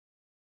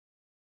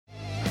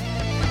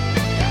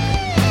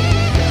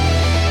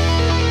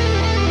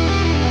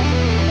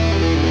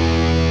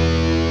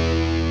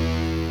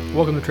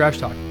Welcome to Trash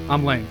Talk.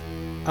 I'm Lane.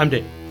 I'm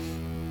Dave.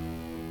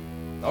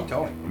 I'm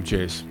Tony. I'm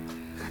Chase.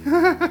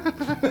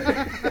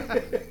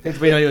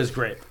 Anybody was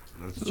great.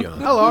 That's John.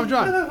 Hello, I'm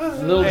John.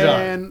 Little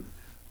John. And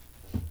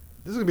this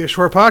is going to be a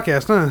short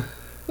podcast, huh?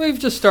 We've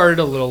just started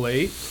a little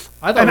late.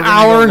 I thought An we were gonna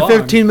hour go and long.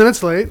 15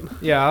 minutes late.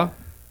 Yeah.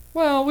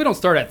 Well, we don't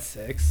start at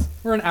 6.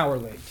 We're an hour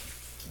late.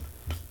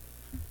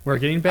 We're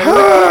getting better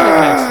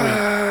next week.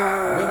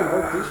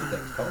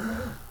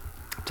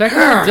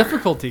 Technical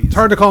difficulties. It's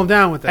hard to calm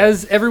down with that.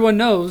 As everyone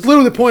knows, It's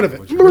literally the point of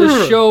it.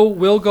 the show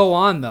will go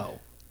on, though.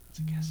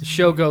 The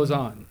show goes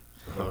on.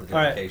 All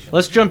right,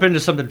 let's jump into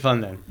something fun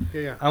then.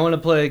 Yeah. I want to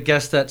play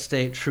Guess That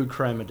State True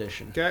Crime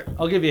Edition. Okay.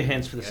 I'll give you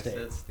hints for the state.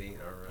 Alright.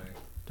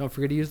 Don't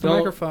forget to use the Don't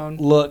microphone.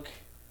 Look.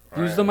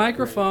 Use the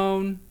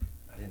microphone.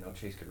 I didn't know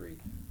Chase could read.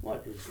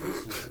 What is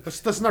this?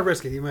 That's not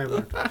risky. You might have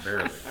learned.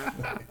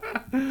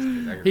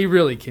 Barely. He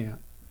really can't.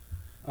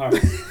 All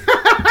right.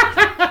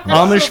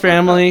 Amish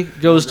family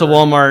goes to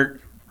Walmart,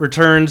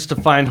 returns to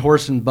find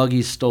horse and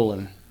buggy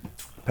stolen.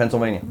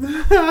 Pennsylvania.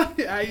 Yeah,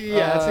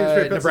 it seems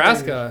straight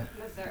Nebraska.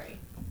 Missouri.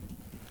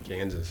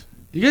 Kansas.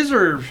 You guys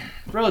are,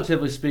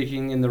 relatively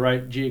speaking, in the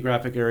right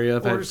geographic area.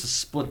 If I Or was to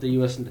split the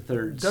U.S. into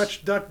thirds.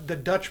 the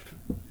Dutch,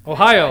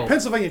 Ohio.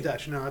 Pennsylvania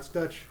Dutch. No, it's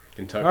Dutch.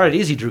 Kentucky. All right,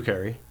 easy, Drew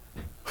Carey.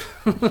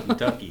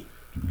 Kentucky.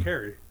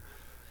 Carry.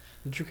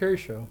 The Drew Carey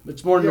Show.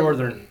 It's more Yeah.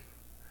 northern.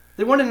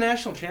 They won a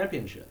national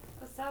championship.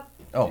 What's up?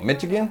 Oh,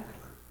 Michigan?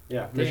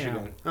 Yeah, Damn.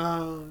 Michigan.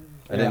 I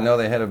didn't know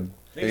they had a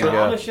big...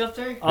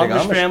 Amish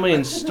Amish? family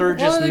in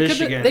Sturgis, Well,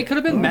 Michigan. they could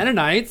have been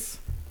Mennonites.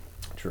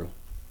 True.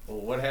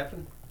 Well, what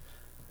happened?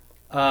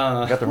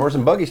 Got their horse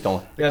and buggy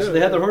stolen. Yeah, so they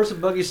had their horse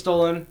and buggy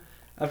stolen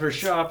after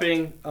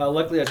shopping.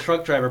 Luckily, a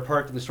truck driver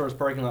parked in the store's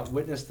parking lot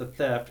witnessed the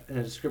theft and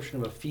a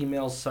description of a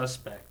female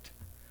suspect.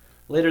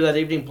 Later that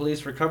evening,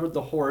 police recovered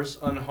the horse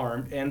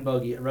unharmed and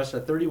buggy,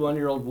 arrested a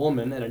 31-year-old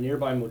woman at a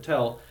nearby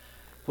motel.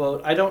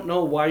 Quote, "I don't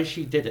know why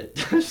she did it."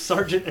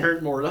 Sergeant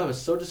Aaron Moore, that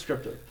was so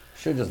descriptive.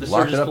 Should have The just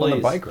locked it Sturgis up on the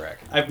police. bike rack.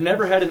 "I've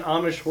never had an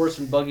Amish horse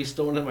and buggy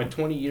stolen in my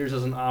 20 years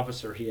as an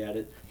officer," he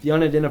added. The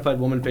unidentified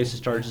woman faces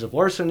charges of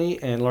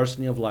larceny and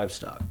larceny of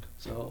livestock.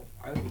 So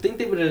I think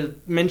they would have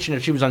mentioned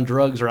if she was on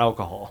drugs or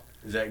alcohol.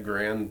 Is that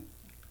Grand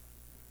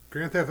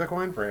Theft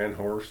Equine?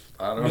 Horse?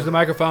 I don't Use the know.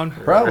 microphone.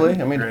 Probably.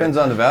 I mean, it depends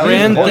on the value.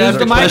 Grand of the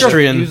Theft horses.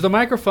 Equestrian. Use the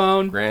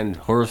microphone. Grand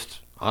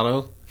Horse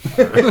Auto?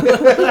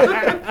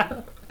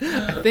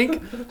 I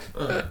think.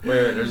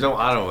 Where there's no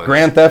auto in it.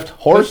 Grand Theft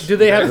Horse? Do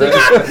they have the,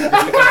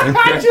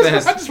 I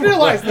just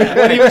realized that.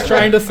 what he was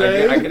trying to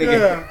say? I couldn't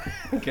Yeah.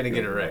 get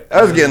it right.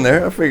 I was getting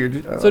there. I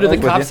figured. So do the I was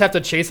with cops you. have to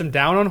chase him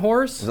down on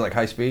horse, Is it like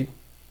high speed?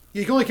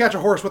 You can only catch a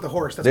horse with a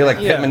horse. That's They like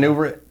Yeah. pit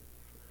maneuver it?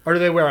 or do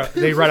they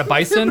they ride a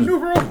bison?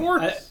 maneuver a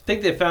horse. I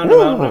think they found him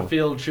out in a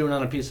field chewing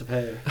on a piece of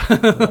hay.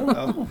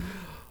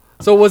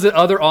 So was it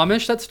other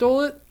Amish that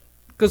stole it?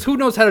 Because who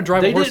knows how to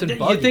drive a They horse did, and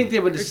buggy? you'd think they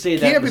would just say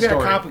that can't in be the that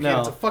story. complicated. No.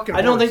 It's a fucking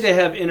I don't think horse.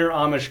 they have inner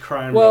Amish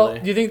crime, well, really.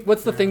 do you think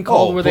what's the thing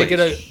called where they get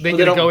please. they Well, get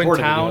they to go don't in report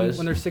it town anyways.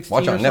 when they're 16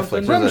 Watch or on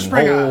Netflix. something? There's a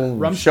whole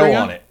Rumspringa. show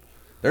on it.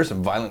 There's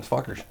some violent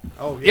fuckers.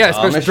 Oh, Yeah,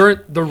 especially Amish? during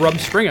the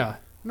Rumspringa.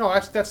 No,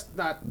 that's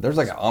not. There's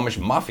like an Amish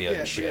mafia Yeah,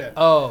 and shit. yeah.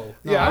 Oh,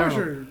 no, Yeah, I I'm don't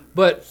know. sure.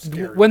 But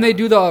Scary. when they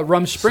do the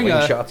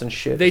Rumspringa, Slingshots and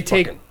shit. they It's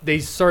take fucking- they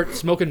start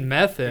smoking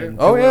meth and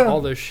Oh, doing yeah. all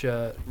this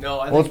shit. No,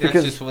 I Well, think it's that's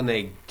because- just when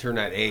they turn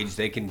that age,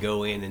 they can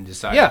go in and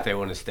decide Yeah. if they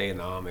want to stay in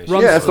the Amish.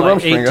 Rum- Yeah, it's the like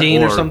Rumspringa.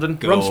 18 or Or something.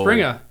 go-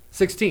 Rumspringa,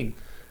 16.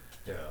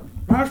 Yeah.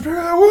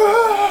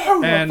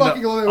 Whoa! And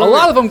a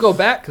lot of them go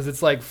back because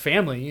it's like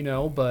family, you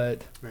know,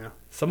 but Yeah.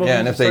 some of Yeah,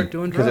 them and just if start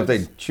doing drugs. if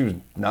they choose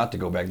not to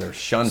go back, they're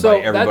shunned So by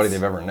everybody that's-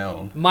 they've ever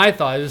known. My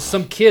thought is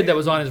some kid that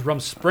was on his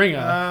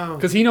Rumspringa Oh.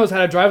 because he knows how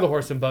to drive the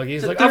horse and buggy.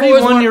 He's It's a like, I've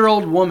always wanted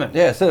 31-year-old woman.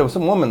 Yeah, it said it was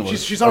some woman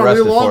was She's on a arrested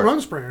really long for it.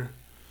 run springer.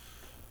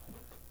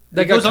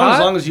 that It got goes on as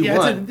caught? long as you Yeah,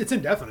 want. it's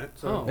indefinite.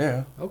 So. Oh,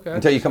 Yeah, okay.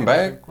 until you come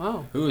back.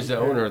 Wow. Who is the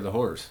owner of the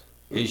horse?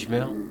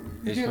 Ishmael? You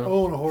can't Ishmael?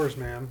 own a horse,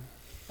 man.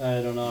 I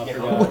don't know. I You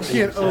forgot.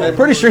 can't own. I'm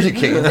pretty sure you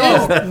can.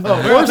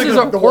 Horses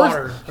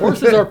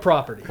are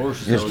property.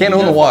 Horses You just own can't the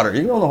own the devil. water.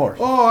 You can own the horse.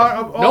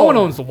 No one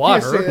owns the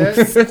water. Can't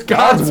say that. It's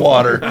God's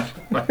water.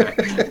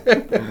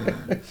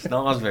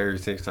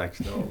 Snosberry tastes like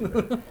snow.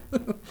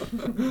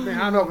 Man,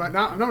 I don't know. I'm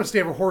not gonna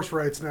stand for horse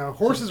rights now.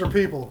 Horses are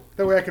people.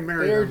 That way I can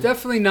marry They're them.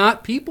 definitely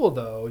not people,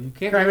 though. You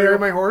can't Can I marry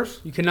my horse?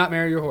 You cannot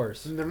marry your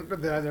horse. And then I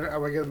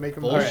gotta make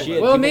them. Bullshit.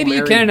 Right. Well, people maybe you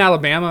marry can in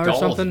Alabama or dolls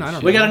something. and I don't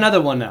shit. know. We got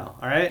another one now,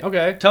 all right?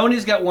 Okay.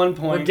 Tony's got 1 We're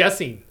point.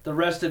 guessing. The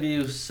rest of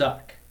you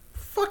suck.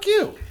 Fuck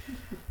you.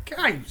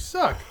 God, you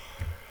suck.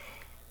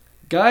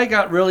 Guy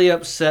got really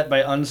upset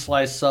by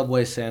unsliced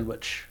Subway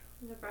sandwich.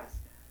 Nebraska.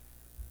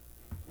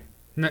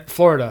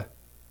 Florida.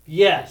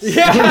 Yes. We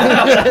can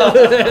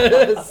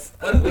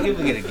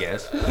get a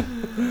guess.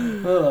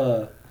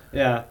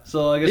 Yeah,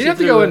 so I guess You he have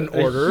to threw go in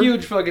a order.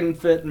 huge fucking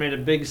fit and made a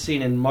big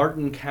scene in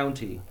Martin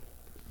County.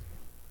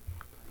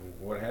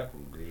 What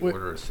happened? Did he Wait.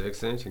 order a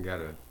 6-inch and got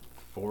a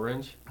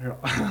 4-inch?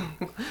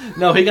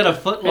 No, he got a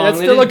foot long. that's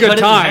They still a didn't good cut it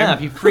in time. half.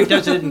 He freaked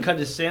out so he didn't cut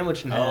his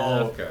sandwich in half.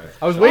 Oh, okay.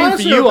 I was waiting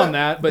Honestly, for you that- on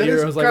that, but that you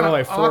is was like, kinda oh,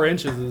 like 4 awkward.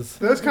 inches is.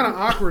 That's kind of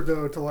awkward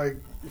though to like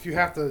if you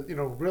have to,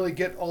 really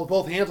get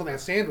both hands on that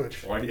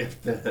sandwich. Why do you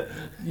have to?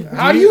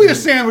 How do you eat a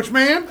sandwich,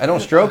 man? I don't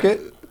stroke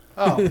it.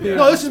 Oh,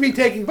 no, this is me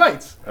taking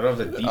bites. I don't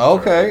have to deep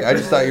Okay, I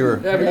just thought you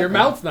were. Yeah, but your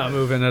mouth's not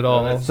moving at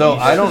all. So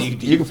I don't. You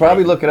deep You can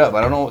probably fry. look it up.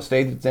 I don't know what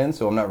state it's in,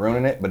 so I'm not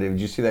ruining it. But did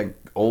you see that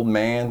old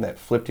man that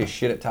flipped his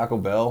shit at Taco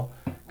Bell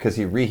because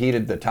he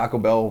reheated the Taco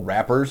Bell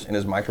wrappers in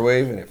his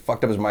microwave and it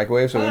fucked up his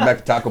microwave? So he went back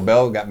to Taco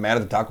Bell, got mad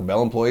at the Taco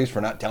Bell employees for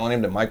not telling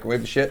him to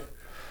microwave the shit.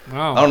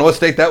 Wow. I don't know what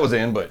state that was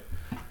in, but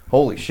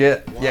holy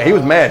shit! Yeah, he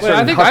was mad. Wait, I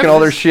Started think hucking I've- all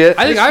their shit.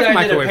 I think This I've guy did a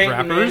microwave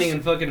Peyton Manning wrappers.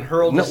 and fucking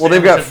hurled No, the well,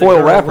 they've got sandwich at the foil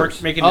girl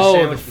wrappers. making Oh, the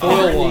sandwich. the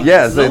foil ones.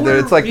 Yeah,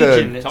 it's like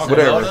Region. the Taco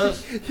Bell whatever.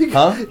 does?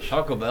 Huh?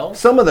 Taco Bell?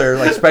 Some of their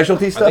like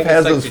specialty I stuff think it's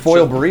has like those the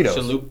foil burritos.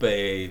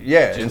 Chalupa.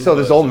 Yeah, and so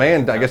this chalupas old or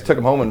man, I guess, whatever. took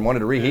them home and wanted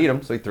to reheat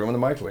them, so he threw them in the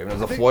microwave. And it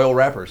was the foil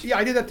wrappers. Yeah,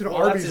 I did that to the Well,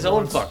 that's Arby's his own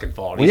once. fucking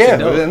fault. Well, He yeah, should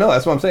know. but no,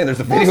 that's what I'm saying. There's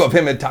a video of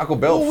him at Taco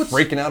Bell Well, what's-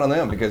 freaking out on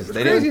them because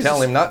they crazy didn't is tell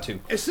this- him not to.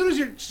 As soon as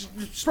you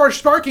start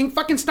sparking,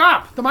 fucking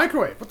stop the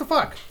microwave. What the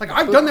fuck? Like,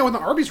 I've done that with the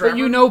Arby's wrapper.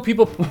 But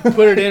people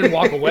put it in and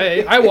walk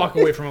away. I walk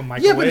away from a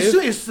Yeah, microwave.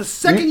 but as the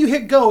second you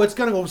hit go, it's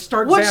gonna go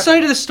start. What zapping.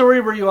 side of the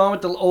story were you on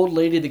with the old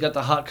lady that got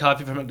the hot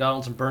coffee from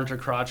McDonald's and burnt her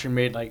crotch and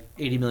made like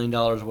 $80 million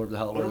or whatever the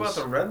hell it What was?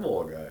 about the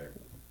Redbull guy?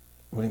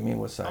 What do you mean?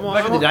 What side? I'm on-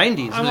 Back in the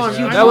 90s. I'm it was on- a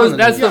huge I'm one.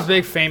 That's Yeah. the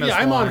big famous Yeah,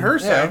 I'm one. on her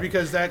Yeah. side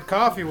because that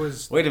coffee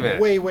was. Wait a minute.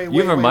 Way.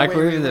 You have a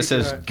microwave way that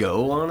says good.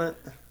 "go" on it?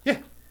 Yeah.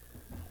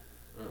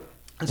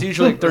 It's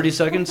usually like 30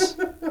 seconds.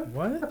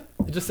 What?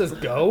 It just says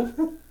go?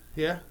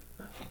 Yeah.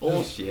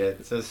 Bullshit.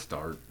 It says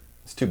 "start."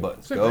 It's two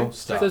buttons. Same Go, thing. It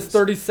stop. says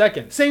 30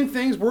 seconds. Same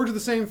things. Words are the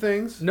same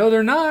things. No,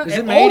 they're not. Is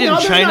it Oh, made in no,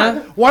 they're China?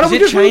 not. Why don't Is we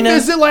it just China?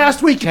 revisit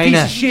last week, you piece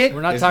China. of shit?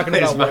 We're not talking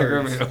about His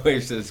words.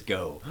 microwave says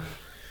 "go."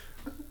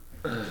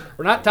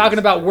 We're not talking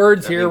about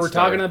words That here. means We're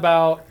talking start.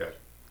 about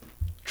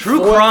True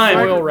Foil- crime.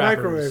 foil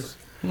wrappers.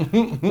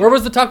 Microwaves. Where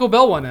was the Taco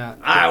Bell one at?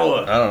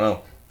 Iowa. I don't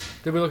know.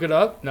 Did we look it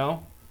up?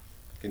 No.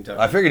 Kentucky.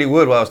 I figured he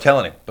would while I was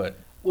telling him, but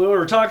We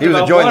were talking He was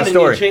about enjoying one the and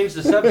story. you changed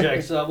the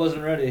subject, so I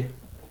wasn't ready.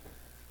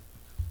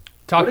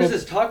 Taco What is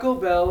this, Taco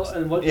Bell,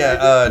 and what,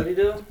 Yeah, what do you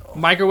do?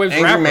 microwave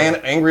angry wrapper. man,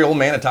 angry old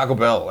man at Taco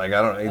Bell. Like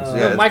I don't. It's, Uh,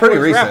 yeah, it's microwave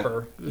pretty recent.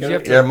 wrapper. You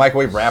have to- Yeah,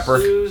 microwave wrapper.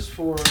 Sues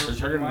for... There's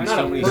going to be Not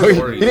so a many person.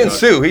 stories. He didn't about-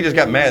 sue. He just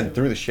got mad and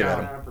threw the shit at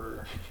him.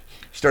 Wrapper.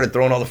 Started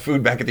throwing all the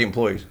food back at the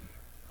employees.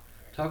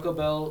 Taco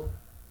Bell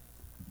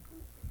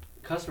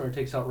customer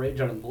takes out rage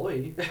on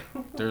employee.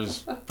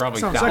 There's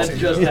probably Sounds That thousands.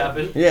 sexy. just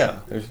happened. Yeah,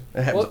 it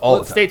happens What, all what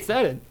the time. state's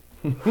that in?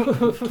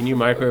 Can you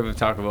microwave a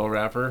Taco Bell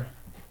wrapper?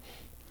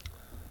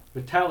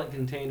 Metallic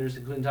containers,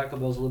 including Taco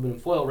Bell's aluminum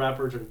foil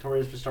wrappers, are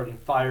notorious for starting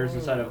fires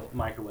inside of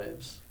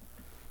microwaves.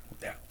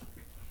 Can't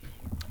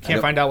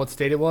Yep. find out what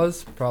state it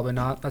was. Probably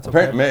not. That's okay.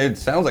 Apparently, it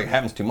sounds like it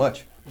happens too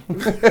much.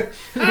 It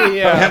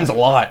yeah. happens a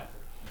lot.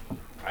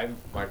 I've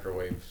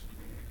microwaved.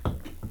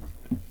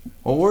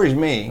 What worries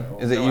me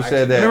is that No, you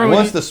said that Remember when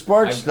once you- the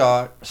sparks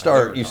I've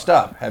start, never you thought.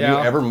 stop. Have Yeah.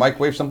 you ever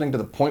microwaved something to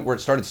the point where it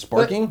started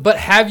sparking? But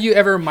have you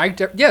ever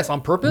mic'd? Yes,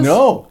 on purpose.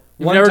 No.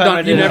 You've One never time done. I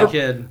You did as never. a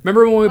kid.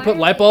 Remember when we Why put are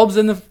light they bulbs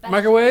in the best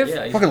microwave?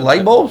 Yeah, you Fucking should-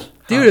 light bulbs?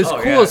 Dude, it's Oh,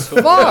 cool yeah. as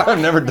fuck. I've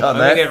never done I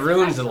mean, that. it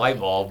ruins the light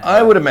bulb.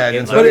 I would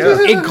imagine so, But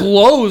yeah. it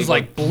glows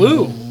like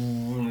blue.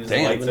 It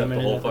Damn. lights up the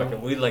whole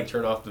fucking. We'd like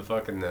turn off the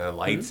fucking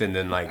lights and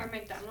then like Or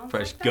McDonald's.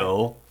 press like that?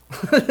 go.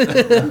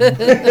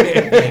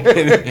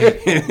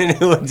 and it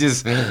would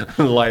just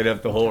light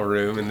up the whole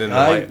room and then the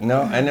light.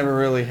 No, I never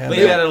really had But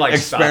you that gotta, like,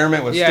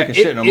 experiment with Yeah, sticking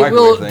shit in a it microwave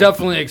will thing.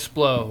 definitely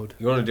explode.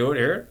 You want to do it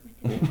here?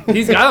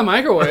 He's got a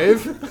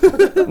microwave.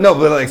 No,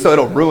 but like, so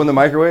it'll ruin the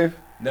microwave?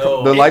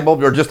 No. The light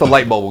bulb, or just the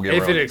light bulb will get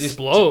If it ruined?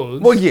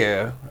 explodes. Well,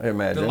 yeah, I The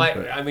imagine. light.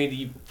 but- I mean,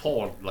 you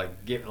pull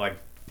like get like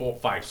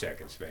 5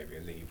 seconds maybe,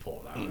 and then you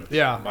pull it out.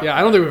 yeah, yeah.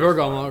 I don't think we've ever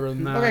gone longer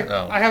than that. Okay,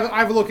 No. I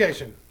have a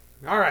location.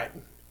 All right,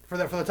 for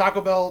the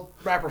Taco Bell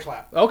wrapper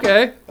slap.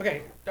 Okay.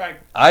 Okay, all right.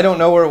 I don't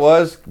know where it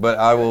was, but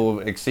I will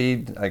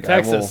exceed. Like,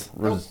 Texas.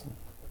 I will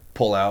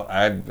pull out.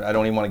 I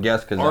don't even want to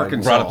guess because I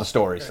Arkansas. brought up the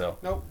story. So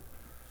Nope.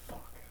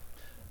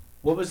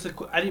 What was the...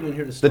 I didn't even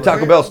hear the The story.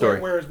 Taco Bell story.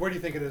 Where do you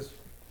think it is?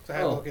 So I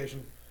have a Oh.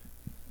 location.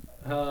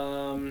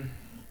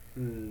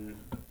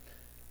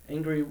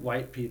 Angry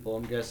white people,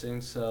 I'm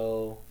guessing,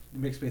 so it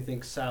makes me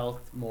think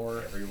south more.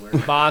 Everywhere.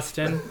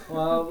 Boston.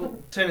 Well,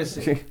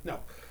 Tennessee.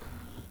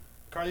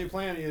 Carly, you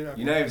playing?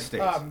 United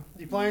States.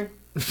 You playing?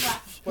 What?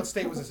 What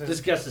state was this in?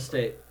 Just guess the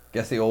state.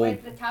 guess the old.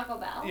 Like the Taco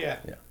Bell? Yeah.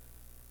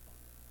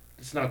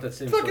 It's not that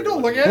same Fucking story.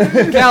 don't look at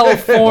it.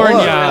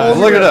 California.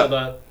 Look it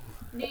up.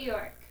 New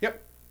York.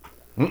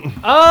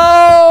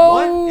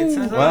 Oh. What? It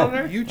says that Well, on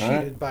there? You All right.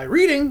 cheated by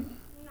reading.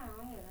 No,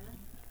 I didn't.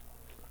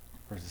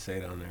 Where's it say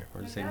it on there?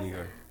 Where's it say New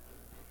York?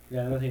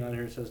 Yeah, nothing on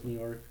here says New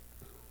York.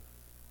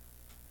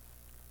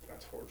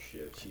 That's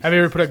horseshit. Have you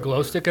ever put a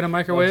glow stick in a Except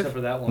microwave?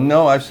 for that one.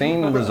 No, I've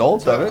seen the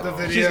results of it. The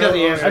video. She's got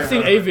the answer. I've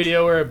seen a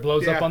video where it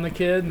blows up Yeah. on the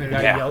kid and the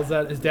guy yells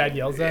at his dad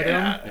yells at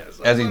him.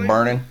 As he's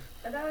burning.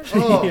 But that was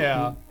Oh.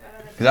 Yeah.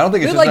 Because I don't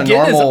think it's Did just it, like, a get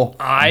in his normal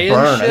eye and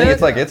burn. I think shit?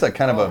 it's like it's a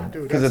kind of a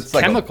Dude, because that's it's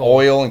like chemical.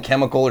 oil and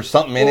chemical or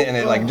something in it, and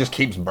it like just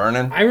keeps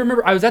burning. I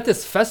remember I was at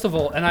this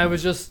festival and I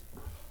was just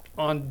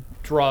on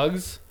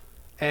drugs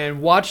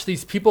and watched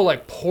these people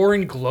like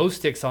pouring glow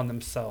sticks on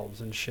themselves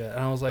and shit. And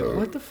I was like,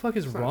 what the fuck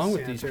is It's wrong not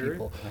with these sanitary.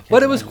 people?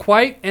 But it was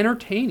quite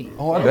entertaining.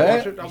 Oh, I I'll bet.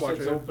 watch it. I'll You watch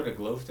said it. someone put a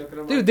glow stick in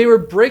them? Dude, they were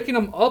breaking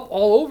them up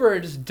all over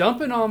and just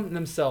dumping on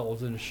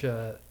themselves and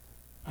shit.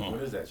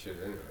 What is that shit,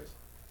 anyways?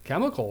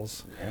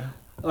 Chemicals. Yeah.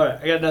 All right,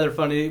 I got another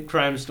funny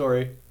crime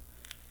story.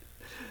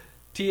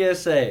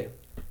 TSA.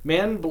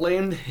 Man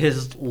blamed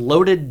his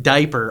loaded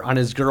diaper on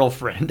his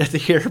girlfriend at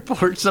the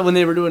airport. So when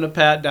they were doing a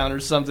pat down or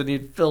something, he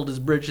filled his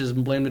britches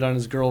and blamed it on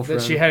his girlfriend.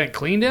 That she hadn't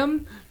cleaned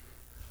him.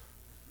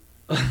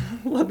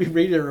 Let me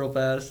read it real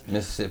fast.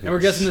 Mississippi. And we're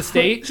guessing the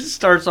state. It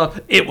starts off,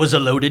 it was a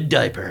loaded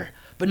diaper,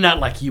 but not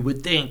like you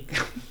would think.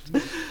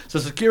 So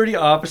security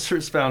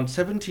officers found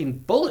 17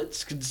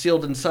 bullets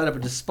concealed inside of a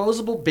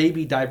disposable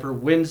baby diaper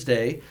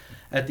Wednesday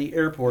at the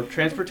airport.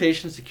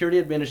 Transportation Security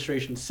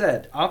Administration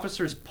said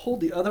officers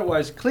pulled the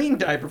otherwise clean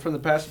diaper from the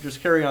passenger's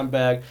carry-on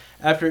bag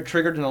after it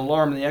triggered an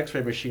alarm in the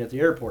x-ray machine at the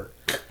airport.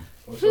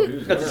 So he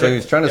was So he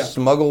was trying to Yeah.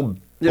 smuggle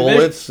The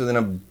bullets and then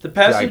a The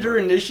passenger diaper.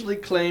 initially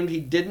claimed he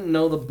didn't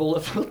know the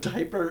bullet-filled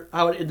diaper,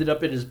 how it ended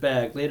up in his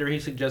bag. Later, he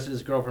suggested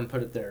his girlfriend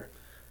put it there.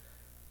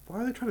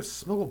 Why are they trying to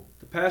smuggle?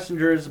 The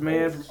passenger is a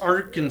man from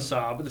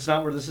Arkansas, but that's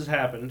not where this has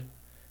happened,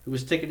 who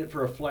was ticketed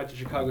for a flight to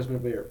Chicago's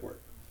Midway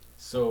Airport.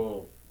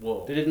 So,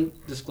 whoa. They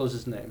didn't disclose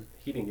his name.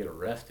 He didn't get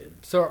arrested,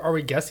 So are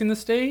we guessing the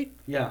state?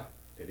 Yeah.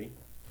 did he?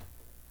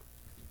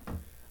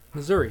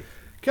 Missouri.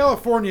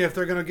 California, if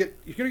they're gonna get,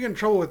 you're gonna get in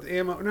trouble with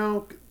ammo.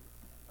 No,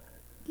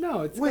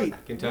 No, it's wait.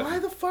 Kentucky. Why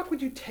the fuck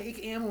would you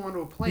take ammo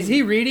onto a plane? Is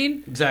he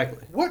reading?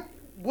 Exactly. What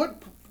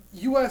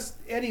U.S.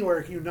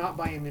 anywhere can you not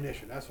buy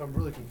ammunition? That's what I'm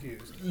really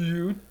confused.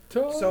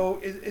 Utah. So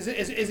is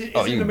it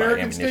Oh, an you can buy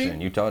American ammunition state?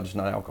 in Utah, just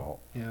not alcohol.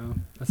 Yeah,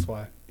 that's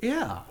why.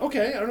 Yeah.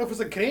 Okay, I don't know if it's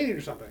like Canadian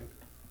or something.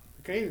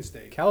 A Canadian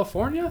state.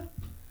 California.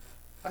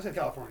 I said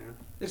California.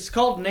 It's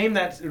called name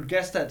that or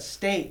guess that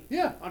state.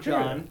 Yeah, Ontario.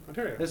 John.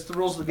 Ontario. That's the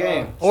rules of the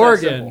game. It's that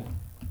Oregon. simple.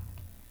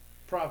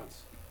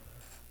 Province.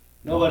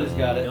 Nobody's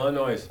got it.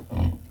 Illinois.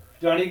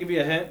 Johnny, give me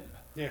a hint.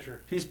 Yeah, sure.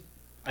 He's,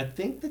 I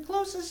think, the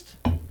closest.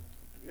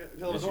 Yeah,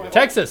 Illinois.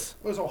 Texas.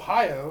 It was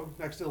Ohio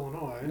next to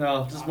Illinois.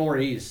 No, just more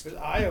east. There's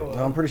Iowa.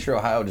 No, I'm pretty sure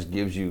Ohio just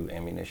gives you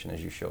ammunition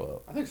as you show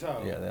up. I think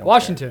so. Yeah, they don't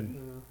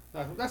Washington.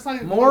 That's not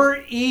even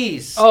More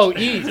east. Oh,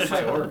 east.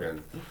 Say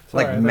Oregon. care.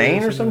 Like Sorry, I Maine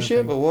thought or you some said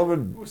shit, but what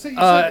would You said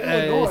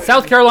Illinois.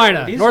 South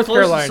Carolina, He's North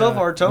closest Carolina, so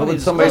far. what Tony's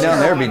would somebody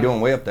closest. down there be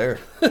doing way up there?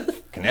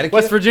 Connecticut?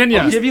 West Virginia,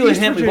 I'll give you a East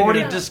hint. We've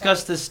Virginia. already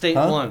discussed this state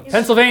Huh? once.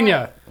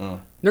 Pennsylvania,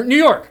 New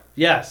York.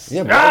 Yes.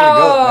 Yeah, but there you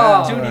go.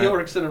 Ah! Two Yeah, New all right.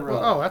 Yorks in a row.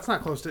 Oh, that's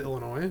not close to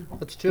Illinois.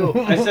 That's two.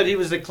 I said he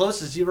was the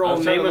closest. You were all I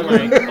was trying naming to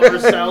like look-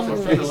 north, south, or I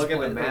was trying to east, look at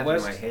the or map in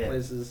west my head.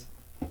 places.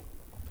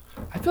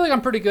 I feel like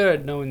I'm pretty good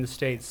at knowing the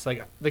states,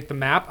 like the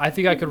map. I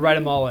think I could write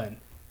them all in.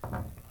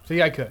 So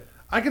yeah, I could.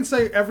 I can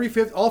say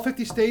all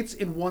 50 states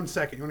in 1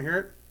 second. You want to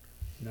hear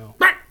No,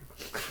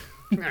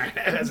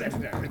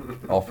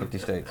 it? All 50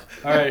 states.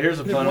 All right, here's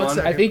a fun One one.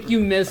 second. I think you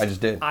missed. I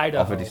just did.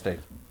 Idaho. All 50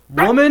 states.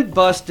 Woman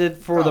busted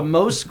for the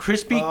most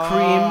Krispy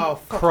Kreme Oh,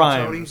 fuck you,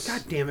 Tony. crimes.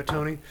 God damn it,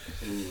 Tony.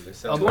 Ooh, this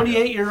A sounds like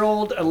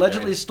 28-year-old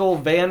allegedly stole a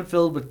van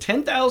filled with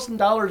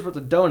 $10,000 worth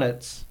of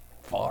donuts.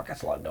 Fuck,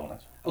 that's a lot of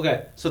donuts.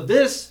 Okay, so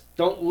this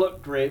don't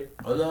look great.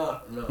 Oh,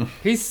 no.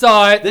 He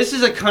saw it. This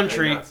is a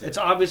country. I got it. It's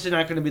obviously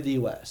not going to be the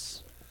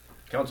U.S.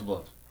 Council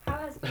Bluffs.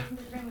 How is Krispy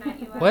Kreme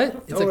not US? What?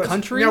 It's a Donuts.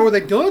 country. Now, were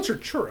they donuts or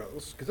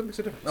churros? Because that makes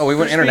a difference. Oh, we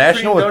went Krispy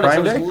international Kreme with donuts,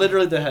 Prime that was Day?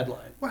 literally the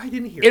headline. Well, I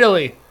didn't hear.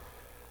 Italy.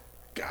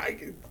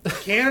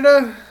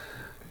 Canada?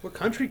 What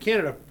country?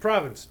 Canada.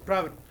 Province.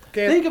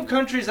 Think of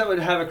countries that would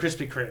have a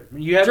Krispy Kreme.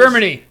 You have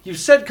Germany. You've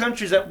said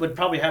countries that would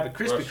probably have a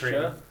Krispy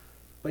Russia. Kreme,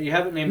 but you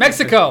haven't named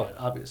Mexico. Krispy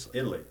Kreme, obviously.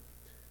 Italy.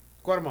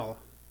 Guatemala.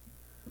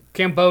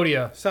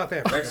 Cambodia. South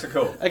Africa.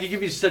 Mexico. I could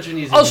give you such an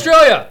easy.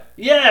 Australia.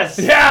 Yes.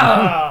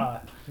 Yeah,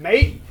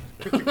 mate.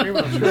 Krispy Kreme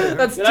in Australia.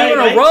 That's two Good in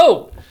night, a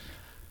row.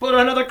 Put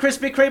another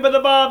Krispy Kreme in the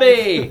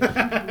Bobby.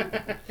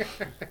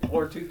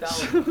 Or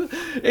 2000.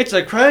 It's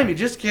a crime you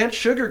just can't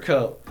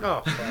sugarcoat.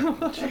 Oh,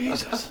 fuck.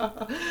 Jesus.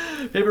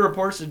 Paper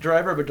reports the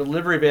driver of a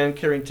delivery van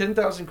carrying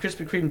 10,000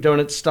 Krispy Kreme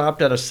donuts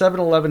stopped at a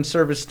 7-Eleven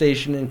service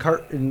station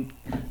in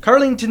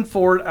Carlington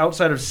Ford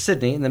outside of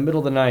Sydney in the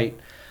middle of the night.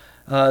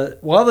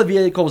 While the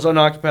vehicle was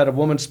unoccupied, a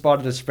woman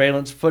spotted the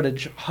surveillance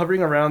footage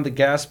hovering around the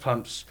gas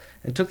pumps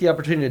and took the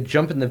opportunity to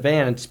jump in the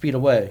van and speed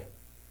away.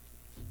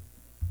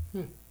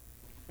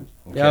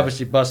 They Okay.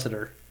 obviously busted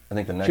her. I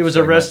think the next She was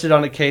segment- arrested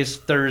on a case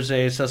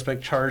Thursday. A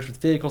suspect charged with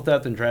vehicle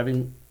theft and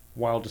driving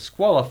while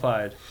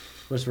disqualified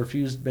was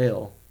refused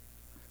bail.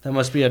 That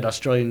must be an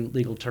Australian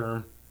legal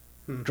term.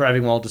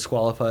 Driving while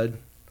disqualified.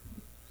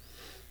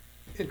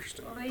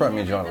 Interesting. Well, they Probably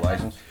means you don't have a never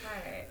license.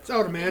 testified. So I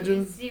would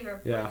imagine. BBC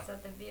reports Yeah.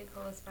 that the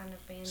vehicle was found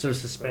abandoned. So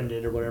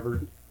suspended or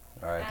whatever.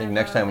 All right, I think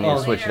next time we need Oh.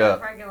 to switch it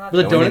up. Was it And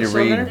we need donuts to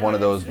on read there? one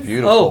of those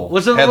beautiful Oh,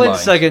 wait a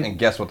headlines second. and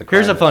guess what the crime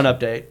Here's a fun is.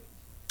 update.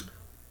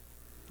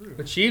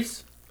 The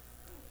Chiefs.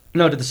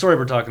 No, to the story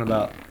we're talking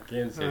about.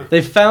 Kansas City.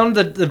 They found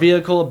the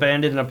vehicle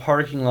abandoned in a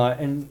parking lot,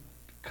 and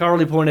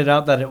Carly pointed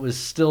out that it was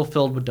still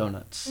filled with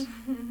donuts.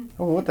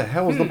 Oh, what the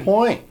hell was the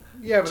point?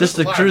 Yeah, but Just that's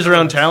to a lot cruise of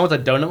around donuts. town with a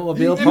donut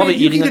mobile, I probably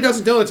mean, you eating. can eat a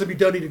dozen donuts and be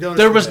done eating donuts.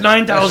 There for was the day.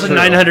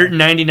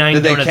 9,999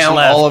 Did they donuts count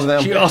left. all of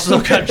them? She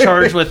also got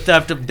charged with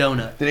theft of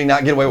donut. Did he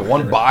not get away with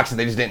one box and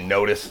they just didn't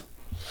notice?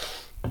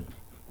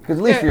 Because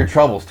at least Yeah, for your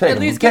troubles, take At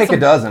them. least get Take a some-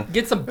 dozen.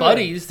 Get some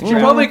buddies. She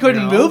probably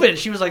couldn't move it.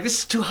 She was like, "This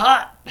is too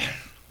hot,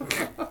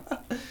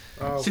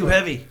 Oh, too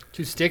heavy."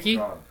 Too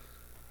sticky.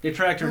 They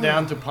tracked her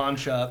down to pawn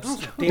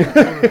shops. damn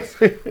donuts.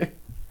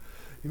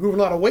 You're moving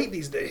a lot of weight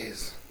these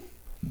days.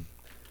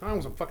 I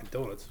want some fucking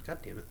donuts. God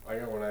damn it. I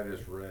got one I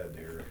just read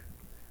here.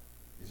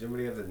 Does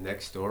anybody have the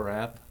Nextdoor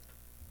app?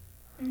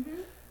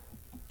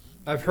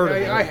 I've heard of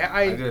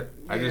it.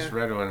 I just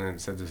read one and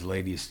it said this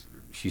lady,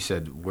 she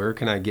said, "Where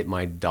can I get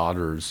my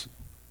daughter's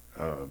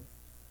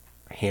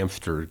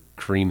hamster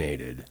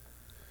cremated?"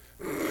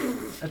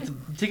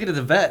 Take it to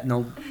the vet and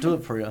they'll do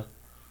it for you.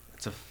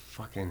 It's a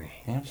fucking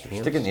Hamster.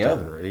 Stick it in the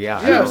oven. Yeah.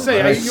 I Yeah, know.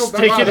 say,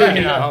 Stick it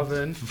in the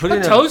oven. Put it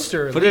in a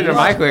toaster. Put it in a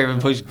microwave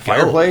and push go.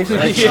 Fireplace?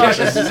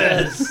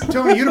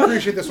 Tony, you'd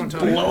appreciate this one,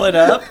 Tony. Blow it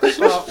up.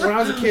 When I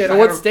was a kid, So I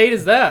what had a- state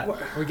is that? Are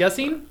we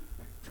guessing?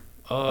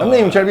 I'm not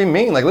even trying to be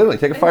mean. Like, literally,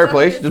 take a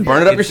fireplace, just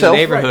burn it up It's a yourself.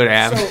 neighborhood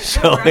app,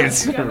 So- so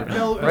it's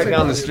No, right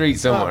down the street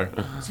somewhere.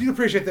 So you'd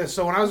appreciate this.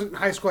 So when I was in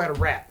high school, I had a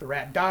rat. The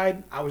rat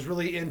died. I was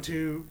really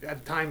into, at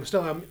the time,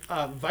 still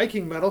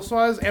Viking metal. So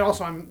I was, and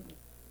also I'm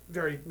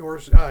very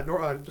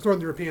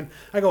Northern European.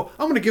 I go,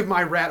 I'm going to give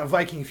my rat a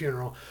Viking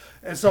funeral.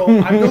 And so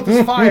I built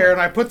this fire,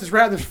 and I put this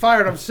rat in this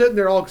fire, and I'm sitting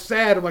there all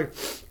sad. I'm like,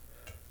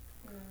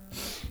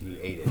 You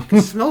ate it.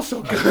 it smells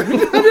so good.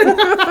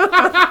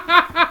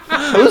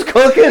 Who's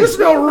cooking? It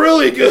smelled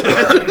really good.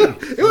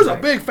 It was a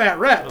big fat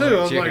rat, too. I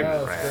was Chicken. like, Yeah,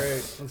 that's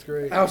great. That's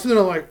great. I was sitting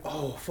there like,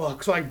 oh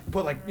fuck. So I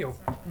put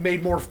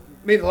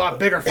made a lot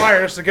bigger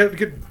fire just to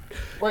get.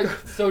 Wait,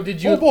 so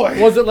did you? Oh, boy.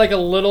 Was it like a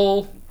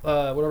little,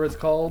 whatever it's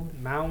called,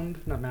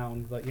 mound? Not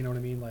mound, but you know what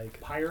I mean, like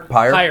Pyre.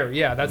 pyre.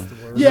 Yeah, that's the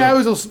word. Yeah, it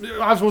was.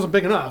 Obviously wasn't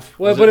big enough.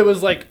 Well, but it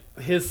was like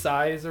his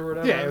size or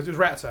whatever. Yeah, it was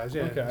rat size.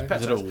 Yeah. Okay.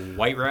 Pet Is it a size.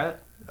 white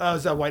rat?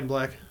 Is that white and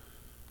black?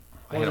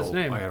 I What had was his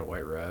name? I had a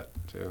white rat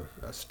too.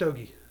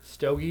 Stogie.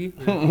 Stogie.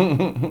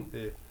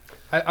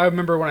 I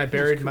remember when I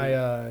buried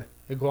my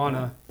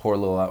iguana. Pour a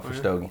little out for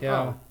Stogie.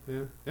 Yeah.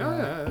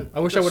 Yeah. I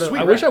wish I would have.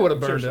 Sweet I wish rat. I would have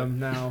burned Seriously. him.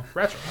 Now.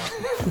 Rats are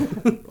awesome.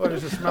 What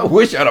does it I smell?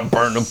 wish I'd have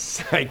burned him.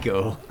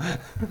 Psycho.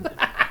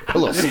 Put a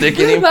little stick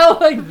in him.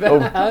 Not like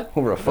that.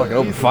 Over a fucking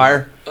open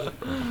fire. Of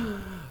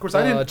course,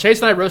 I didn't.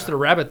 Chase and I roasted a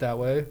rabbit that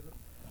way.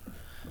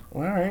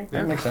 All right,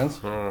 that makes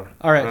sense. All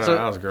right, that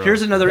was so gross.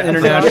 here's another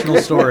international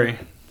story.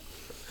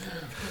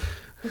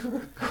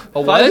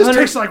 A what? This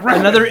tastes like rabbit.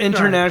 Another All right.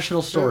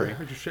 international story. All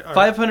right.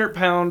 500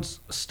 pounds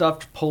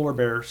stuffed polar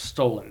bear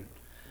stolen.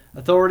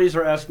 Authorities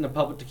are asking the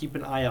public to keep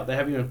an eye out. They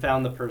haven't even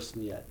found the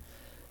person yet.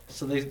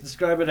 So they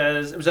describe it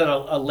as, it was at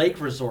a lake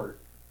resort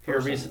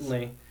here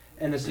recently,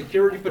 and the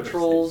security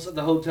patrols at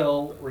the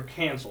hotel were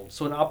canceled.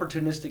 So an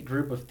opportunistic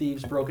group of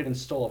thieves broke in and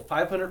stole a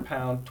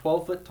 500-pound,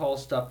 12-foot-tall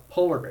stuffed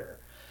polar bear.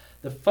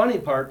 The funny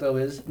part, though,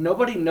 is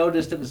nobody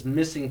noticed it was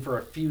missing for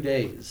a few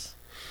days.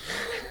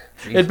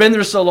 It'd been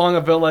there so long,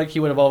 I felt like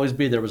he would have always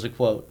been there, was a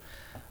quote.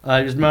 He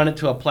was mounted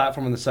to a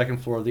platform on the second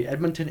floor of the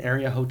Edmonton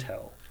area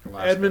hotel.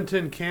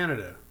 Edmonton,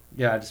 Canada.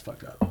 Yeah, I just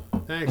fucked up.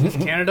 Thanks. It's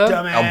Canada.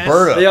 Dumbass.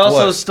 Alberta. They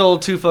also What? stole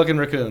 2 fucking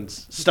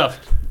raccoons.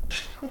 Stuffed.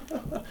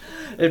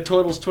 It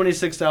totals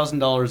 $26,000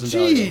 in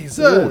value. Jesus.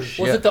 Oh, Was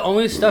shit. it the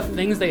only stuffed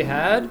things they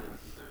had?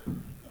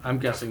 I'm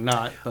guessing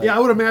not. But Yeah, I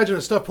would imagine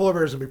a stuffed polar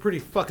bear is gonna be pretty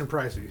fucking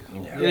pricey.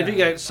 And if you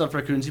got stuffed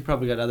raccoons, you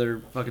probably got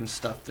other fucking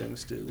stuffed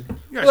things too.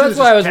 Yeah, Well, that's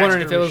why I was just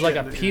wondering if it was like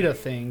taxidermy a shit. PETA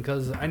thing,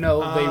 because I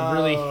know they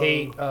really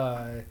hate.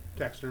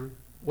 Taxidermy.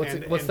 What's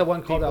And- what's and the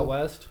one called out people-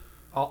 west?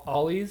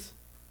 Ollie's,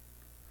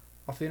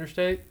 off the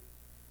interstate.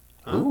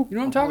 Huh? You know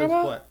what I'm talking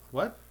about?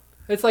 What?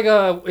 It's like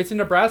it's in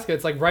Nebraska.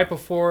 It's like right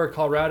before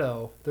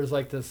Colorado. There's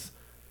like this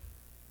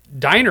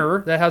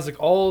diner that has like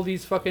all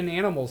these fucking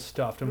animals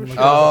stuffed. And like,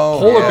 Oh,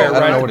 there's a polar yeah, bear I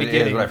don't right know at what the it is,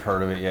 beginning. but I've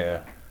heard of it. Yeah.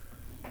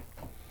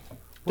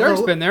 Derek's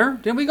Well, been there.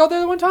 Didn't we go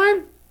there one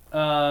time?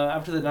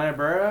 After the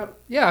Niobrara?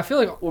 Yeah, I feel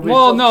like. Well, we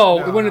Well, still- no,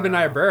 no, it wouldn't have been no.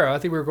 Niobrara. I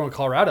think we were going to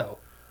Colorado.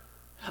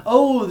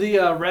 Oh, the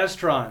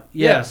restaurant.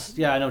 Yes.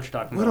 Yeah, I know what you're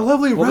talking What about. a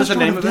lovely What was the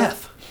restaurant name of of it?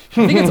 death.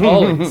 I think it's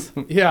Ollie's.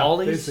 Yeah,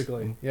 Ollie's?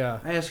 basically. Yeah.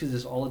 I ask you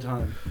this all the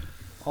time.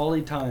 All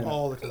the time.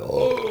 All the time.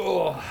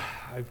 Oh,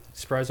 I'm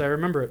surprised I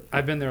remember it.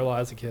 I've been there a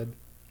lot as a kid.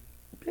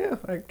 Yeah,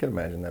 I can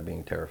imagine that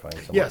being terrifying.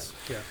 Somewhat. Yes.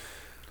 Yeah.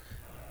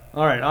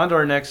 All right, on to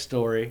our next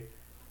story.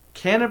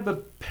 Cannabis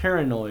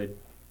paranoid.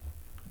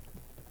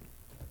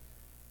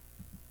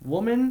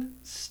 Woman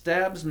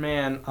stabs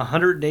man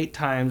 108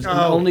 times and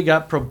Oh. only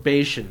got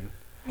probation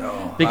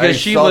I because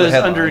she saw the was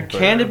headline, under but-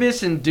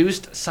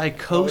 cannabis-induced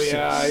psychosis.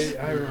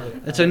 I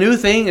remember. It's a new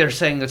thing they're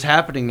saying that's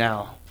happening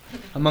now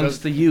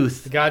amongst the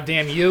youth. The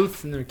goddamn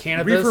youth and their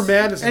cannabis. Reefer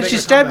madness. is And she making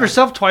a stabbed comeback.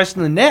 herself twice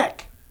in the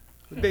neck.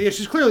 Yeah,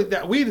 she's clearly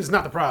that weed is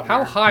not the problem. How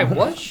here. high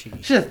was she?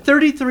 She's a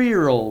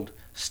 33-year-old.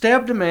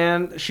 Stabbed a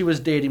man she was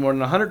dating more than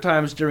 100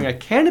 times during a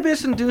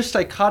cannabis-induced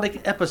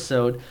psychotic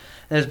episode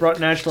and has brought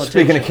national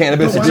Speaking attention. of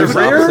cannabis,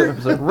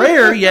 It's it's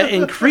rare yet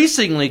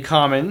increasingly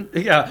common.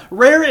 Yeah,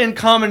 rare and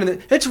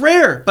common. It's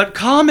rare, but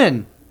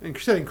common. And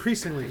she said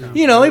increasingly. Now.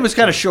 You know, he was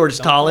kind of short,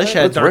 tallish,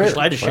 had It's darkish rare.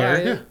 lightish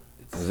hair.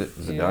 Yeah. Is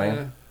it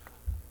dying?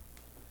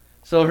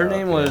 So her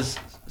name was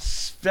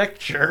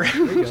Spectre.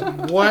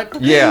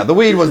 What? Yeah, the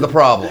weed was the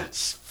problem.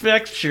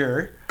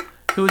 Spectre,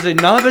 who was a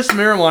novice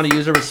marijuana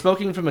user, was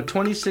smoking from a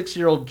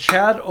 26-year-old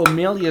Chad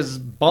O'Malley's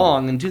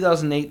bong in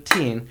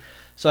 2018.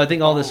 So I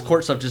think all this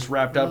court stuff just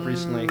wrapped up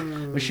recently.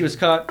 But she was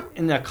caught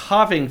in a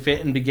coughing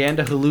fit and began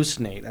to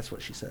hallucinate. That's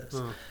what she says.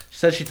 She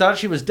said she thought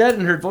she was dead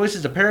and heard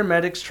voices of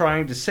paramedics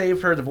trying to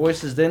save her. The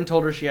voices then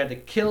told her she had to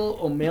kill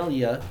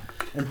O'Malley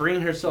and bring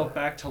herself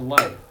back to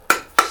life.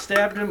 She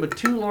stabbed him with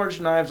 2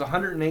 large knives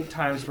 108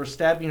 times for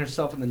stabbing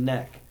herself in the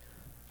neck.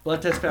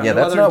 Blood tests found no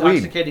that's other not weed.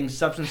 intoxicating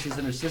substances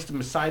in her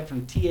system aside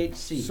from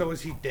THC. So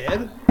is he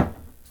dead?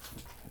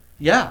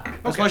 Yeah.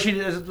 That's why she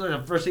did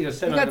the first thing I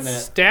said He on got the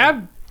net.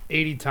 stabbed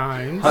 80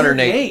 times.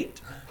 108.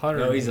 100.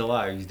 No, he's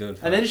alive. He's doing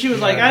fine. And then she was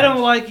like, I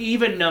don't like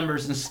even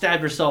numbers, and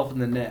stabbed herself in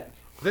the neck.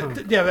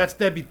 Yeah,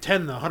 that'd be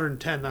 10 though.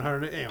 110, not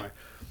 100. Anyway,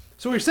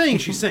 so we're saying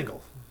she's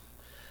single.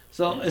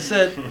 So it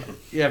said,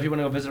 yeah, if you want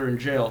to go visit her in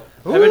jail.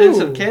 Evidence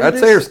of I'd cannabis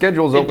say her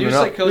schedule's induced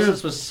opening up.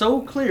 psychosis was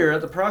so clear that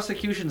the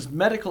prosecution's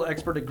medical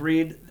expert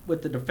agreed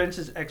with the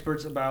defense's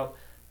experts about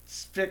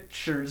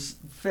Spectre's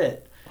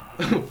fit.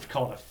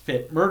 Called a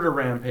fit. Murder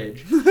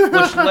rampage. Which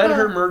led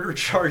her murder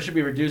charge to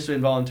be reduced to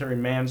involuntary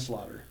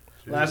manslaughter.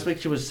 Last week,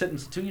 she was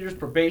sentenced to 2 years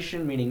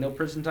probation, meaning no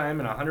prison time,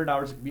 and 100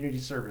 hours of community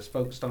service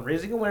focused on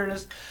raising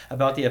awareness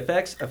about the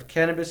effects of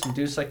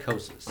cannabis-induced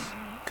psychosis.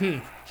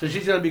 So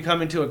she's going to be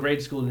coming to a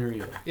grade school near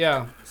you.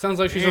 Yeah, sounds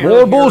like she's a More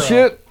real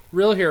bullshit. Hero.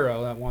 Real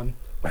hero, that one.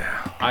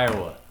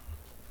 Iowa.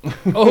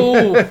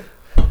 Oh,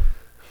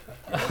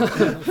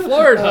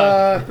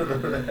 Florida.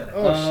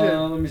 Shit.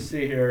 Let me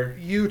see here.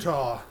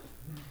 Utah.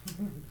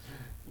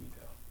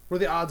 What are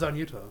the odds on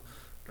Utah?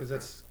 Because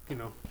that's,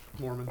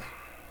 Mormon.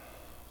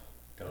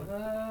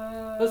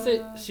 Let's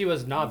say she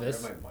was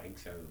novice. My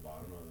mic's at the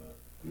bottom of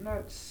the. I'm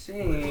not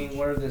seeing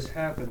where this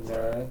happened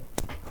at.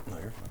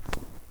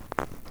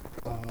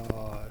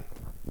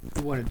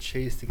 We wanted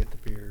Chase to get the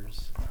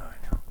beers.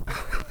 I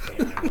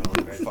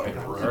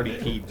already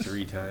peed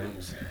 3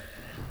 times.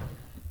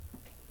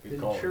 Good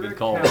call. Good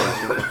call.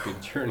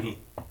 Good journey.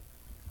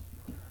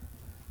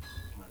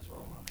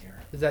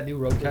 Does that new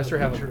Roadcaster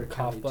have a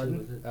cough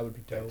button? That would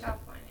be dope.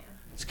 California.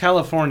 It's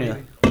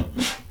California.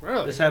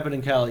 Really? This happened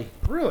in Cali.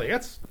 Really?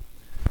 That's.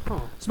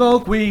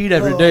 Smoke weed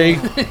every day.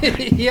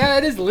 Yeah,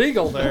 it is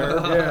legal there.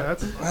 Yeah,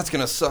 That's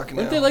gonna suck now.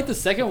 Weren't they like the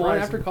second one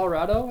after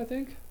Colorado, I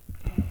think?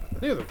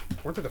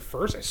 Weren't they the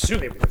first? I assume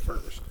they were the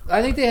first.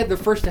 I think they had the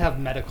first to have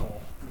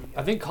medical.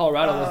 I think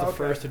Colorado was the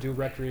first to do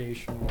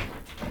recreational.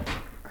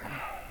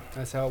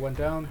 That's how it went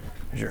down.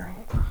 Sure.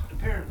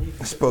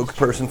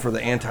 Spokesperson for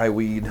the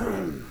anti-weed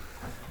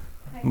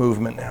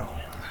movement now.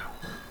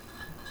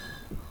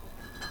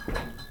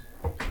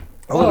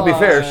 Well, to be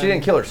fair, she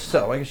didn't kill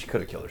herself. I guess she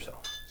could have killed herself.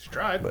 She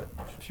tried. But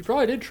She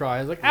probably did try. I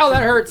was like, ow,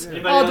 that hurts.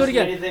 Anybody I'll do else it see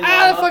again. anything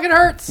That about- fucking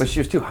hurts. she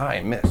was too high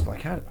and missed.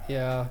 Like, how?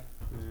 Yeah.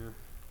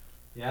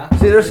 Yeah?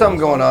 See, there's something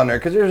going on there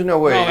because there's no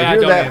way. No, if I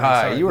you're don't that even,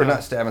 high, sorry, you are no.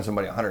 not stabbing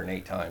somebody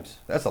 108 times.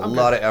 That's a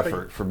lot of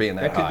effort for being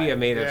that That could high. be a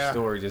made-up Yeah.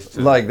 story just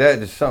to, Like that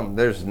is something.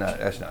 There's not.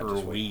 That's not for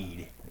just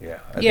weed. Yeah.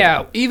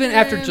 Yeah, even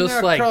after And just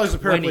that like Charlie's a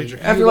 20. paraplegic. you,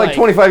 After like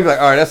 25, you're like,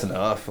 all right, that's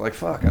enough. Like,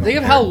 fuck. I don't Think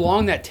of care. how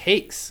long that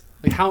takes.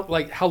 How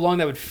long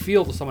that would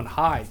feel to someone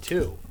high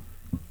too.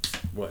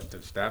 What,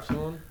 to stab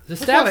someone? To a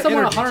stab lot of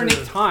someone energy 108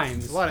 to it.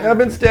 times. A lot of I've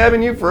been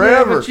stabbing you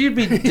forever. But you'd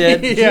be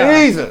dead.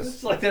 Yeah. Jesus.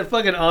 It's like that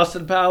fucking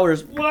Austin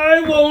Powers. Why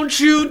won't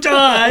you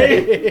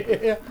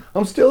die?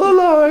 I'm still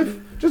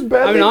alive. Just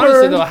badly I mean, honestly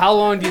burned. though, how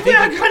long do you think?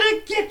 We're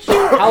gonna get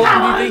you. How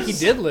long do you think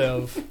he did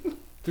live?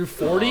 Through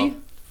 40?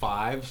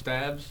 5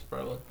 stabs,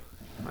 probably.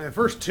 The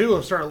first 2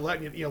 have started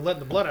letting letting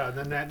the blood out,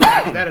 and then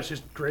that is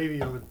just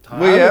gravy on the top.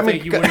 Well, yeah, I would mean,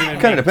 think you wouldn't even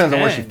kind of make depends on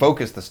where 10. she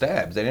focused the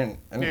stabs. I didn't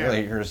Yeah.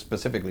 really hear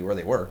specifically where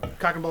they were.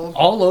 Cock and balls.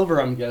 All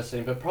over, I'm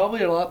guessing, but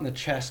probably a lot in the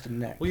chest and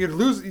neck. Well,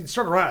 you'd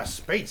start to run out of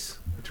space.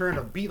 You turn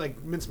into a beat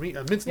like mincemeat.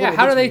 Yeah, Little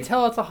how do they mincemeat.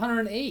 tell it's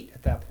 108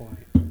 at that point?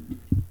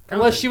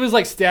 Unless she was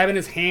like stabbing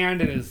his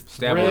hand and his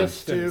Stabbing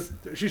wrist. Two.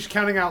 She's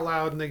counting out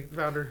loud, and they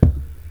found her.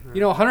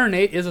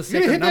 108 is a You gonna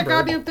sacred hit that number.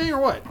 goddamn thing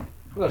or what?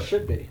 Well, it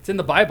should be. It's in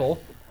the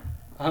Bible.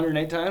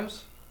 108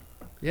 times?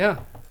 Yeah.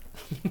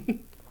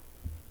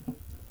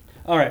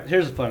 All right,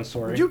 here's a fun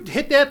story. Would you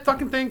hit that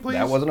fucking thing, please?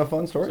 That wasn't a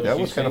fun story. So that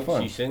she was kind of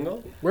fun. She's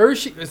single? Where is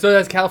she? So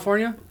that's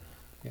California?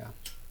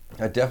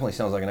 That definitely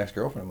sounds like an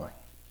ex-girlfriend of mine.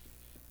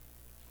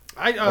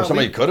 I, Or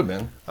somebody could have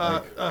been.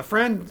 a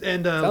friend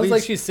and Sounds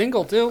like she's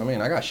single too. I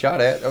mean, I got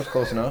shot at. That was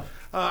close enough.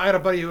 I had a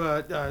buddy who,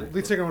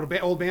 lead singer of one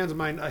of old bands of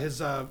mine.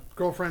 His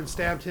girlfriend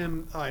stabbed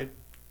him, I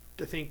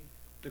think,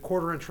 a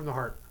quarter-inch from the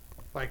heart,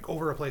 like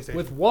over a PlayStation.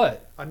 With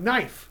what? a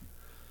knife,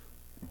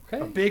 Okay.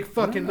 a big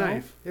fucking know.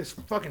 knife. It's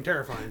fucking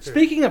terrifying. Too.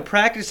 Speaking of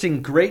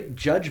practicing great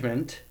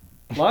judgment,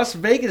 Las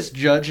Vegas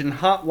judge in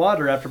hot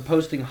water after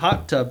posting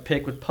hot tub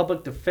pic with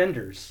public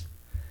defenders.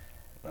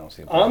 I don't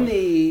see it. On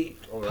the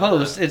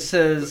post, it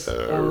says,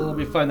 let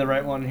me find the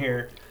right one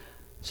here.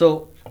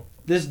 So,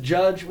 this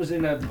judge was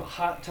in a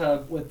hot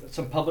tub with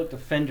some public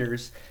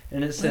defenders,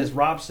 and it says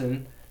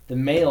Robson, the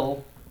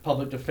male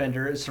public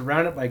defender, is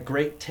surrounded by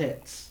great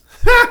tits.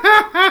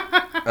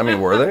 I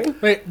mean, were they?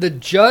 Wait, the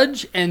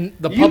judge and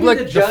the You be public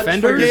the judge for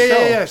defenders?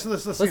 yourself. Yeah. So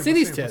let's Let's see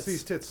these Let's tits. see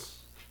these tits.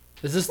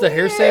 Is this the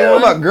hearsay Yeah,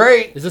 one? about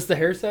great. Is this the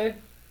hearsay?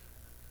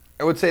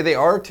 I would say they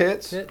are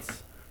tits.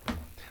 Tits.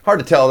 Hard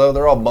to tell though.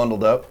 They're all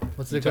bundled up.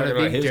 What's You it going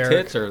talking to about be, his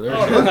Derek? tits or their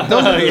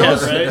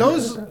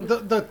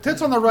The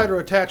tits on the right are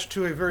attached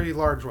to a very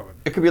large woman.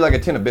 It could be like a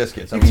tin of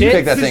biscuits. I mean, you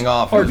take that thing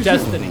off. Or and-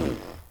 destiny? Did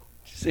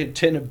you say a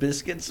tin of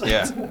biscuits?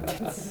 Yeah.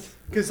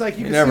 Because like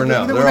you can never see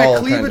know. when They're that all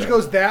cleavage kinda-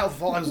 goes that,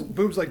 with all his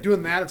boobs like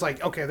doing that, it's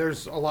like okay,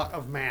 there's a lot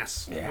of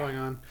mass going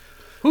on.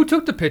 Who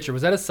took the picture?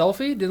 Was that a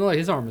selfie? Didn't look like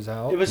his arm was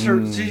out. It was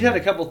her. She had a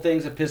couple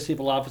things that pissed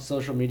people off with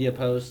social media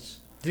posts.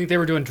 Do you think they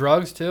were doing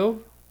drugs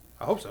too?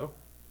 I hope so.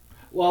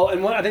 Well,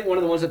 and I think one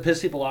of the ones that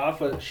pissed people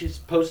off was she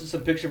posted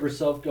some picture of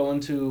herself going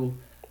to,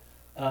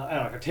 I don't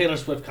know, like a Taylor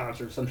Swift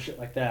concert or some shit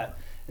like that,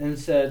 and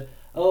said,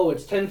 "Oh,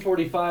 it's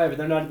 10:45, and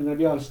they're not even going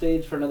to be on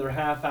stage for another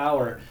half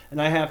hour,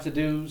 and I have to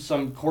do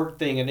some court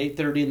thing at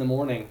 8:30 in the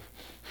morning."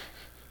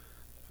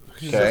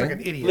 She's just like an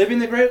idiot. Living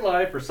the great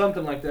life or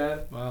something like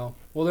that. Wow.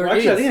 Well, they're Well,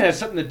 actually, I think it idiots. has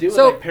something to do with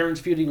So- like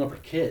parents feuding over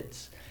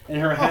kids, and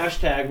her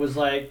hashtag was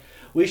like,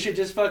 "We should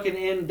just fucking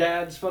end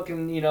dad's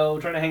fucking trying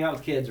to hang out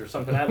with kids" or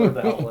something. I don't know what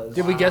the hell it was.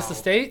 Did we guess the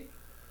state?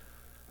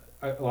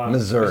 I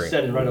Missouri.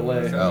 said it right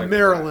away.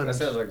 Maryland. That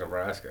sounds like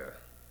Nebraska.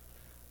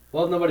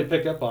 Well, nobody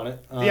picked up on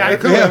it. Yeah, I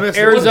could have missed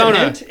it. Arizona.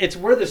 Hint, it's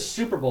where the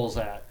Super Bowl's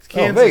at.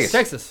 Kansas. Vegas.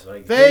 Texas.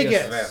 Like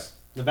Vegas.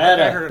 I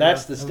Nevada. heard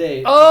That's that. the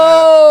state.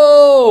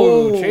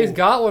 Oh, Ooh. Chase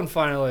got one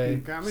finally.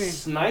 Got me.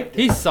 Sniped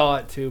He it. saw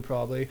it too,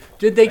 probably.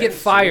 Did they get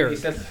fired?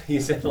 He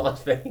said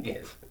Las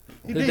Vegas.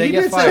 He Did did- they he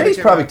get did say fired? he He's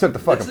came probably back. took the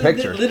fucking That's-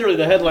 picture. Literally,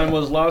 the headline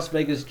was "Las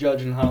Vegas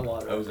judge in hot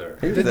water." Those are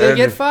He was Did there they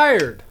get to-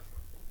 fired?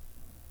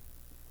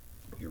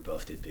 you're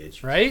busted,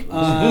 bitch. Right?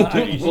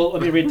 Well,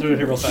 let me read through it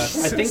here real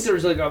fast. I think there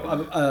was like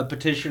a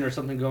petition or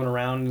something going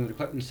around, and they're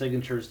collecting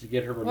signatures to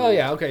get her removed. Oh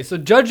yeah, okay. So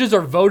judges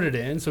are voted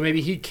in, so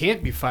maybe he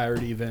can't be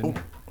fired even.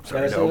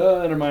 Yeah,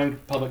 so, undermine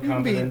public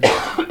confidence.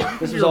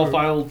 This was all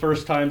filed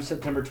first time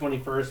September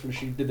 21st when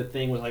she did the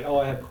thing with like, "Oh,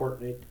 I have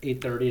court at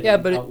 8:30 and Yeah,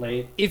 I'm but out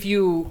late." if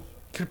you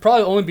could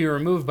probably only be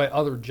removed by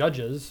other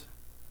judges,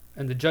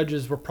 and the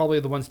judges were probably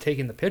the ones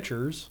taking the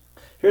pictures.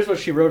 Here's what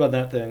she wrote on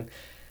that thing.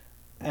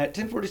 At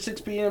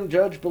 10:46 p.m.,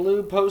 Judge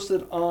Ballou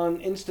posted on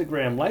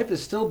Instagram, "Life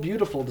is still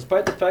beautiful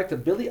despite the fact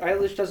that Billie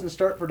Eilish doesn't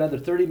start for another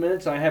 30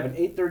 minutes. I have an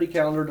 8:30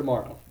 calendar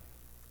tomorrow."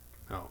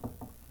 Oh.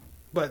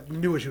 But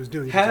knew what she was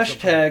doing.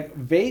 Hashtag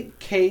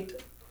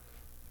vacate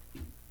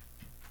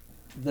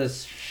the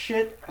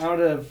shit out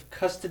of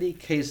custody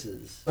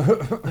cases.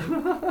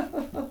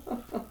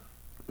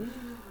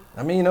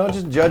 I mean,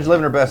 just judge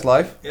living her best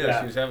life. Yeah,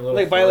 she was having a little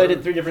Like fun.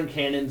 violated 3 different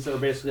canons that were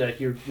basically like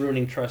you're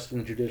ruining trust in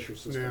the judicial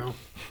system. Yeah.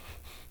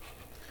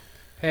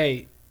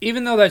 Hey,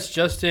 even though that's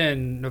just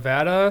in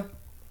Nevada,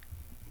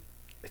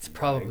 it's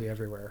probably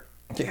everywhere.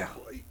 Yeah.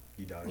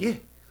 You died. Yeah.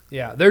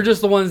 Yeah, they're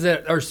just the ones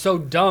that are so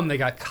dumb they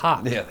got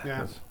caught. Yeah.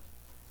 Yeah.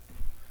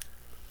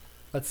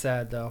 That's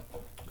sad though.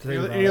 to think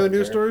about Any other it.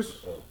 news stories?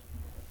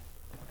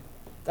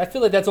 I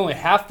feel like that's only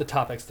half the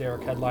topics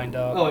Derek had lined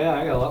up. Oh yeah,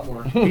 I got a lot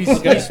more.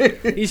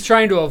 He's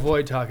trying to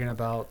avoid talking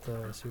about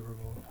the Super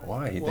Bowl.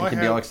 Why? You Well, think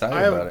he'd be all excited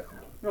I have- about it?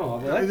 No,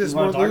 Is this you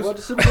want to more talk news? about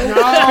the Super Bowl?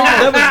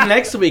 That was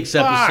next week's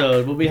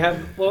episode. Will we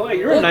have? Well,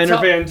 you're a Niner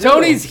fan too.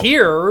 Tony's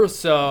here,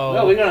 so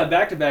No, we got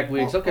back-to-back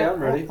weeks. Okay, I'm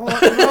ready. No,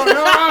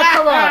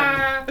 come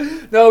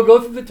on. No, go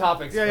through the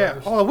topics. Yeah, yeah.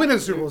 first. Oh, when is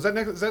the Super Bowl? Is that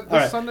next? Is that this All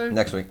right. Sunday?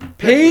 Next week.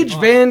 Paige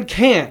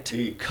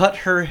VanZant cut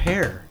her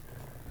hair.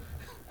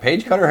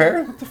 Paige cut her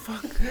hair? No,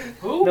 fuck?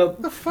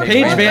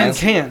 Paige Paige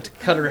VanZant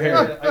cut her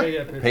hair.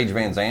 Paige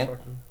VanZant?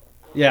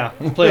 Yeah,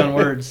 play on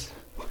words.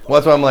 Well,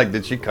 that's why I'm like,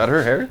 did she cut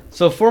her hair?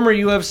 So, former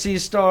UFC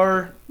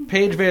star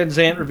Paige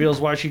VanZant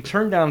reveals why she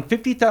turned down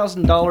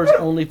 $50,000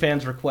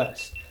 OnlyFans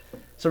request.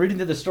 So, reading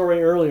through the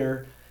story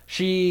earlier,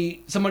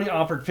 somebody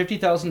offered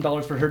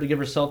 $50,000 for her to give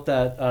herself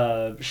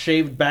that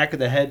shaved back of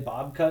the head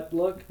bob cut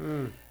look,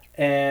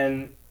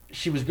 and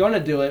she was going to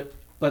do it,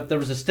 but there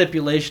was a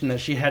stipulation that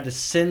she had to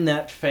send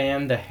that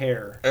fan the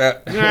hair.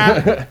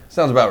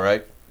 Sounds about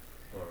right.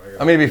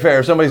 I mean, to be fair,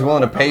 if somebody's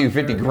willing to pay you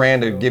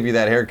 $50,000 to give you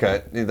that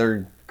haircut,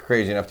 they're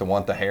crazy enough to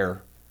want the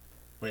hair.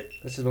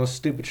 This is the most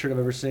stupid shirt I've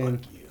ever seen.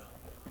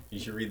 You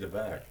should read the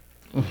back.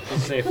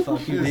 Just say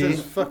fuck you, It D.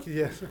 says fuck you,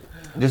 yes.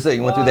 Just that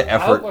you went through the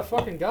effort. I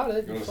fucking got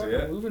it. You wanna see Fucking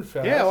it? moving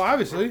fast. Yeah, well,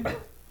 obviously.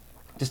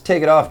 Just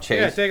take it off, Chase.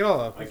 Yeah, take it all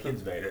off. My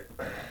kids made it.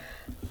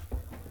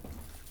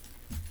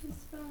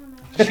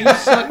 She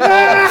sucked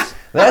balls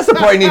That's the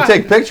part you need to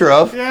take a picture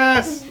of.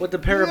 Yes. with a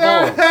pair of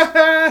balls.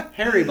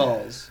 Hairy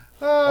balls.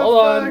 Oh,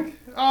 Hold on. fuck.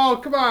 Oh,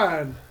 come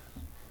on.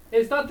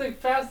 It's not the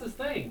fastest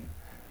thing.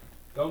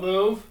 Don't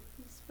move.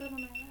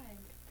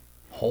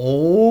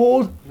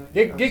 Hold.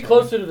 Get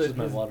closer to This is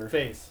my his water.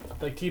 face.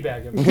 Like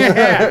teabag him.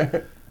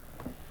 Yeah.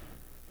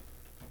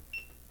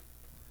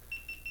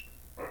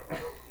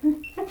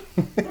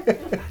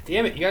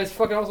 Damn it! You guys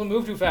fucking also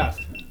move too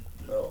fast.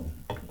 Oh.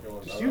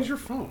 Just use your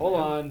phone. Hold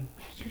on.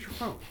 Just use your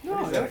phone.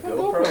 No, is that, I a got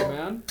GoPro? GoPro,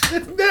 man.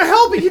 They're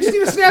helping. You just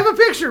need to snap a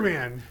picture,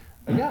 man.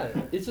 I got it.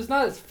 It's just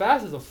not as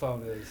fast as a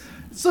phone is.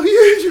 So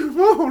use your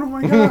phone. Oh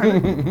my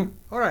god.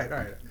 All right.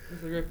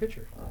 It's a great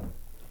picture.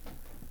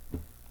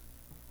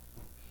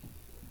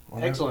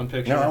 Excellent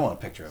picture. No, I want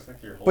a picture of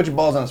it. Put your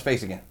balls on his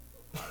face again.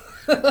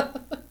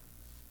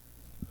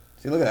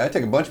 See, look at that. I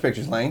take a bunch of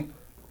pictures, Lane.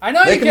 I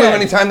know They you can can.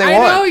 move anytime they I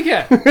want. know you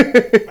can.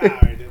 Wow,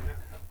 I didn't.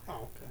 Oh,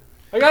 okay.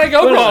 I got a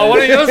GoPro. What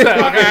do you use that?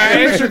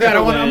 Okay, Okay. picture that.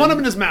 I want him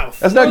in his mouth.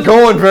 That's not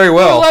going very When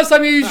was the well. last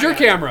time you used your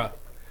camera?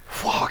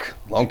 Fuck.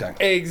 Long time.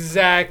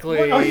 Exactly.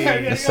 Oh, yeah.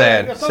 It's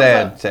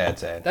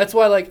sad. That's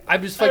why, like,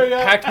 I've just like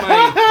packed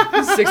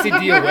my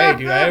 60D away,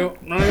 dude. I'm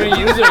not even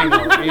use it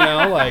anymore. You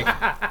know, like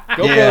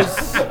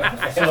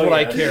GoPros is what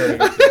I carry,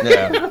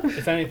 Yeah.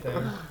 if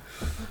anything.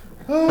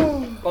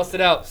 Bust it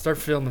out. Start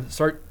filming.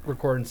 Start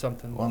recording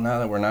something. Well, now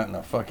that we're not in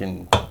a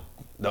fucking...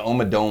 The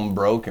Oma Dome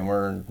broke and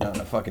we're not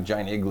in a fucking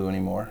giant igloo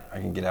anymore, I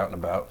can get out and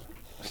about.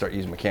 Start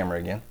using my camera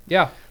again.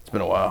 Yeah. It's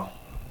been a while.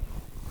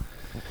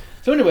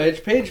 So anyway, it's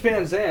Paige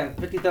VanZant,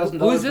 $50,000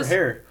 Who is for this?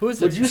 hair. Who is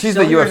Would this? you She's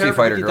sell the your UFC hair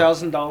fighter for girl.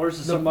 $50,000 to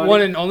somebody?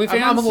 One in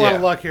OnlyFans. I'm a lot of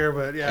Yeah. luck here,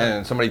 but yeah.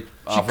 And somebody She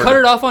offered cut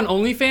it off on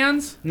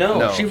OnlyFans. No,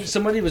 No.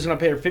 somebody was going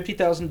to pay her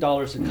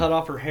 $50,000 to cut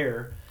off her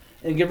hair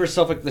and give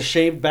herself like the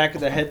shaved back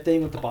of the head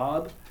thing with the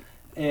bob.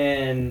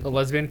 And The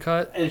lesbian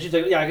cut. she's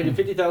like, yeah, I can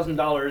do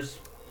 $50,000,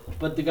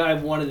 but the guy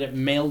wanted it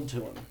mailed to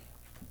him.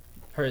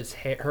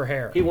 Her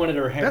hair. He wanted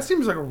her hair. That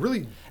seems like a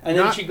really. And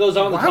then she goes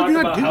on to Why would talk you not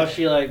about do how that?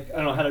 she, like, I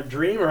don't know, had a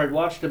dream or had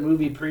watched a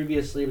movie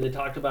previously where they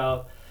talked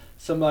about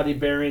somebody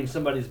burying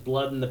somebody's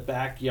blood in the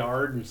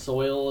backyard and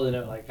soil, and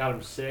it, like, got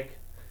him sick.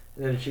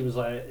 And then she was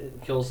like,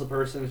 it kills the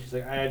person. She's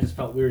like, I just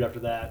felt weird after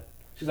that.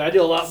 She's like, I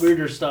do a lot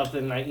weirder stuff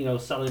than, like,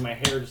 selling my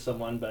hair to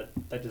someone, but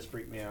that just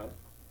freaked me out.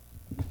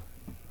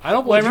 I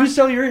don't blame Would her. you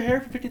sell your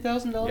hair for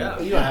 $50,000? Yeah.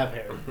 You don't have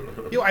hair.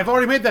 Yo, I've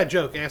already made that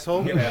joke,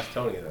 asshole. I'm gonna ask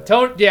Tony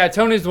that. Yeah,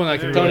 Tony's the one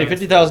that can. Tony,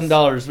 really-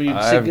 $50,000. Will you say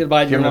I've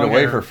goodbye to your given it long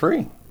away hair? for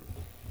free.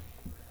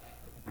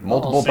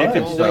 Multiple say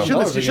times. $50,000.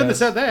 So. You shouldn't have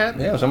said that.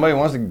 Yeah, if somebody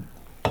wants to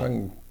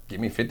fucking give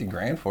me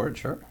 $50,000 for it,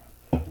 sure.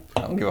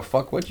 I don't give a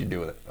fuck what you do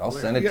with it. I'll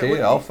send it to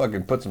you. I'll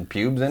fucking put some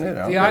pubes in it. I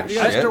don't Yeah, give a You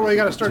gotta shit. start where you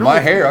gotta start. It's my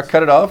hair. I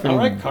cut it off and I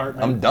like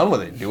Cartman. I'm done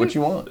with it. Do what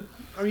you want.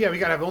 Oh yeah, we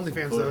gotta have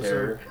OnlyFans though, so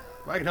hair.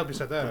 I can help you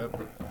set that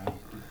up.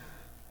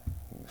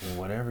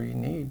 Whatever you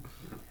need.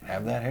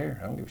 Have that hair.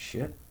 I don't give a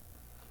shit.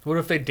 What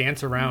if they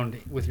dance around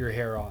with your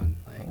hair on?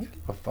 I Like, don't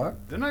give a fuck.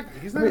 They're not.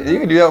 He's I not. mean, you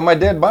can do that with my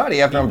dead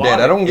body after I'm bought dead.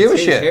 I it. don't give a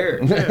It's his shit. hair.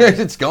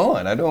 It's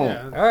gone. I don't.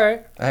 Yeah. all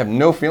right. I have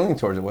no feeling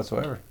towards it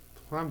whatsoever.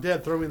 When I'm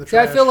dead, throw me in the See,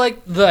 I trash. feel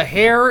like the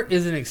hair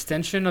is an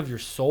extension of your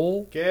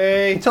soul.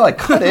 Gay. Until I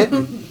cut it.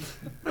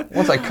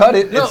 Once I cut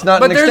it, it's not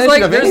but an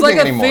extension of there's anything like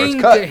a anymore. thing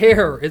It's cut. to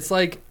hair. It's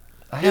like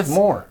I have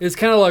more. It's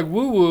kind of like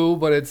woo woo,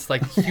 but it's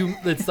like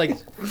it's like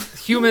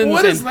humans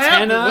What is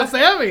that? antenna. What's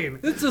that mean?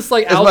 It's just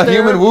like It's out my there.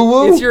 human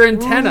woo-woo? It's your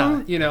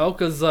antenna, you know,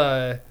 because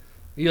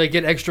you like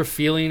get extra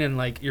feeling and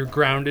like you're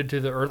grounded to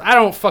the earth. I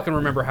don't fucking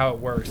remember how it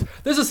works.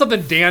 This is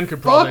something Dan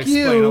could probably Fuck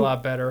you. explain a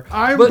lot better.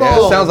 I'm But Yeah, it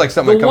bald. sounds like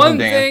something the that comes one from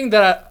Dan. thing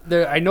that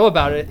I know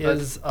about it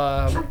is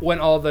when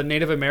all the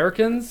Native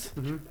Americans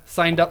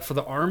signed up for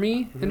the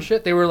army and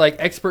shit, they were like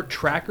expert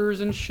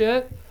trackers and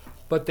shit,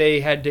 but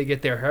they had to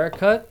get their hair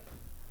cut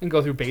and go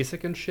through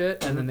basic and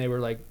shit, and then they were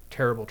like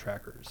terrible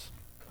trackers.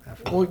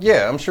 After that. Well,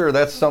 yeah, I'm sure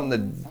that's something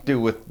to do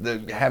with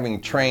the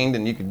having trained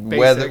and you could Basic.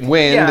 weather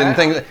wind Yeah. and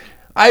things.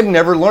 I've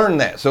never learned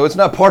that, so it's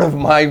not part of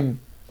my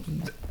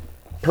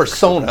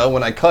persona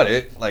when I cut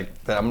it.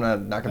 Like that, I'm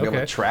not gonna be able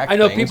to track. I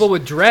know things. people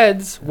with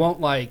dreads won't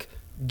like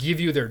give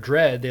you their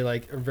dread. They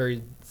like are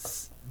very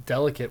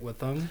delicate with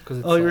them because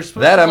it's Oh, you're like,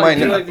 supposed That to I might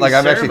do, like. these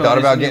I've actually thought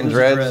ceremonies about when you getting lose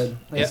dreads dread.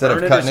 Like instead of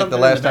burn it or cutting it the something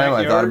last in the time. I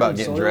thought backyard about and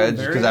getting soil dreads and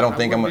bury because it? I don't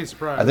think I I'm. wouldn't be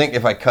surprised. I think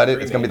if I cut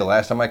it, it's gonna be the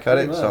last time I cut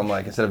it. Pretty So I'm much.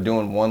 like, instead of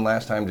doing one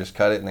last time, just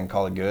cut it and then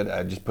call it good.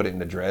 I just put it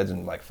into dreads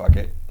and like fuck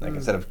it. Like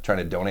instead of trying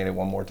to donate it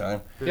one more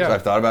time. Yeah. So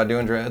I've thought about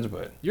doing dreads,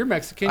 but you're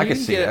Mexican. I You could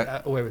can see get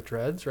that. away with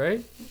dreads,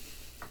 right?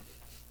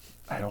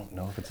 I don't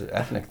know if it's an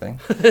ethnic thing.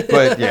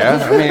 But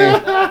yeah, I mean,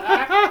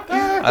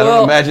 I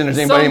don't imagine there's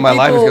anybody in my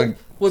life who's going to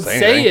would say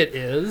say anything. it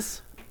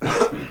is.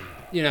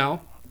 You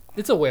know,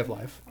 it's a way of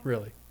life.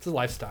 Really, it's a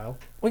lifestyle.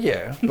 Well,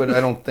 yeah, but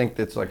I don't think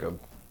that's like a.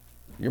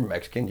 You're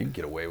Mexican, you can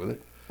get away with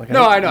it. Like,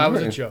 No, I know. That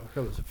was a joke.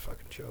 That was a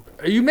fucking joke.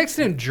 Are you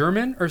Mexican and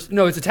German or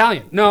no? It's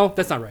Italian. No,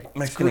 that's not right.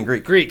 Mexican and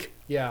Greek. Greek.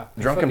 Yeah.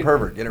 I Drunken fucking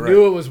pervert, get it right.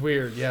 Knew it was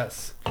weird.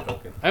 Yes.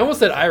 I almost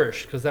said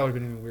Irish because that would have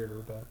been even weirder.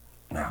 But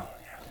No.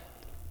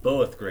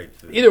 Both great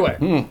food. either way,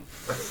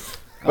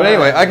 But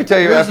anyway, I can tell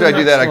you Where's after the I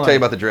do that, I next can tell you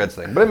one? about the dreads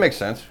thing. But it makes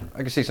sense. I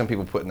can see some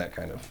people putting that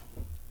kind of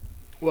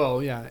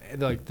well, yeah,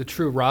 like the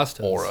true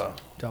Rastas aura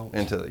don't.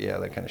 into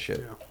that kind of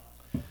shit.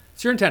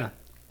 It's your antenna.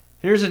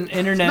 Here's an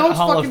internet No, it's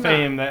hall of fucking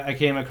fame that I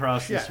came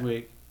across this Yeah.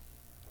 week.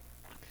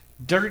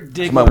 Dirt my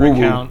Diggler woo-woo.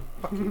 account.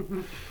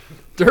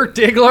 Dirt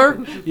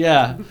Diggler.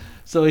 Yeah.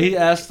 So he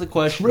asked the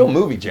question, Real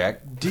movie,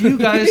 Jack. do you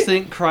guys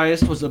think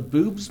Christ was a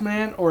boobs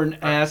man or an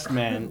ass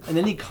man? And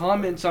then he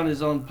comments on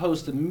his own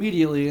post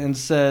immediately and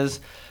says,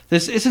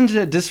 this isn't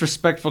a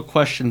disrespectful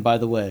question, by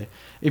the way.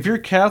 If you're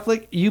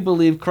Catholic, you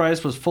believe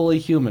Christ was fully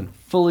human,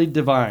 fully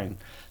divine.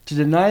 To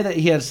deny that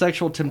he had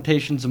sexual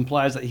temptations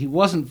implies that he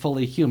wasn't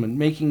fully human,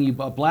 making you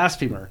a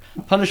blasphemer,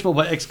 punishable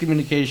by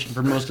excommunication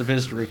for most of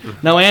history.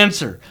 Now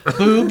answer,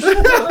 boobs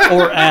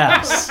or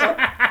ass?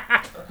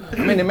 I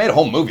mean, they made a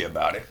whole movie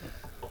about it.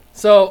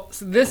 So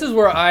this is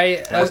where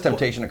I. Last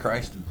Temptation of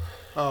Christ.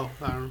 Oh,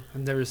 I don't know.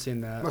 I've never seen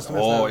that. Must have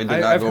missed Oh, that. it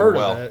did not I've go heard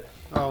well. of it.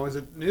 Oh, is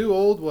it new,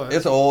 old, what?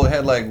 It's old. It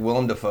had like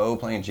Willem Dafoe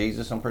playing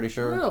Jesus, I'm pretty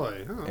sure.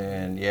 Really? Oh.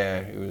 And yeah,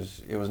 it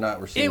was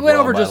not received. It went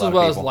over by just a lot as of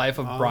well as people. Life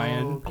of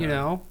Brian. okay. You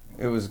know.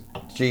 It was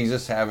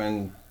Jesus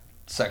having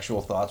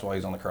sexual thoughts while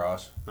he's on the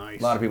cross. Nice.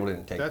 A lot of people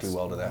didn't take That's too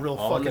well to that. real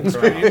On fucking the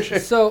cross.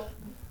 strange. So,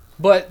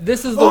 but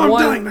this is the I'm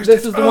one. dying, nice This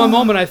tits. is the one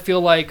moment I feel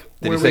like.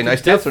 Did where he we say could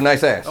nice tits or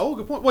nice ass? Oh,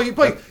 good point. Well,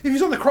 if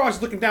he's on the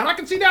cross looking down, I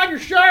can see down your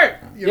shirt.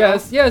 You know?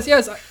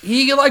 Yes.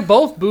 He liked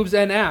both boobs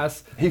and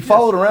ass. He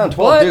followed around 12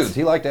 But- dudes.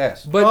 He liked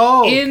ass. But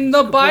Oh, in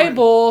the good point.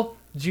 Bible,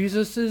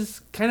 Jesus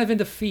is kind of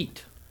into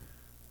feet.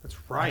 That's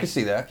I right. can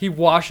see that. He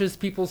washes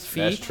people's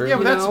feet. That's true. Yeah, but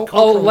you that's a know?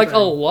 cultural like thing.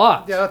 a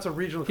lot. Yeah, that's a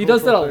regional. He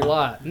does that a cultural thing.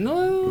 lot.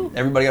 No.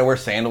 Everybody got to wear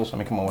sandals. I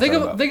mean, come on. What's Think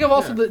that of about? think of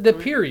also Yeah. the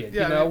period.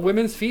 Yeah, you know, I mean-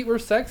 women's feet were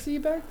sexy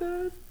back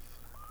then.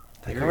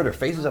 They covered their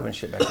faces up and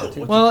shit back then,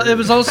 too. Well, it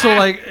was also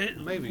like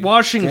Maybe.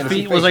 washing Can't see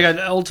feet was face. like an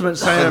ultimate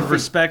sign of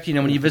respect. You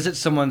know, when you visit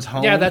someone's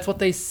home. Yeah, that's what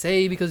they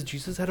say because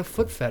Jesus had a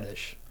foot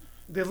fetish.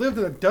 They lived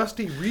in a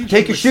dusty region.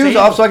 Take your with shoes sandals.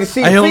 off so I can see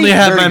your I only feet,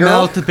 have dirty my girl.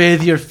 mouth to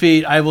bathe your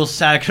feet. I will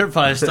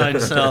sacrifice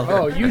thyself.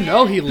 Oh, you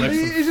know he licks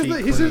the He's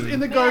feet just clean. in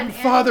the garden.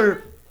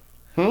 Father,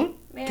 Man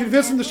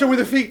convince him and to show me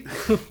the feet.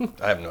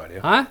 I have no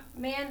idea. Huh?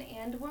 Man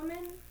and woman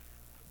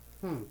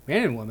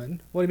Man and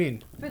woman? What do you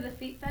mean? for the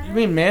feet fetish. You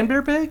mean man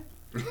bear pig?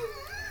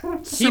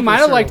 He might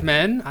have liked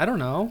men. I don't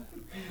know.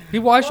 He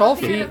washed all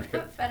Well, if you feet. have a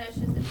foot fetish,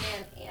 is it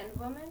man and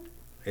woman?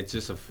 It's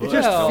just a foot. It's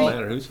just It don't feet.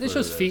 matter whose It's foot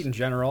just it feet is. in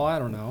general. I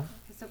don't know.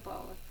 It's a both.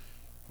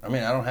 I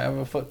mean, I don't have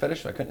a foot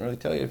fetish, so I couldn't really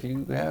tell you if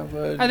you have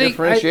a I think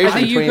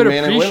differentiation you between could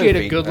man and women appreciate a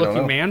feet. I don't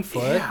good-looking know. man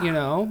foot, you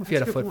know, if you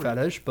had a That's a foot good point.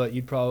 fetish, but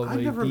you'd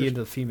probably never be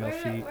into female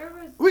Where, feet. where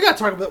was We got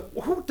to talk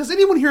about. Does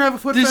anyone here have a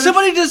foot Did fetish?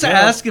 somebody just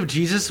ask if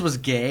Jesus was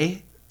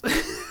gay?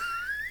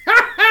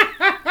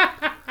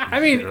 I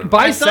mean, bisexual.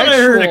 I thought I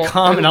heard a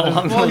comment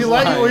along Well, those you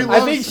like it or lines. he I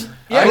loves. think,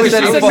 yeah, I because said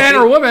she he said fo- man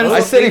or woman. I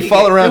said he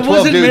followed around It 12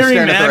 wasn't dudes Mary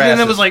staring at their Magdalene.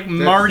 asses. It was like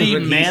Marty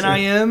what he Man said. I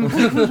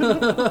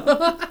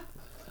am.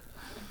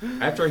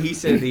 After he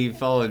said he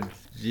followed I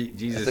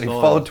Jesus, said he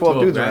followed 12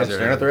 dudes around guys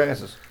staring at their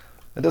asses.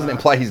 That doesn't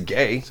imply he's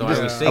gay. So He I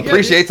just was thinking-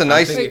 appreciates a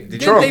nice did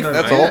trophy. they-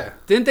 That's Yeah. all.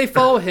 Didn't they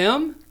follow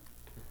him?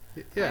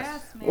 Yes.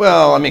 ass man?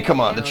 Well, I mean, come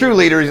on. The true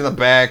leaders in the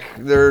back,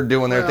 they're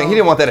doing their thing. He Well-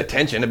 didn't want that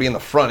attention to be in the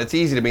front. It's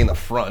easy to be in the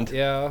front.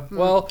 Yeah.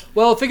 Well,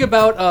 think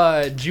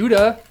about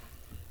Judah.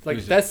 Like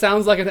Who's that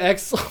sounds like an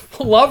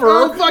ex-lover.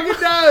 Oh, fuck it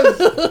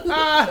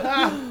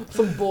does.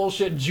 Some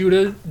bullshit.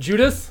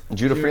 Judas.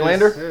 Judah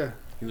Freelander? Yeah.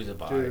 He was a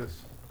bi. Judas.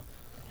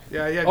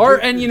 Yeah. Or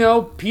and you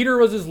know Peter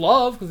was his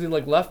love because he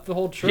like left the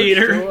whole church.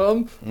 Peter. to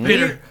him.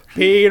 Peter.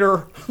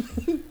 Peter.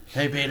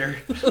 Hey, Peter.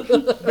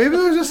 Maybe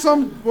there's just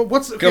some.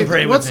 What's Come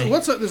pray with me.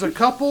 There's a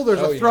couple. There's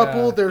Oh, a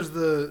throuple. yeah. There's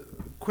the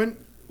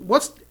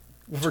What's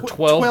For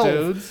 12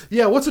 dudes.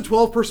 Yeah. What's a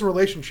 12-person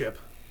relationship?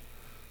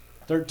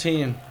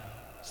 13.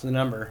 It's the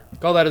number.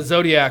 Call that a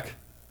zodiac.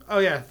 Oh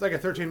yeah, it's like a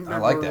 13-member I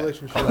like that.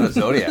 relationship. Call that a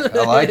Zodiac.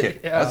 I like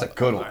it. Yeah. That's a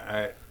good one.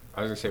 I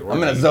was gonna say I'm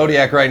in a orgy.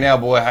 Zodiac right now,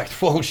 boy.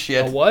 Whoa,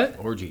 shit. A what?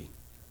 Orgy.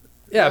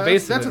 Yeah, That's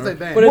basically. what they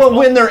bang. But it's Well,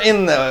 when they're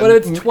in the but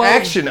it's 12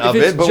 action if of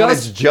it's it, but when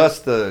just- it's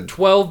just the...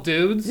 12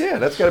 dudes. Yeah,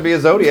 that's got to be a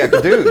Zodiac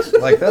of dudes.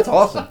 Like, that's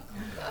awesome.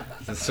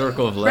 It's a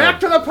circle of Back love.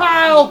 to the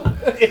pile.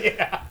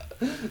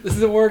 This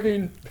isn't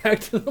working.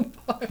 Back to the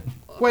pile.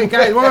 Wait,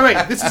 guys,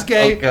 wait. This is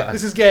gay. Oh, God.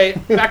 This is gay.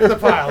 Back to the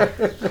pile.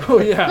 Oh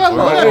yeah.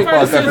 Oh, Wait, fuck,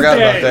 I this is forgot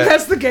about gay. that.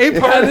 That's the gay Yeah,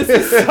 part. this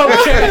is so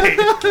gay.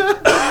 What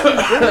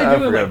are they I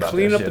doing? forgot Like about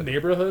cleaning that up the shit.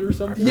 neighborhood or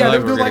something? Yeah, Like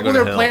they're we're doing gonna like go when to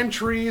they're hell. planting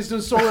trees,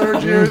 doing solar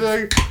energy and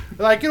everything.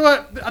 They're like, you know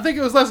what? I think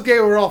it was less gay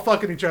when we were all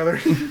fucking each other.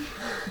 Hey,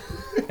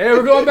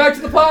 we're going back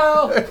to the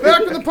pile.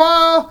 Back to the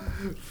pile.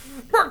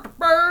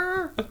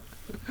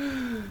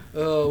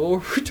 What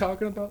were we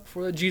talking about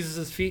before that?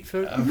 Jesus' feet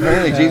foot.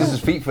 Apparently, Jesus is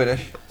feet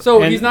fetish.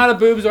 So And he's not a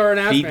boobs or an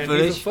ass feet man.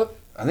 fetish? He's a foot.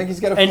 I think he's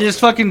got a And his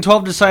fucking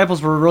 12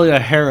 disciples were really a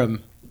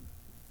harem.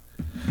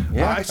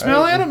 Yeah, I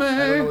smell I don't know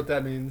anime. what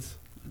that means.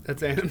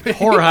 That's anime.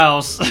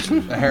 Whorehouse.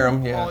 a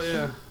harem, yeah. Oh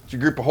yeah. It's a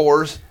group of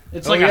whores.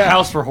 It's Oh, like a yeah.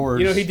 house for whores.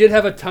 You know, he did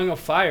have a tongue of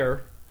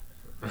fire.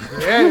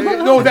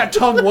 Yeah. No, that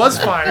tongue was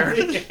fire.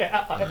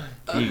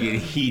 You can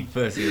heat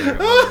pussy. Like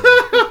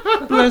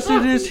a Blessed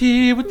is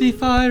he with the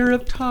fire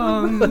of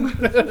tongue.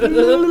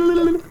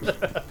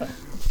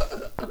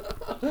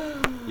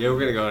 yeah, we're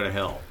gonna go to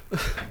hell.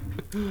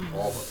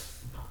 All of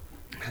us.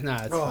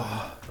 Nah, it's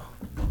fine.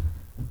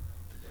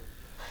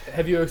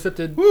 Have you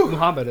accepted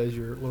Muhammad as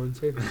your Lord and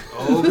Savior?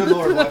 Oh, good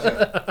Lord, watch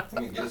out.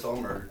 Get us all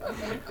murdered.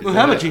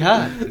 Muhammad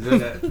Jihad. Is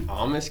that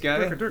Amish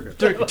guy?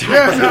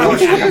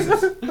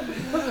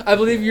 I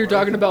believe you're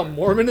talking about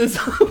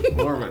Mormonism.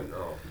 Mormon,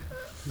 no.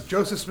 Is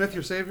Joseph Smith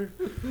your savior?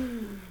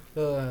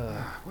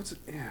 What's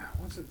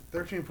What's it?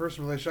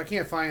 13-person relationship. I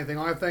can't find anything.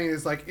 The only thing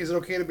is like, is it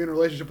okay to be in a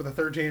relationship with a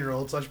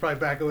 13-year-old? So I should probably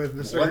back away from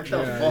the What search.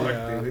 the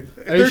fuck,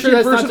 dude? Are you sure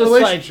that's not 13-person just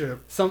relationship.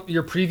 like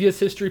your previous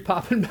history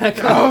popping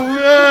back up? Oh man,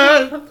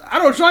 I don't know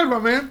what you're talking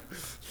about, man.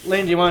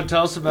 Lane, do you want to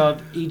tell us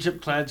about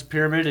Egypt-Clad's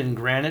pyramid in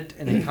Granite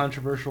and a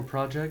controversial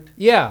project?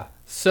 Yeah.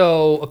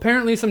 So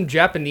apparently, some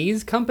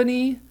Japanese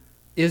company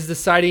is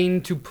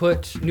deciding to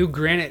put new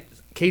granite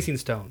casing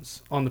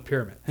stones on the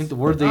pyramid. I think the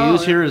word they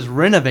use here is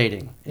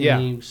renovating in Yeah.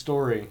 the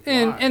story.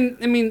 And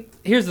I mean,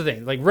 here's the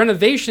thing: like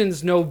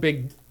renovation's no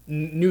big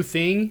new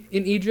thing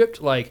in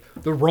Egypt. Like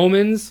the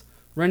Romans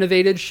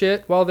renovated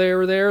shit while they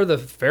were there. The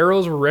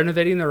pharaohs were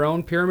renovating their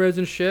own pyramids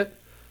and shit.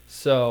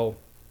 So,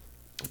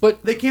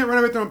 but They can't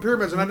renovate their own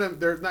pyramids, and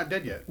they're not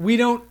dead yet. we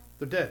don't.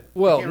 They're dead.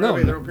 Well, they can't no,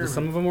 renovate their own pyramid.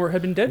 some of them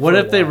had been dead. What for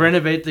a if they while.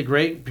 renovate the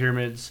Great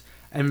Pyramids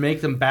and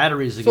make them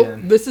batteries So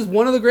again? this is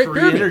one of the great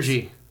Free pyramids.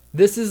 energy.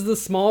 This is the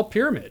small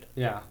pyramid.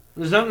 Yeah.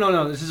 There's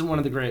no. This isn't one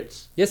of the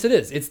greats. Yes, it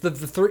is. It's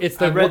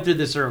it's I the read through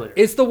this earlier.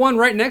 it's the one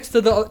right next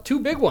to the two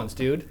big ones,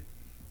 dude.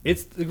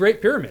 It's the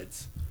Great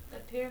Pyramids. The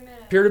pyramid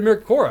of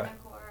Pyramid Kora.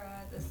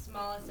 Menkaure, the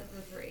smallest of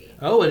the three.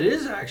 Oh, it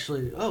is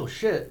actually. Oh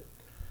shit.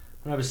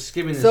 When I was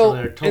skimming this So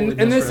earlier, I totally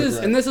and this misread is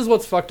that. and this is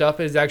what's fucked up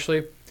is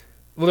actually,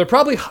 well,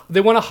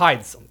 they want to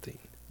hide something,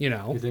 you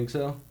know. You think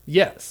so?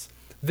 Yes,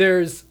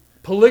 there's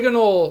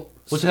polygonal.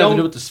 What's it have to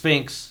do with the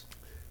Sphinx?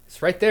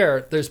 It's right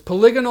there. There's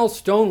polygonal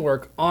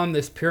stonework on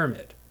this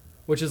pyramid,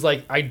 which is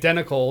like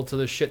identical to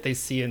the shit they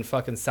see in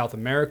fucking South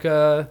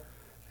America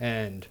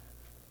and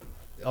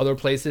other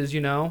places, you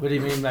know. What do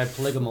you mean by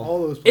polygonal?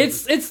 All those.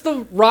 Places. It's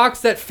the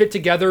rocks that fit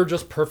together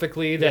just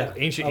perfectly that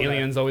Yeah, Ancient okay.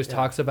 Aliens always Yeah.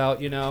 talks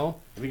about, you know.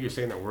 I think you're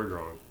saying that word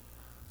wrong.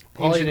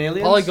 Ancient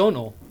aliens?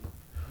 Polygonal.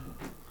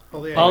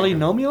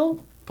 Polynomial?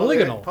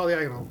 Polygonal.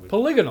 Polygonal.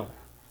 Polygonal.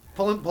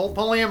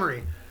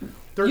 Polyamory.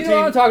 You know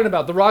what I'm talking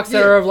about? The rocks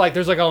that are of like,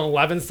 there's like an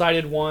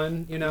 11-sided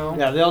one, you know?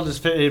 Yeah, they all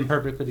just fit in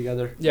perfectly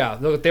together. Yeah,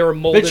 they were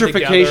molded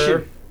Vitrification.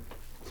 together.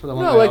 That's what the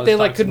one No, guy like always they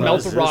like talks could about.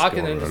 melt the is rock this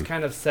and then going just on?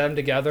 kind of set them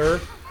together.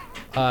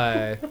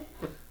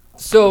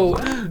 So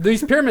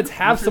these pyramids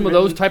have some of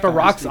those type of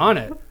rocks on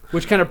it,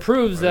 which kind of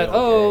proves that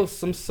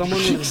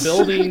someone was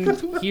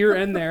building here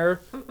and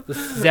there the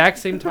exact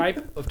same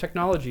type of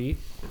technology,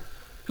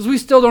 because we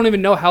still don't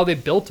even know how they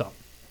built them.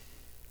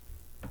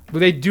 But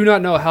they do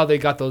not know how they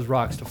got those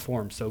rocks to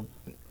form so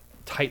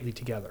tightly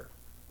together,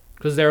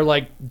 because they're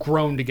like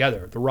grown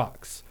together. The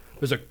rocks,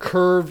 there's a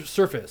curved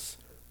surface,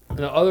 and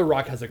the other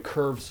rock has a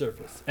curved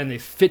surface, and they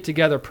fit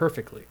together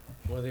perfectly.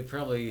 Well, they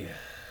probably.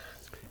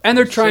 And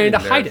they're trying to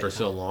sitting hide there for it.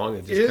 so long,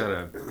 it It- just kind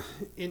of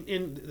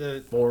in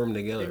the formed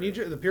together. in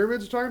Egypt, the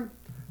pyramids you're talking.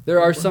 There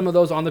are some of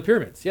those on the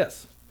pyramids,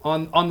 yes.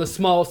 On the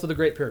smallest of the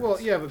Great Pyramids. Well,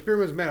 yeah, but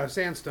pyramids made out of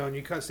sandstone.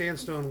 You cut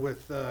sandstone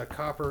with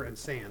copper and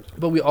sand.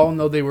 But we all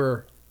know they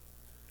were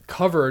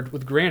covered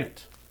with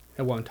granite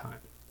at one time.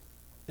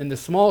 And the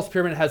smallest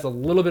pyramid has a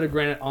little bit of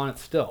granite on it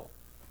still.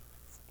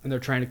 And they're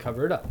trying to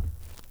cover it up.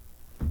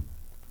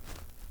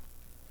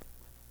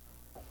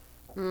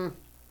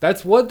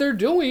 That's what they're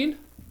doing.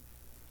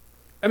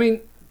 I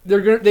mean,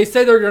 they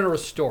say they're going to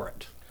restore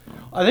it.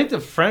 I think the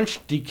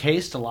French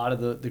decased a lot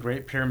of the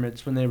Great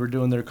Pyramids when they were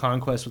doing their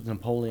conquest with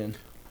Napoleon.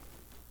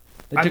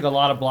 They took a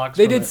lot of blocks.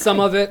 They from did it. some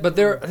of it, but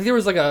I think there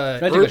was like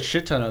They took a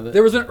shit ton of it.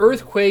 there was an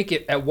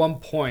earthquake at one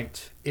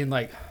point in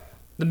like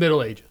the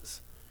Middle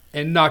Ages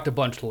and knocked a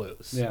bunch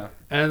loose. Yeah.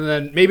 And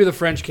then maybe the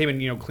French came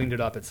and cleaned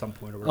it up at some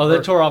point. Or Oh, they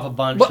tore off a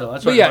bunch. But- though.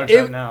 That's but why yeah, it's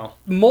out now.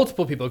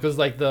 multiple people, because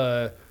like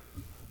the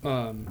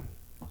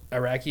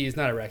Iraqis,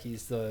 not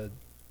Iraqis, the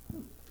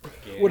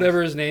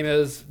whatever his name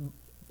is,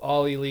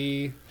 Ali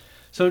Lee.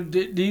 So do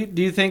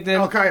you think then?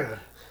 Al Qaeda.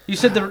 You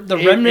said the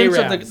remnants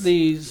of Arabs.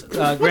 these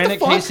granite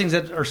fuck? casings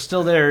that are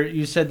still there.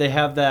 You said they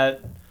have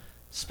that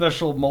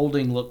special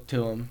molding look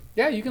to them.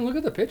 Yeah, you can look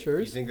at the You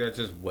pictures. think that's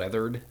just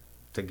weathered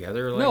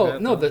together like No,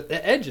 that? no, though?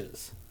 the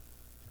edges.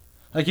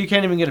 Like you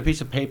can't even get a piece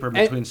of paper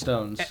between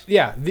stones.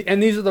 Yeah,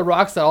 and these are the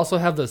rocks that also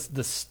have the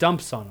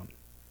stumps on them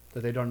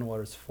that they don't know what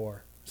it's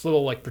for. It's a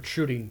little like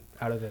protruding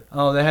out of it.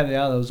 Oh, they have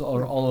those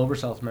all over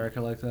South America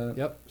like that.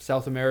 Yep,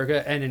 South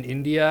America and in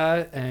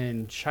India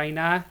and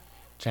China.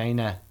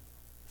 China.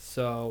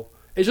 So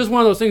it's just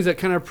one of those things that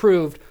kind of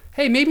proved,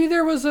 hey, maybe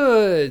there was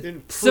a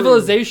Didn't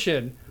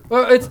civilization.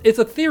 Well, it's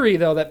a theory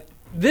though that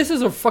this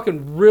is a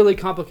fucking really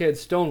complicated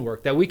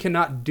stonework that we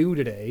cannot do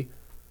today.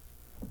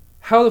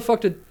 How the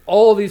fuck did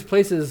all these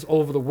places all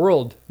over the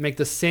world make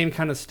the same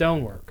kind of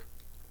stonework?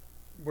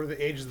 What are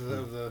the ages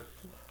of the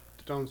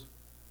stones?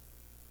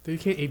 You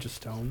can't age a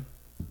stone.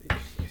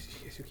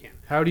 Yes, you can.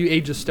 How do you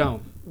age a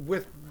stone?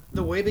 With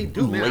the way they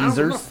do, man. I'm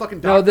Lasers? not a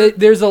fucking No, doctor.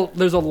 there's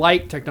a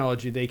light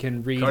technology they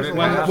can read. Cut it in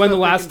When, half. when the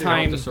They last can do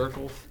time the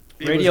circles.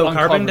 it was Radiocarbon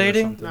uncovered or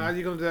dating? something. Nah,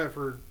 you can do that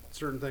for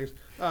certain things.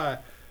 I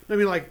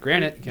mean, like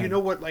Granite You can. know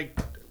what, like,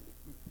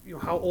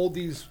 how old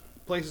these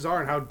places are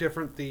and how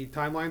different the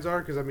timelines are.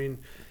 Because I mean,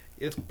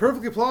 it's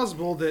perfectly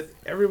plausible that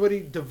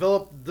everybody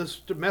developed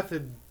this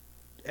method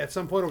at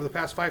some point over the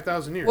past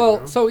 5,000 years. Well, you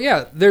know? so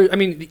yeah, there. I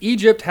mean,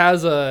 Egypt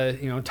has a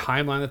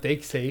timeline that they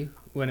say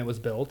when it was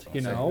built.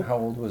 How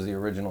old was the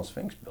original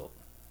Sphinx built?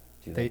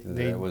 Do you think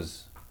that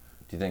was?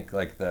 Do you think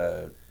like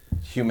the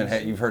human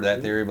head? You've heard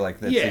that theory, but like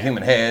that's a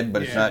human head,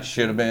 but it's not.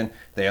 Should have been.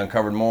 They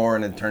uncovered more,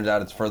 and it turns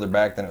out it's further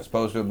back than it was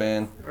supposed to have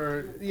been.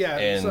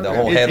 And the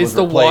whole head was it's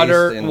the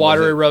replaced.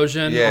 water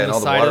erosion. Yeah, on and the all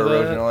the side water of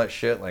erosion it. and all that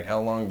shit. Like, how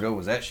long ago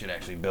was that shit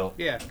actually built?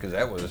 Yeah, because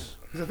that was.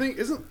 The thing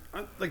isn't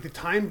like the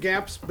time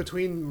gaps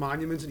between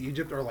monuments in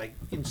Egypt are like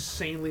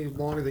insanely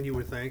longer than you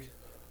would think,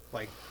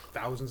 like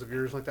thousands of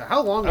years like that.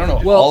 How long? I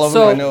don't know. Well, all of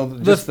so them. I know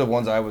just the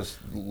ones I was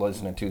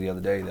listening to the other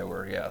day that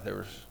were there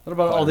was. What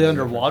about all the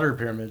underwater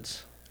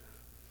pyramids?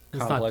 We're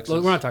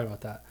Complexes. not talking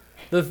about that.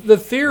 The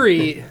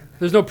theory,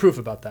 there's no proof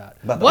about that.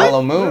 About the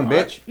hollow moon,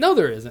 bitch. No,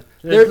 there isn't.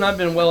 There's not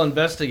been well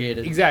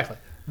investigated. Exactly.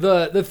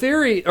 The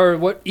theory, or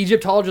what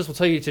Egyptologists will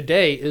tell you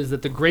today, is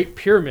that the Great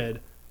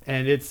Pyramid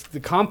and the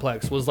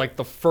complex was like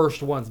the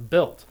first ones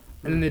built,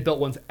 and then they built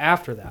ones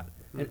after that,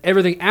 and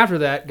everything after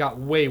that got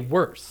way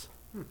worse.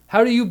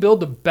 How do you build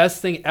the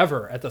best thing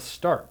ever at the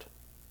start,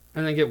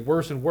 and then get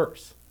worse and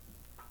worse?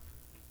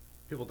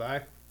 People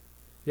die.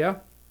 Yeah,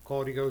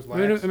 Quality goes I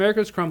mean, lax.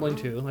 America's crumbling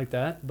too, like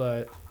that.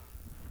 But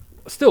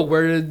still,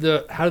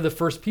 how did the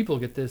first people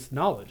get this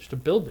knowledge to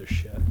build this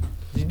shit?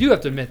 You do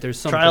have to admit there's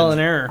something Trial and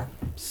error.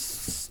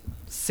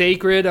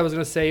 Sacred, I was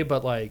gonna say,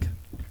 but like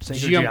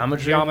Sacred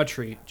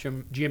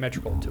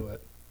geometrical to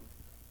it.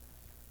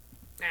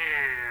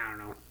 I don't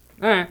know.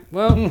 All right.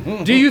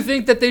 Well, do you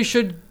think that they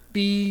should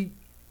be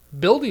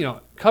building on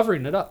it,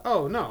 covering it up?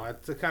 Oh no,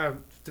 it kind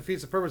of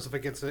defeats the purpose if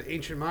it gets an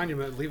ancient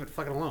monument. Leave it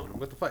fucking alone.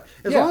 What the fuck?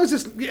 As Yeah. long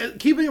as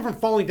keeping it from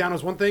falling down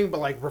is one thing, but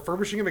like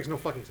refurbishing it makes no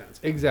fucking sense.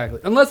 Exactly.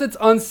 Unless it's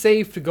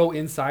unsafe to go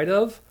inside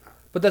of,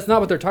 but that's not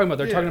what they're talking about.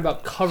 They're talking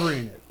about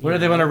covering it. What do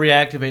they want to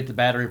reactivate the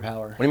battery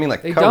power? What do you mean,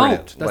 like They covering don't.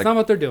 it? That's Like, not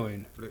what they're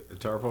doing. Put a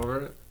tarp over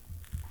it.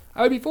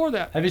 I would be for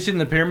that. Have you seen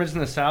the pyramids in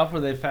the south where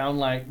they found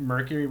like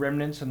mercury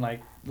remnants and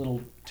like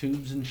little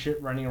tubes and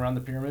shit running around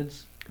the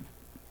pyramids?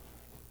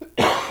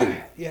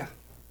 Yeah.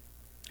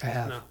 I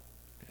have. No.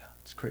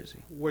 It's crazy.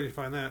 Where do you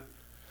find that?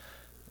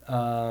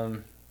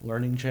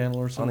 Learning Channel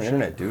or on something. the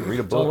internet, dude. Read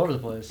a It's all over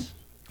book. the place.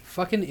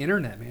 Fucking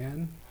internet,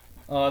 man.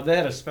 They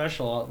had a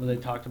special where they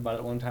talked about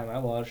it one time I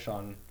watched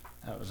on,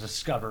 it was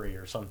Discovery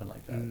or something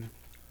like that.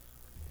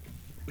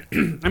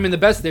 I mean, the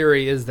best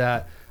theory is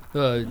that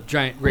the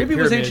giant Great Maybe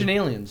it was Pyramid. ancient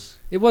aliens.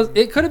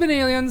 It could have been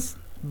aliens,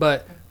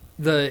 but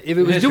if it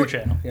was History doing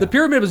Channel, yeah. the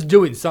pyramid was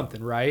doing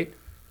something, right?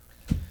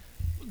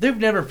 They've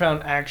never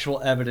found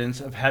actual evidence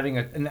of having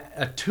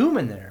a tomb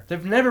in there.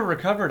 They've never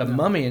recovered a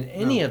mummy in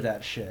any of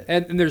that shit.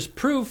 And there's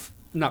proof,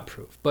 not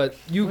proof, but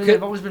you They've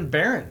could. always been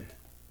barren.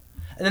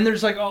 And then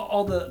there's like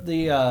all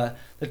the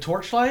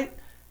torchlight.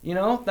 You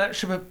know that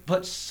should have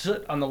put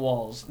soot on the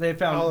walls. They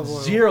found Olive oil.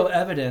 zero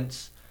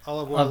evidence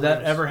Olive oil of that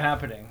lamps. ever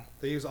happening.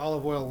 They use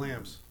olive oil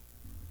lamps.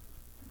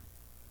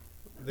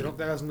 That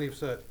doesn't leave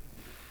soot.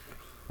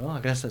 Well, I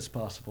guess that's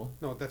possible.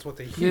 No, that's what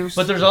they Yeah. use.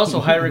 But there's also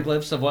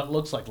hieroglyphs of what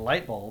looks like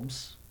light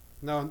bulbs.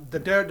 No, the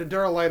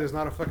Dara light is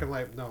not a fucking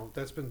light. No,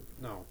 that's been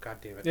God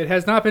damn it. It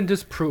has not been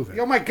disproven.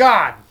 Oh my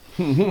god!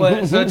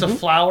 What, so it's a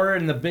flower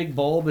and the big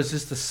bulb is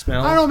just the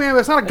smell? I don't know, man.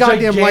 It's not a A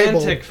goddamn light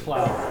gigantic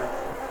bulb.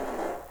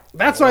 flower.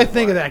 That's what I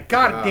think of that.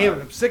 God damn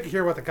it! I'm sick of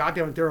hearing about the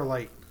goddamn Dara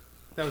light.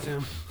 That was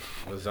him.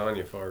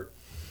 Lasagna fart.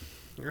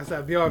 That's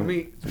that Beyond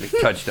Meat,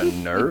 It touched a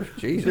nerve.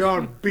 Jesus.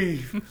 Beyond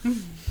Beef.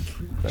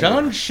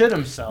 John shit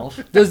himself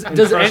Does in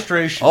does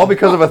frustration. All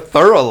because of a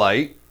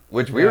Thorolite,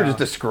 which we were Yeah. just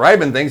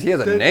describing things. He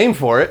has a name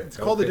for it. It's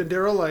called the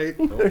Dara light.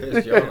 Don't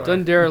piss John off.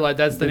 Dendera,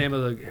 that's the name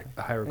of the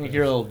I hieroglyph. think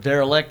you're a little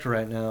derelict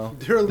right now.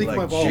 Dara leak Like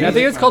my balls. Jesus. I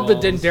think it's called the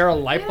Balls.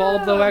 Dendera light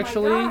bulb, though. Yeah,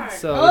 Actually, oh my God.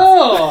 so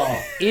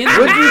Oh! in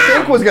What did you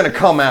think was going to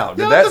come out?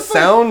 Did Yeah, that what the fuck?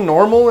 sound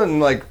normal and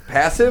like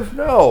passive?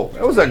 No,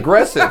 it was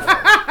aggressive.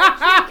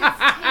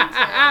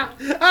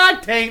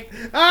 Taint.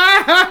 Who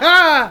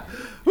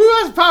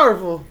that's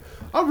powerful?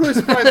 I'm really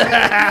surprised.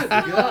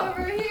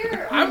 Over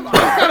here. I'm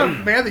kind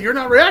of mad that you're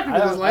not reacting to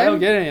this, I don't Lane.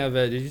 get any of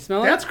it. Did you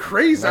smell That's it?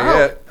 crazy. Not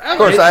yet. Of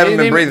course, I haven't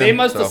been breathing. They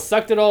must so. have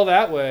sucked it all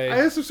that I way.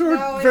 have some sort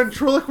No, of it's-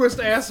 ventriloquist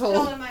Still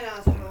asshole. in my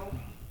nostril.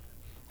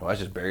 Well, I was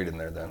just buried in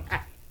there then.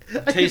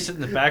 Taste it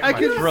in the back I of my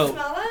can throat.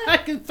 Smell I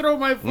it? can throw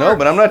my fart. No,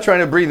 but I'm not trying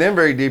to breathe in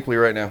very deeply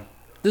right now.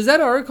 Does that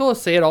article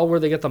say at all where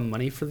they get the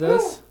money for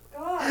this?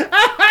 God.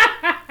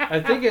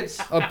 I think it's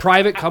A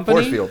private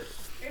company? Force field.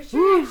 You're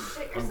sure you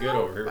shit I'm good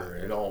yourself? over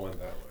here. It all went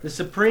that way. the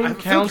Supreme I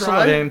feel Council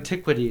dry. of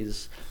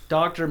Antiquities,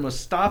 Dr.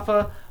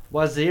 Mustafa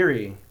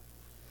Waziri.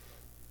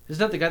 Isn't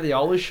that the guy they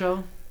always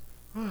show?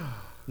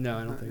 No,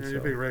 I don't think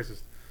You're being so.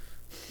 racist.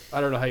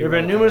 I don't know how you. There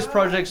have been wrote numerous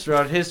projects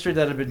throughout history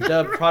that have been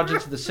dubbed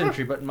projects of the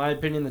century, but in my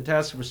opinion, the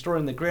task of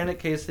restoring the granite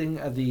casing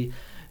of the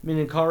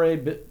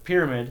Menkaure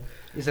pyramid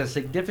is as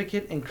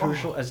significant and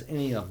crucial as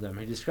any of them.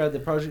 He described the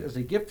project as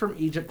a gift from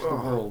Egypt to the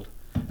world,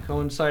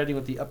 coinciding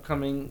with the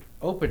upcoming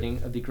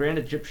opening of the Grand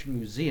Egyptian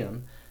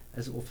Museum,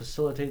 as it will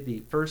facilitate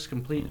the first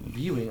complete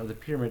viewing of the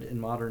pyramid in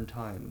modern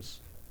times.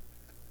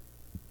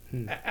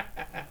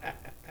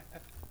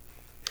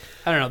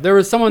 I don't know. There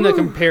was someone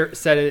that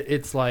said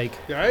it's like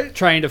Right?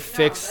 trying to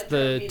fix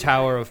the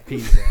Tower of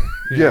Pisa.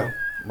 you know? Yeah.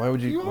 Why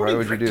would you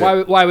do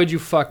that? Why would you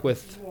fuck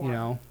with,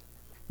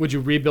 would you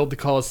rebuild the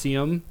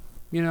Colosseum,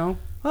 Well,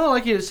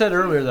 like you said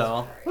earlier,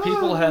 though,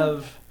 people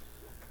have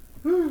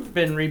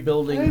been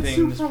rebuilding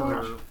things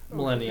for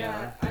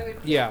millennia. I would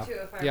Yeah. too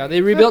if I Yeah, were they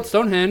you. rebuilt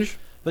Stonehenge.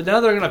 But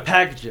now they're going to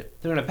package it.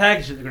 They're going to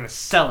package it. They're going to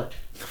sell it.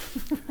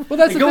 Well,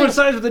 that's They the go thing.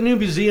 inside with the new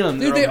museum.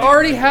 Dude, they're they opening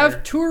already right have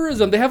there.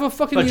 tourism. They have a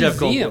fucking But Jeff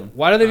museum. Goldblum.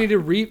 Why do they need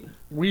to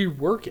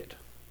rework it?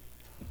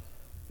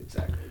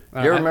 Exactly. You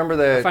ever remember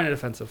that? I find it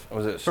offensive.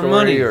 Was it a For story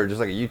money. or just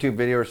like a YouTube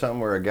video or something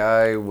where a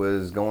guy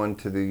was going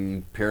to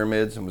the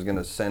pyramids and was going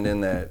to send in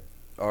that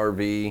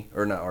RV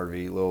or not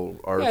RV, little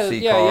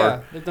RC yeah, car yeah.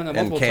 They've done that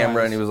and multiple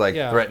camera, times. and he was like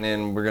Yeah.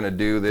 threatening, "We're going to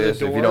do this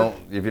if you door?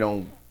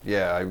 don't,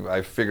 yeah,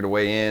 I figured a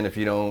way in if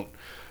you don't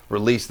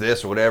release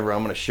this or whatever. I'm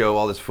going to show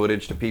all this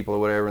footage to people or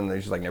whatever." And they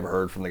just like never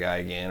heard from the guy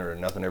again or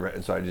nothing ever.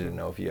 And so I just didn't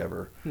know if you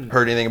ever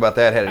heard anything about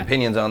that, had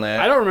opinions on that.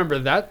 I don't remember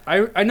that.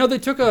 I know they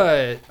took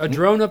a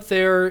drone up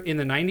there in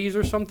the 90s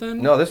or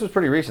something. No, this was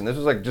pretty recent. This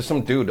was like just some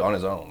dude on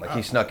his own. Like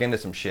he snuck into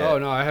some shit. Oh,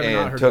 no, I have and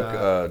not heard took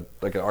that.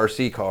 like an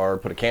RC car,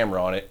 put a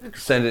camera on it,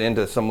 sent it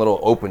into some little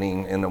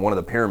opening in one of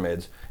the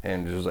pyramids,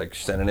 and just like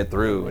sending it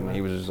through. And he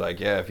was just like,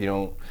 "Yeah, if you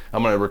don't,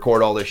 I'm gonna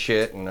record all this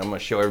shit, and I'm gonna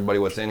show everybody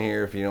what's in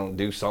here. If you don't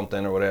do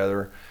something or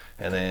whatever."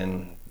 And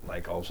then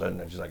like all of a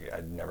sudden, it's just like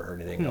I'd never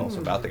heard anything else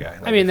about the guy.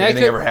 Like, I mean, if that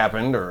anything could- ever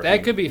happened, or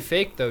That could be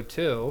fake, though,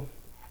 too.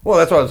 Well,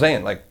 that's what I was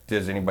saying. Like,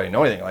 does anybody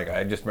know anything? Like,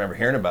 I just remember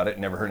hearing about it,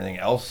 never heard anything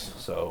else.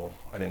 So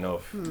I didn't know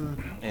if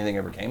anything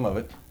ever came of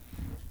it.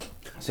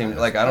 Seemed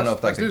like I don't know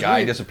if like that's the guy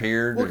news.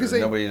 disappeared Well, or 'cause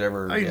nobody's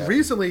ever. I mean, yeah.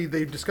 recently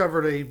they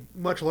discovered a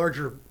much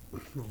larger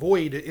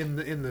void in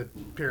the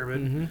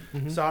pyramid.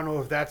 So I don't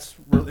know if that's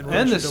in relation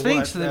And the to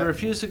Sphinx what that they that-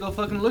 refuse to go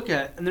fucking look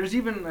at. And there's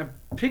even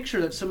a picture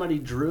that somebody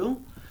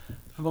drew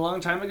from a long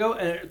time ago,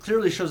 and it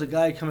clearly shows a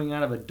guy coming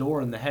out of a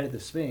door in the head of the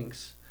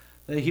Sphinx.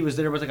 That he was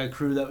there with like a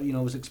crew that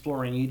was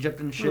exploring Egypt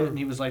and shit, and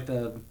he was like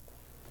the.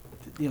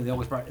 They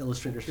always brought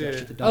illustrators to that Yeah.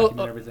 shit to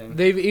document everything.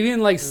 They've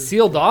even like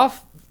sealed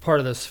off part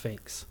of the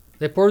Sphinx.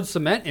 They poured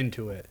cement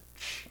into it.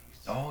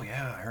 Oh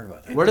yeah, I heard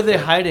about that. Where are they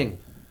hiding?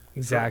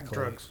 Exactly.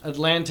 drugs.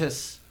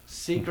 Atlantis.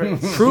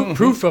 Secrets.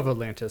 Proof of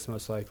Atlantis,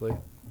 most likely.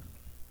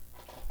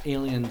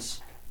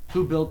 Aliens.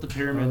 Who built the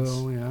pyramids?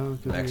 Oh yeah,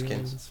 could be Mexicans.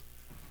 aliens.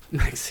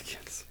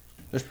 Mexicans.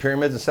 There's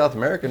pyramids in South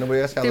America.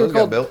 Nobody asked how They were those got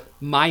called built.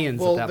 Mayans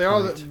Well, at they that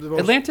are point. the most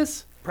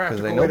Atlantis?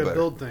 practical know way to better.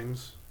 build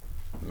things.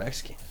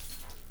 Mexican.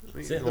 I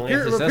mean,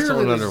 Atlantis, that's the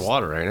one pyramid is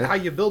underwater, ain't how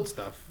it? you build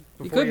stuff.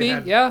 You before could be,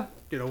 had, yeah.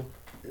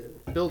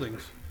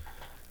 Buildings.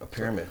 A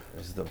pyramid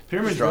is the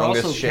Pyramids were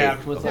strongest also shape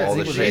capped with of Yeah, all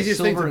the it's the shapes.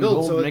 easiest thing silver to and build,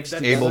 gold so mixed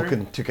that's Able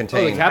together. to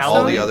contain capstone?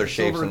 all the other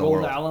shapes Silver, in the gold,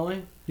 world.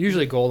 alloy.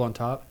 Usually gold on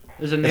top.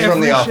 There's a It's from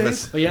name. The Every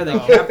Office. But yeah, they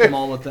capped them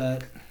all with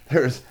that.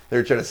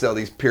 They're trying to sell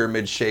these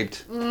pyramid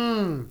shaped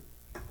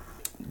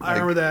I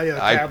remember that. Yeah, the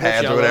iPads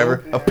tablets. or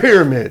whatever. A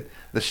pyramid,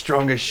 the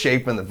strongest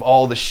shape of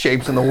all the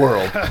shapes in the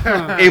world,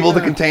 able to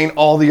contain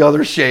all the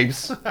other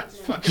shapes.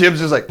 Jim's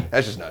just like,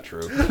 that's just not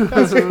true.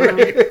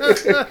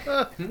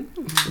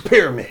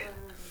 Pyramid.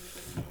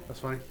 That's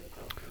funny.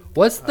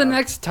 What's the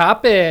next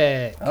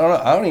topic? I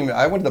don't know.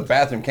 I went to the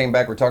bathroom, came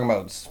back. We're talking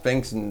about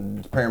Sphinx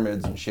and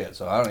pyramids and shit.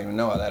 So I don't even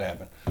know how that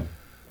happened.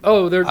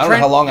 Oh, they're I don't know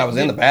how long I was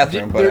in the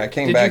bathroom, but I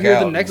came back Did you hear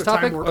out. the next The time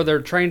topic? warp. Oh,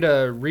 they're trying to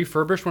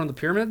refurbish one of the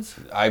pyramids.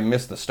 I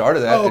missed the start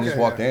of that. Oh, I just okay,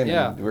 walked in.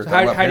 Yeah. And we were So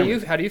talking about how do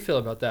pyramids. you feel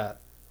about that?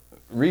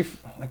 Like,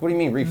 what do you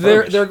mean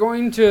They're refurbish?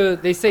 going to.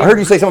 They say I heard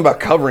you say something about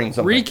covering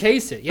something.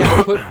 recase it.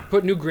 Yeah,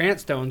 put new granite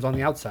stones on the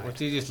Why outside.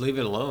 don't you just leave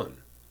it alone?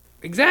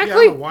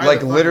 Exactly. Yeah, why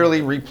Like the-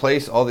 literally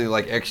replace all the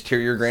like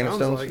exterior granite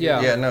Sounds stones. like it.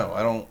 Yeah. Yeah. No,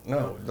 I don't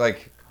know.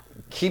 Like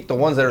keep the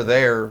ones that are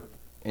there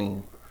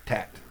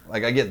intact.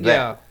 Like I get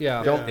that.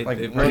 Yeah. Don't They like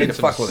they no need to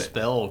some fuck with it.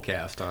 spell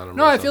cast on them.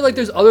 No, I feel like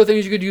there's other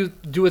things you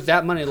could do with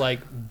that money, like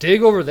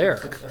dig over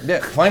there. Yeah,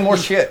 find more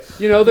shit.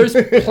 There's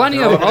plenty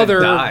They're all of gonna other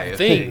die if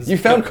things. You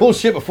found cool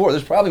shit before.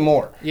 There's probably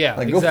more. Yeah,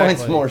 Like exactly. go find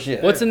some more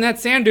shit. What's in that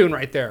sand dune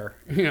right there?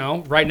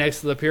 Right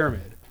next to the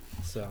pyramid.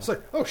 So It's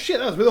like, oh shit,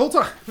 that was me the whole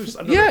time. Just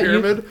another yeah,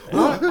 pyramid.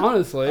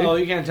 honestly. Oh,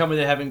 you can't tell me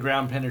they haven't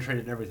ground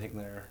penetrated everything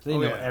there. They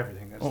know yeah.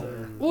 everything that's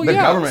there. well, the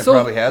yeah. government so,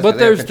 probably has, but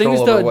they have there's control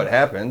things over to. what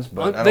happens.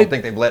 But I they- don't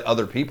think they've let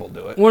other people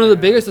do it. One of the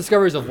biggest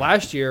discoveries of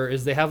last year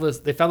is they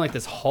found like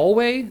this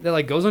hallway that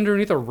like goes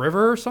underneath a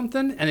river or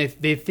something, and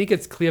they think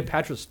it's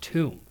Cleopatra's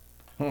tomb.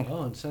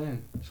 Oh,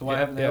 insane. So why Yeah,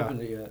 haven't they yeah.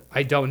 opened it yet?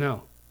 I don't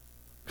know,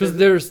 because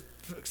there's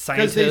Because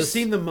scientists. they've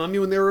seen the mummy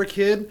when they were a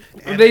kid.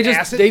 And they the just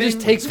acid they thing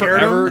just take scared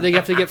forever. them. They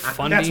have to get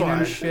funding why.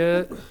 and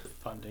shit.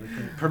 Funding.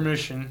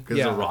 Permission. because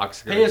Yeah. the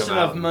rocks. Pay us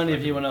enough money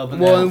if you want to open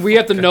Well, that. and we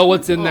have to know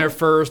what's in there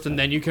first, and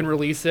then you can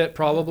release it.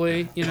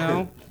 Probably,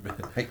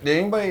 Hey, did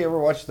anybody ever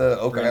watch the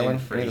Oak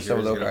Island? Any of the stuff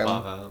with Oak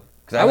Island?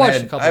 Because I watched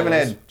a couple I haven't of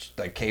had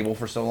like cable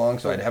for so long,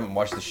 so I haven't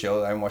watched the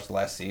show. I haven't watched the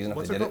last season. If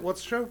What's they it did called?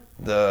 What's the show?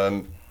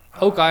 The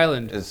Oak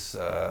Island. is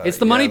It's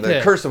the Money the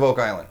Pit. Curse of Oak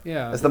Island.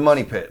 Yeah. it's the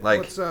Money Pit. Like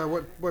What's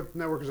what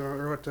network is it on,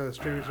 or what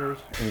streaming service?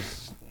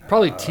 it's,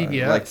 Probably like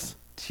TBS.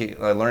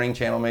 Learning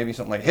Channel, maybe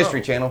something like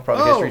History Channel,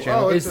 probably History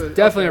Channel. It's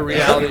definitely a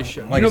reality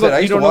show. Like you I said, I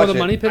used you don't to know watch what the it.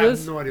 money I pit have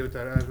is? no idea what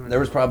that is. There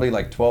was probably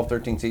like 12,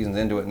 13 seasons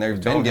into it, and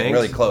they've been getting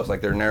really close.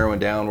 Like they're narrowing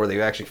down where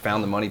they actually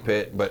found the money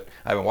pit, but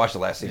I haven't watched the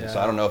last season, so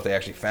I don't know if they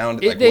actually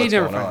found it. Like They what's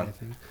never going find on.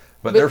 anything.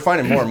 But they're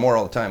finding more and more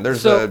all the time.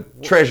 There's So-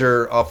 a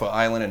treasure off an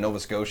island in Nova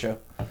Scotia.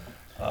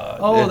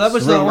 that It's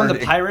was the one the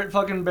rumored- pirate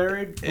fucking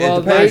buried. Well,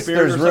 It depends. Blackbeard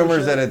There's or some rumors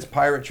shit? that it's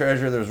pirate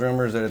treasure. There's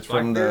rumors that it's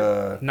from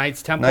the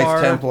Knights Templar.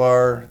 Knights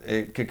Templar.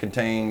 It could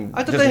contain.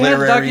 I thought just they had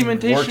literary works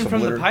documentation of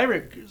from the liter-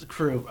 pirate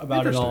crew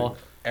about it all.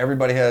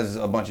 Everybody has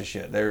a bunch of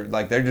shit.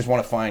 They just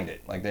want to find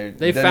it. Like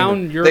They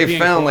found They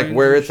European found like coins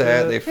where and it's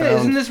at. shit. They Yeah,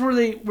 isn't found. this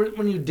where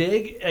when you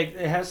dig, it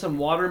has some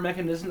water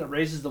mechanism that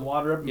raises the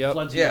water up and Yep.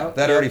 floods it Yeah, out?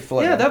 that already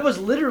flooded. Yeah, that was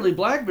literally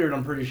Blackbeard,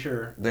 I'm pretty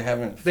sure. They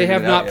haven't. They figured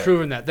have it not out yet.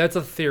 proven that. That's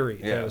a theory.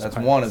 that Yeah, it was that's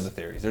pirates. one of the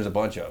theories. There's a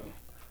bunch of them,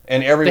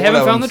 and every They one haven't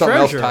of them found the something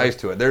treasure. else ties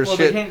to it. There's Well,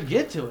 shit. they can't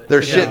get to it.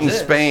 There's It shit in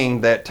exists.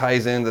 Spain that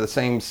ties into the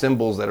same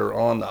symbols that are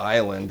on the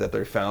island that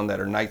they found that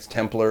are Knights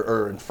Templar,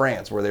 or in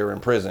France where they were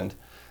imprisoned.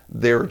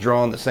 They were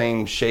drawing the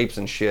same shapes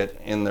and shit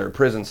in their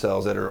prison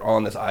cells that are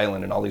on this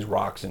island and all these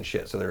rocks and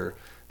shit. So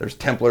there's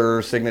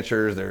Templar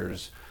signatures.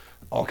 There's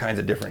all kinds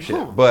of different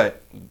shit.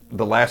 But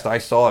the last I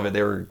saw of it,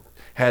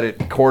 had it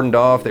cordoned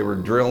off. They were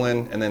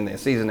drilling, and then the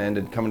season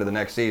ended. Coming to the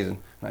next season,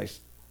 and I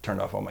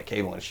turned off all my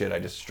cable and shit. I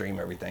just stream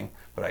everything,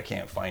 but I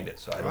can't find it,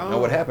 so I don't know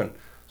what happened.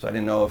 So I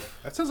didn't know if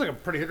That sounds like a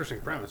pretty interesting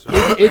premise.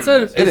 It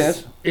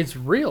is. It's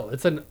real.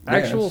 It's an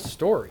actual it's-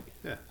 story.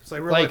 Yeah, it's like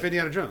real Like- life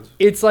Indiana Jones.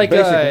 It's like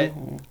Basically.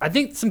 I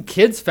think some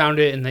kids found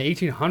it in the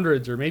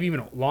 1800s or maybe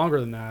even longer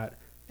than that,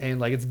 and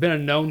like it's been a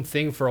known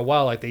thing for a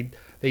while. Like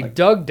they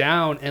dug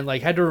down and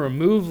like had to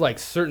remove like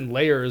certain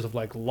layers of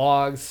like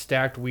logs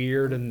stacked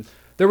weird, and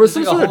there was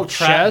It's some like a sort whole of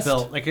trap chest.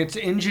 built. Like it's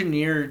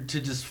engineered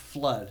to just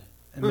flood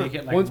and make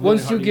it like Once, really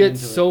once hard you to get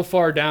into it. so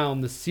far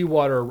down, the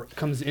seawater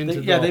comes into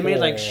the they made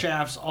like hole.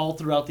 shafts all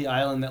throughout the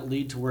island that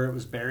lead to where it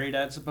was buried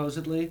at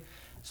supposedly.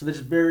 So they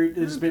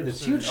just made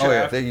this huge shaft. Oh,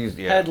 yeah, they used-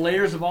 yeah. Had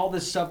layers of all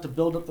this stuff to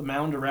build up the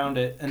mound around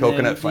it, and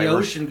Coconut then fiber. the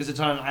ocean, because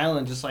it's on an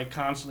island, just like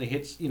constantly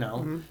hits,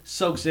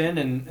 soaks in,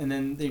 and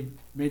then they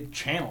made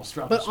channels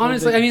throughout. But this whole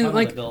honestly, big I mean, tunnel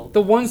like they built.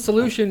 the one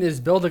solution is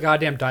build a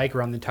goddamn dike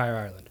around the entire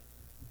island.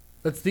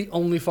 That's the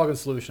only fucking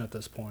solution at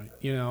this point,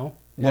 you know.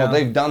 Well, Yeah.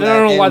 they've done I that.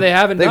 don't know why they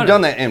haven't They've done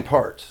done it. that in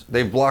parts.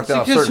 They've blocked See,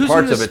 off 'cause certain who's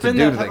parts gonna of it to spend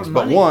do that type things. of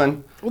But money?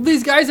 one Well,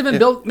 these guys have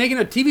been making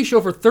a TV show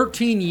for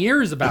 13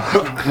 years about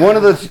it. of the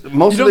most You of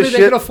don't the think they shit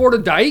could afford a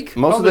dike?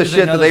 most of Probably the 'cause they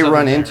shit know that there's they run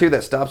something into there.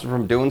 that stops them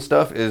from doing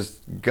stuff is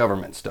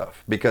government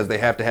stuff because they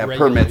have to have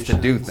permits to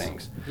do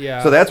things.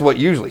 Yeah. So that's what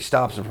usually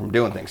stops them from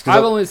doing things. 'Cause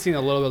I've only seen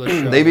a little bit of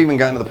the show. they've even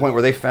gotten to the point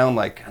where they found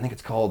like I think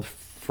it's called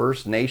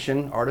First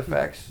Nation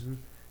artifacts.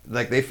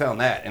 Like they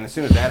found that, and as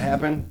soon as that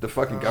happened, the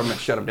fucking government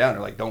shut them down.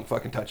 They're like, "Don't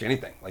fucking touch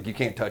anything. Like you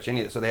can't touch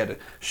any of it." So they had to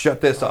shut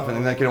this off, and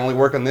then they could only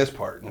work on this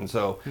part. And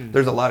so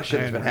there's a lot of shit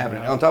that's been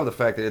happening. On top of the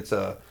fact that it's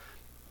a,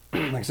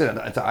 like I said,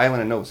 it's an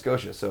island in Nova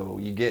Scotia, so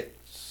you get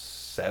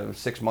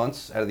 6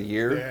 months out of the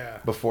year Yeah.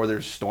 before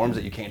there's storms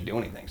that you can't do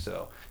anything.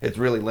 So it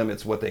really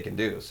limits what they can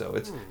do. So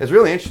it's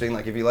really interesting.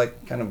 Like if you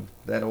like kind of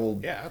that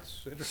old Yeah, that's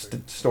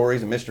interesting.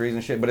 stories and mysteries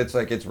and shit, but it's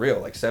like it's real.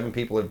 Like 7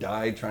 people have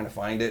died trying to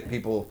find it.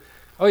 People.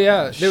 Oh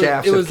yeah,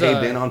 Shafts it was have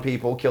caved in on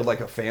people, killed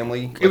like a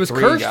family. It like was 3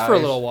 cursed for a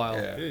guys. little while.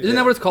 Yeah. Isn't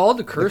that what it's called?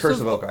 The Curse, Curse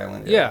of Oak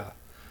Island. Yeah.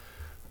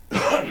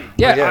 yeah,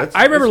 Yeah, it's-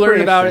 I remember it's learning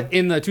pretty about it interesting.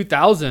 in the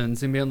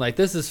 2000s and being like,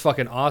 "This is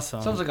fucking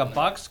awesome." Sounds like a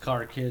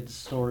Boxcar Kids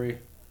story.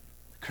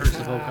 Curse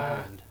of Oak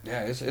Island.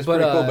 Yeah, it's But,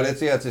 pretty cool. But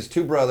it's his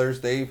 2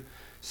 brothers. They've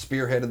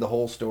spearheaded the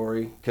whole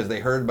story because they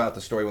heard about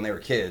the story when they were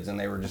kids and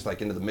they were just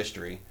like into the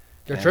mystery.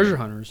 They're And- treasure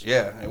hunters.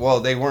 Yeah,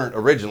 well, they weren't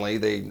originally.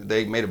 They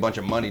made a bunch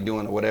of money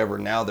doing whatever.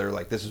 Now they're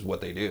like, this is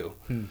what they do.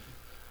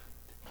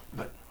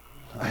 But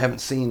I haven't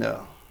seen.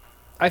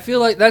 I feel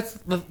like that's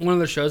one of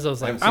the shows I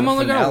was I like, haven't seen I'm the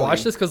only gonna finale.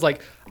 watch this because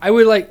like I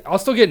would like I'll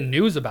still get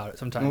news about it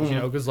sometimes, Mm-hmm. you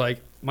know, because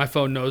like my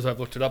phone knows I've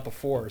looked it up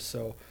before.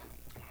 So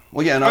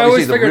Well, yeah, and I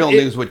always obviously the figured real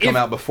if- news would come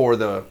out before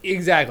the.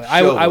 exactly, Show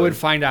I would would.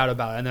 find out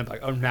about it and then be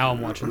like, oh, now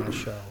I'm watching that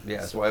show. Yeah,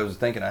 that's why I was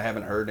thinking. I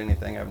haven't heard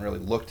anything. I haven't really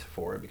looked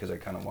for it because I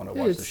kind of want to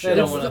watch the It's- show. They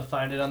don't It's want to the-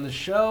 find it on the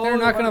show. They're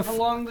not They wanna gonna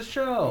prolong the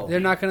show.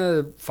 They're not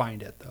gonna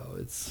find it though.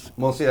 It's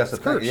Well, see, that's the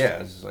thing. cursed. Yeah,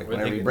 it's like Or they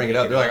whenever you could bring it make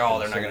up, it they're like, up oh,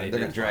 and they're not say gonna, they they're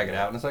gonna did drag find it it.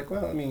 out, and it's like,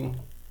 well, I mean,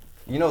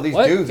 you know, these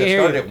What? dudes that Can't hear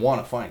started you. it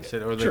want to find it.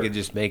 Said, or they Sure. could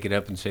just make it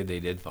up and say they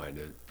did find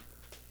it.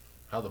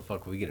 How the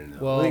fuck are we gonna know?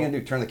 well, What are you gonna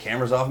do? Turn the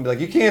cameras off and be like,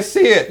 you can't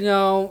see it.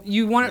 no,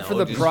 you want it for No,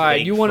 the just pride.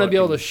 fake You want to be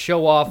able to fucking-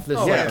 show off this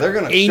Oh, yeah, like, they're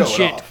gonna show it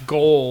ancient off.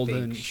 gold Fake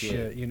and shit.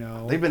 shit. You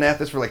know, They've been at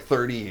this for like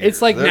 30 years.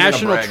 it's like They're gonna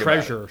national brag about it.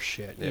 treasure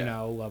shit. You Yeah.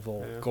 know,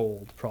 level Yeah.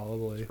 gold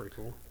probably. Pretty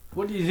cool.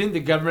 What do you think the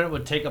government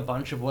would take a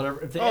bunch of whatever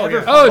if they Oh, ever?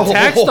 yeah. Oh,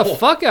 tax the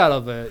fuck out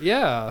of it.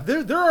 Yeah.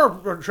 There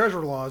are treasure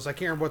laws. I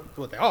can't remember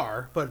what they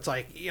are, but it's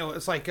like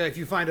it's like if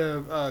you find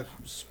a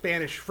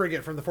Spanish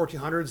frigate from the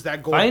 1400s,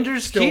 that gold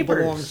Finders still keepers.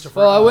 belongs to.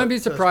 Well, I wouldn't be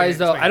to surprised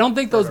though. Spain I don't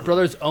think those forever.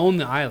 brothers own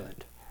the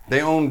island.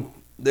 They own.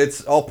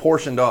 It's all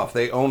portioned off.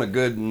 They own a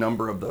good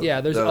number of the.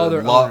 Yeah, there's the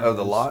other lot of owners.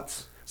 the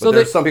lots. But So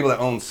there's some people that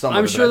own some I'm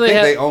of it. sure but I think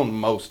they they have- own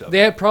most of it.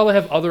 They probably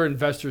have other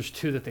investors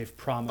too that they've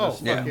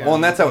promised. Oh, Yeah. yeah. Well,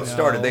 and that's how it You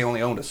started. know. They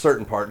only owned a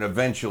certain part, and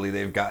eventually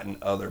they've gotten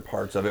other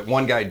parts of it.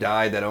 One guy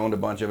died that owned a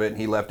bunch of it, and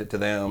he left it to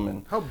them.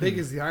 And How big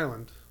is the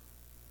island?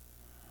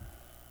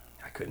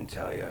 I couldn't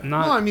tell you.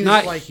 Not, No, I mean,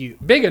 not it's like-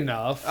 big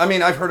enough. I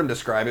mean, I've heard him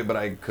describe it, but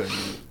I couldn't.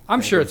 I'm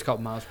think sure of- it's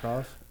called miles per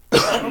hour.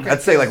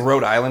 I'd say like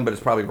Rhode Island, but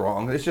it's probably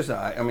wrong. It's just,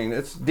 I mean,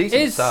 it's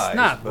decent It's size.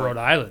 not but- Rhode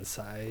Island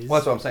size. Well,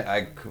 that's what I'm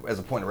saying. As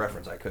a point of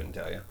reference, I couldn't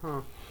tell you.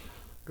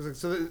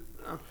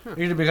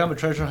 You to become a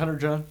treasure hunter,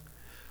 John?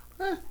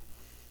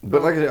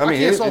 But like, I mean,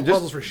 can't solve just,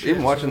 puzzles for shit,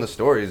 even watching so- the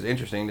story is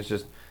interesting. It's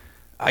just,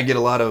 I get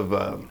a lot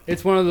of,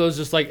 It's one of those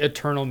just like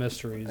eternal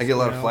mysteries. I get a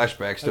lot you of know? flashbacks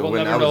Like, to we'll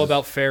when never I know was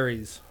about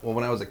fairies. Well,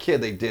 when I was a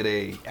kid, they did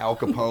a Al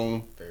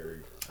Capone.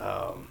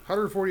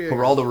 148.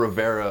 Geraldo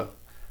Rivera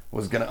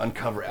was going to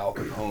uncover Al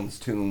Capone's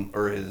tomb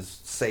or his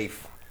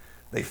safe.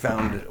 They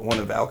found one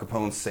of Al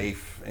Capone's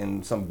safe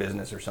in some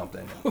business or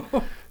something.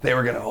 They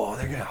were gonna, all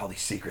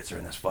these secrets are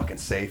in this fucking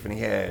safe,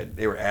 and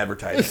they were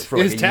advertising it for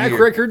like His a tax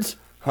year. records.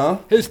 Huh?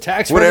 His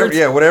tax Whatever, records.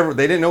 yeah, whatever.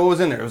 They didn't know what was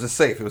in there. It was a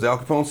safe. It was Al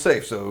Capone's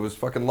safe, so it was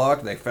fucking locked.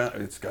 And they found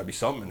it's got to be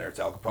something in there. It's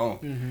Al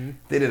Capone. Mm-hmm.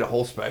 They did a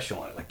whole special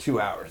on it, like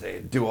 2 hours. They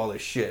do all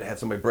this shit. Had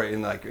somebody break,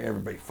 and like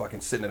everybody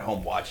fucking sitting at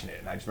home watching it.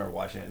 And I just remember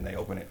watching it, and they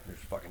open it. There's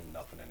fucking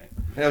nothing in it.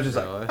 And I was just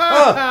Really? like,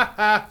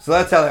 oh. So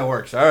that's how that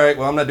works. All right,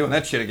 well, I'm not doing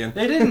that shit again.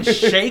 They didn't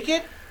shake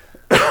it?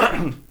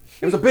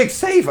 It was a big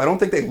safe. I don't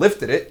think they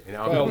lifted it. And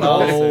Al Well,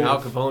 Capone, no.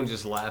 Al Capone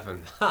just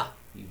laughing. Ha!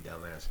 You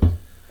dumbass.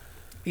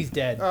 He's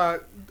dead.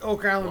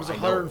 Oak Island was Well,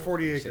 I know.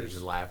 140 He was acres.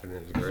 just laughing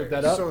in his Look grave.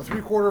 that up. So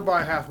 3/4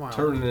 by half mile.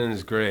 Turning in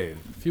his grave.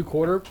 Few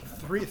quarter.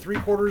 Three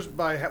quarters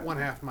by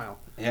 1/2 mile.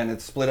 And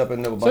it's split up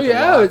into a bunch So of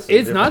yeah, lots.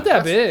 it's and not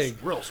different- that big.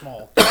 It's real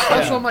small.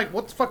 That's why I'm like,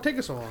 what the fuck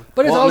taking so long?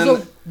 But it's Well, and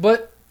also,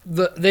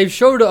 then they've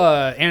showed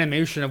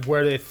animation of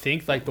where they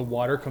think like the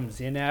water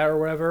comes in at or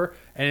whatever,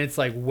 and it's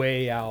like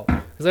way out.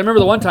 Because I remember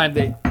the one time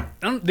they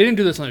didn't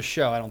do this on the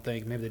show. I don't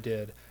think. Maybe they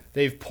did.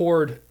 They've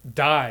poured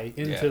dye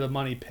into Yeah. the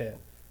money pit,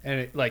 and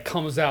it like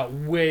comes out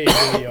way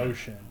into the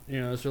ocean.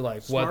 You know, so they're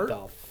like, Smart.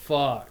 what the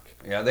fuck?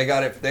 Yeah, they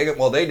got it. They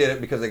did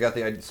it because they got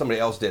the idea. Somebody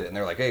else did it, and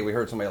they're like, "Hey, we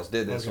heard somebody else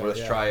did this, so Okay, let's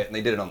yeah. try it." And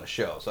they did it on the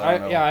show. So I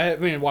don't know. I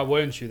mean, why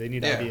wouldn't you? They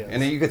need Yeah, ideas.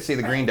 and then you could see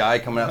the green dye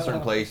coming out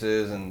certain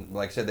places, and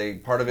like I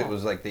said, part of it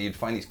was like they'd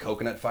find these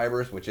coconut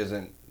fibers, which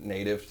isn't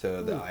native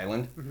to the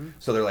island.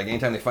 So they're like,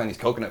 anytime they find these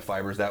coconut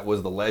fibers, that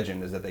was the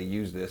legend, is that they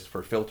use this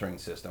for filtering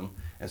system,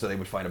 and so they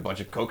would find a bunch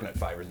of coconut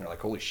fibers, and they're like,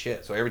 holy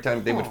shit! So every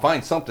time they would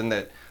find something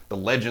that the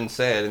legend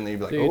said, and they'd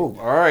be like, Dude. oh,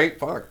 all right,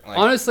 fuck. Like,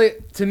 Honestly,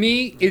 to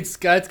me, it's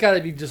got to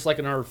be just like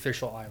an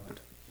artificial island.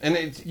 and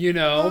it's You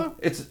know,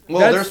 there's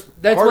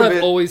that's part what of I've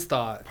it, always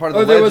thought. part of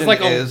Or the there was like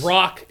legend a is-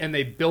 rock, and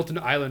they built an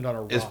island on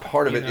a rock. is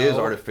part of you it is know?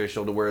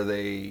 artificial to where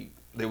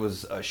there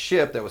was a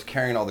ship that was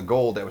carrying all the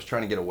gold that was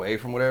trying to get away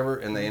from whatever,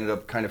 and they ended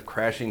up kind of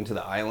crashing to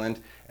the island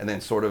and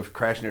then sort of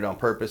crashing it on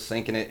purpose,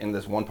 sinking it in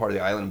this one part of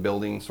the island,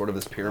 building sort of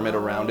this pyramid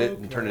around it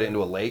and turning it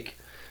into a lake.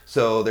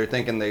 So they're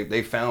thinking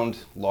they found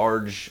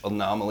large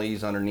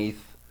anomalies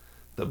underneath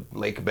the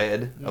lake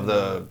bed of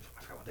the,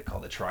 I forgot what they call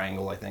it, the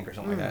triangle, I think, or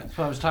something like that. That's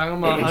what I was talking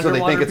about. And so they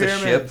think underwater it's a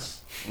ship,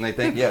 pyramids. and they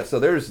think, yeah, so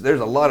there's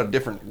a lot of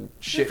different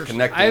shit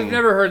connecting. I've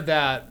never heard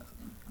that,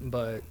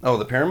 but Oh,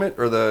 the pyramid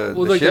or the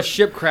well, the like ship? the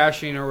ship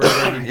crashing or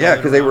whatever. Yeah,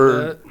 because they around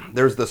were it.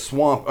 there's the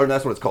swamp, or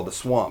that's what it's called, the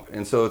swamp,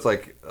 and so it's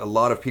like a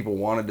lot of people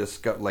wanted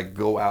to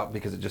go out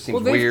because it just seems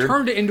Well, they've weird.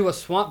 turned it into a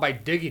swamp by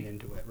digging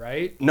into it,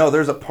 right? No,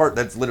 there's a part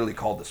that's literally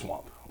called the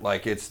swamp.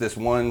 Like it's this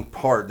one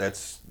part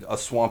that's a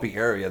swampy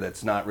area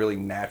that's not really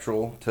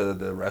natural to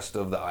the rest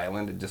of the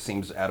island. It just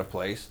seems out of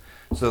place.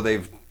 So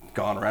they've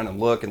gone around and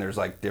look, and there's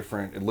like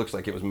different. It looks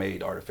like it was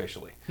made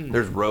artificially.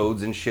 There's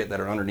roads and shit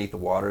that are underneath the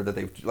water that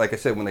they've, like I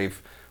said, when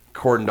they've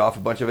cordoned off a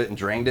bunch of it and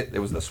drained it, it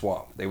was the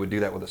swamp. They would do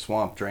that with the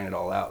swamp, drain it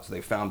all out. So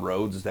they found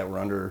roads that were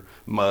under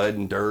mud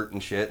and dirt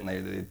and shit,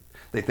 and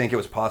they think it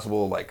was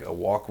possible, like a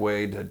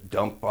walkway to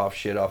dump off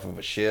shit off of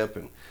a ship,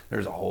 and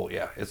there's a whole,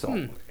 it's all,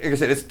 like I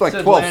said, it's like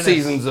It's 12 Atlantis.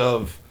 seasons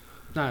of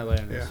Not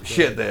Atlantis. but-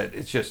 shit that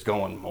it's just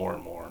going more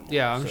and more and more.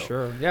 Yeah, I'm So-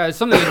 sure. Yeah, it's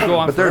something that can go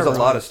on. But there's a forever,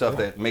 lot of honestly. stuff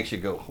that makes you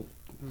go, oh,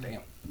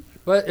 damn.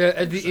 But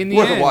in the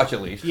Worth a end, watch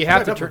at least. you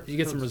have Yeah, to definitely. you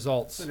get some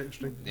results. That's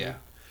interesting. Yeah.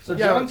 So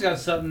Yeah, John's got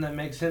something that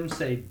makes him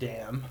say,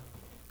 damn.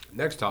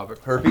 Next topic.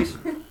 Herpes?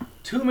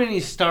 Too many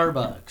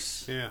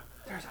Starbucks. Yeah.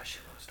 There's a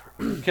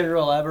shitload of Starbucks. Can you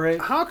elaborate?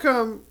 How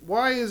come?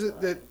 Why is it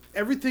that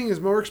everything is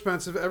more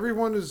expensive?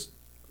 Everyone is,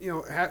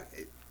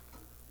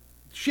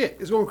 shit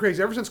is going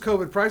crazy. Ever since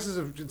COVID, prices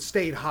have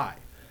stayed high,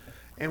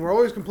 and we're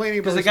always complaining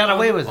about 'Cause they this got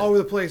away with it. all over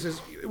the places.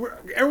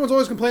 Everyone's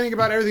always complaining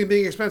about everything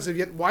being expensive.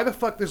 Yet, why the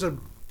fuck there's a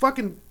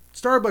fucking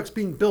Starbucks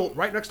being built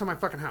right next to my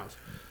fucking house?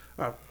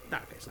 Not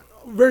okay, it's not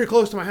very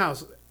close to my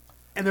house,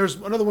 and there's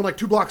another one like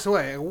 2 blocks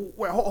away.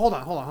 Wait, hold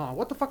on.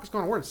 What the fuck is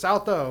going on? We're in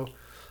South O.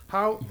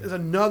 How is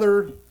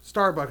another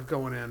Starbucks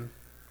going in?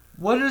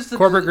 What is the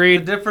Corporate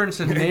greed. the difference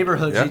in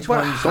neighborhoods Yeah. each But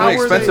one? It's how only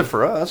are expensive they-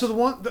 for us. So the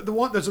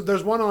one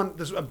there's one on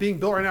being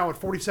built right now at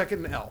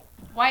 42nd and L.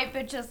 White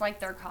bitches like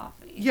their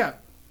coffee. Yeah,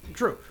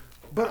 true.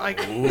 But like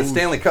The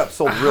Stanley Cup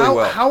sold really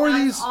well. How are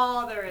That's these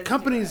all there is to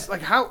companies it.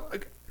 like how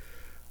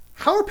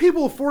are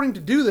people affording to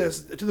do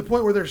this to the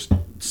point where they're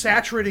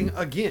saturating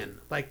again,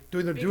 like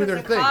doing their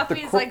Because thing?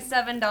 coffee is like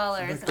 $7,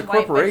 and the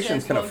white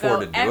corporations bitches can will afford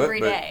go to do it, every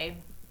but- day.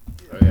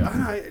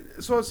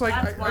 So it's like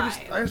That's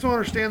I just don't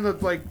understand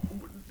that like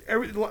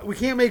we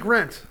can't make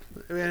rent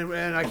and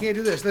I can't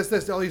do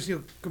this all these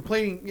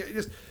complaining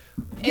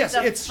yes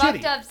It's a shitty.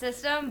 fucked up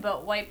system,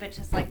 but white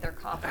bitches like their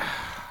coffee.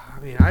 I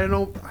mean I don't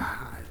know.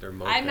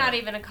 I'm not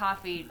even a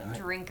coffee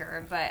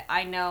drinker, but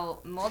I know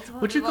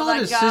multiple Would you people call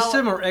it a that go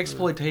system or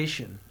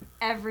exploitation?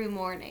 every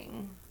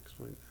morning.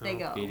 They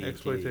go.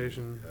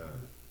 Exploitation.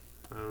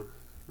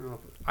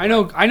 I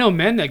know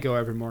men that go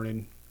every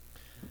morning.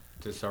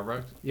 To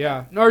Starbucks?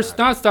 Yeah, no, it's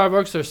not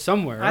Starbucks or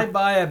somewhere. I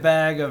buy a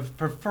bag of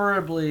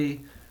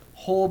preferably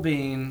whole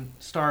bean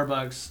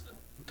Starbucks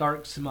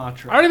dark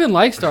Sumatra. I don't even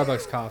like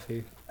Starbucks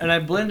coffee. And I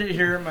blend it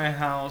here at my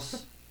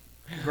house,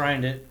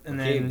 grind it,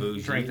 and Okay, then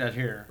bougie. drink that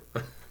here.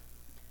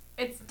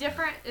 It's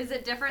different. Is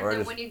it different Or I than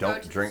just when you don't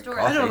go to the drink store?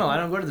 I don't know. I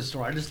don't go to the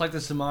store. I just like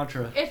the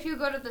Sumatra. If you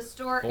go to the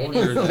store, it Folgers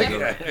is is different. good.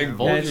 Yeah,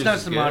 Folgers it's not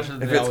is Sumatra. good.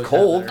 that If they it's always have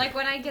cold, there. Like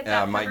when I get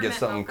Yeah, I that might get peppermint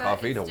something mocha,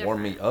 coffee to it's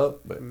warm me different. up,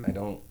 but I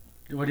don't.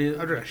 What do you?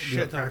 I drink a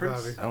shit ton of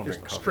preference? coffee. I don't Just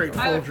drink coffee straight at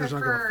all. I would Folgers. I don't give a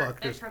prefer fuck.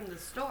 it Just, from the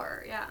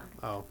store. Yeah,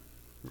 oh,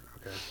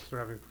 okay. So we're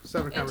having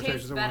 7 it conversations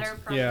tastes at better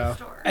once. from Yeah. the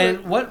store.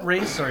 And what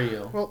race are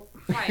you? Well,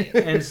 White,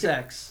 And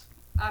sex?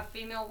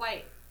 female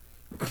white.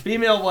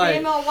 Female white.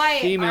 Female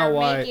white Female are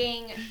white.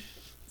 making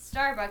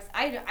Starbucks.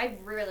 I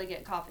rarely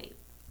get coffee,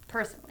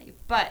 personally,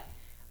 but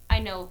I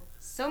know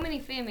so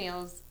many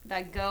females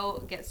that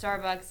go get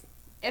Starbucks,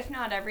 if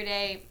not every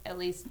day, at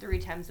least 3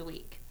 times a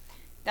week.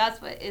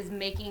 That's what is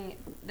making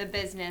the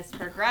business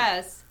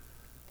progress.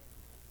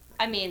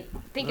 I mean,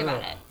 think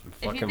about it.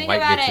 If you Fucking think white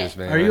about bitches, it,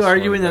 man. Are you I swear to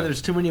arguing that God.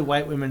 there's too many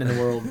white women in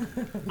the world?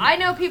 I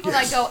know people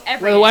that go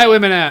every Where the day, white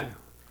women at?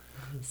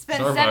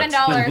 spend Starbucks.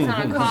 $7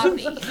 on a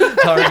coffee.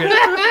 Target.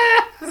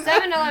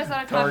 $7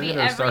 on a coffee Target or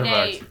every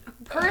day. Starbucks?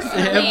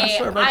 Personally, Yeah,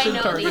 Starbucks I and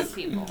know Target. these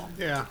people.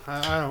 yeah,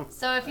 I don't.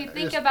 So if you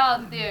think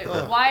about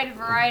the wide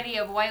variety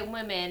of white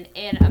women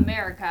in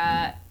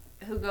America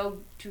who go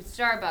to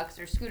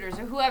Starbucks or Scooters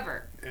or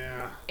whoever,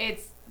 Yeah.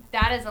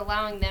 that is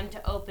allowing them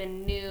to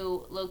open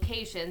new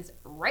locations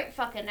right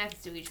fucking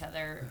next to each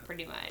other,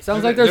 pretty much.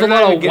 Sounds like there's a They're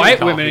not lot even of getting white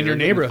coffee, women in your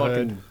they're getting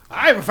neighborhood. fucking-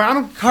 I haven't found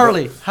them.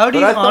 Carly, how do But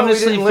you I thought we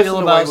honestly didn't listen feel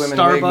to about white women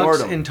and we ignored Starbucks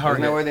them. in Isn't that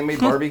Target? why they made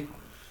Barbie?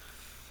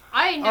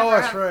 I never. Oh,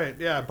 that's have- right.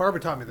 Yeah, Barbie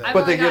taught me that. I've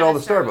But only they get gone all to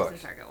the Starbucks Starbucks.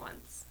 and Target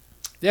once.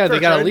 Yeah, they Fair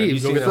gotta trade. leave. Have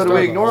you Go seen get that a So do we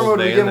Starbucks. ignore them or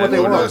do we old give them what band they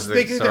that want? does the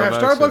They can have Starbucks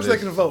Starbucks, with they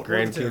his can vote.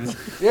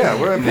 grandkids?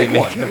 Yeah, we're gonna pick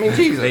one. I mean,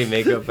 Jesus. They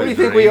make up What do a you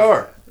think we drink,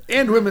 are?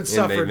 And women's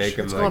And they suffrage. make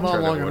him It's like going on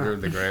try long to order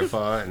enough. the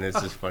grandpa, and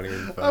it's just funny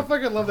as I fuck.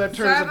 fucking love that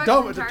term. It's a Starbucks dumb.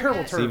 and It's a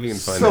terrible Target. See if term. you can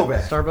find So it.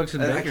 bad. Starbucks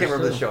and I Baker's can't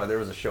remember the too. show. There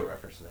was a show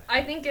reference to that.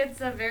 I think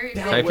it's a very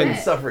good Type in way.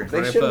 Women's suffrage. They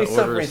Grandpa shouldn't be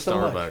suffering orders so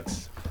much.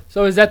 Starbucks.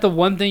 So is that the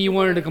one thing you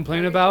wanted to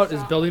complain about?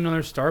 Is building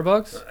another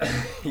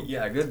Starbucks?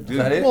 Yeah, good. Is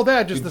that it? Well,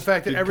 that just the Good-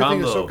 fact that good everything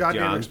is so combo,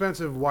 goddamn John.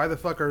 expensive. Why the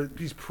fuck are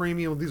these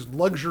premium, these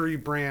luxury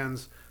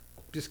brands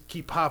just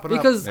keep popping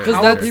Because up? Yeah, How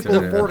are that's people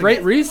the affording Great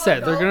it?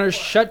 Reset. They're gonna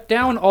shut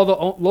down all the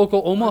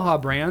local Omaha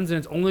brands, and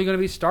it's only gonna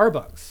be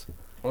Starbucks.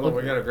 Hold on,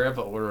 we got a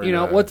grandpa ordering. You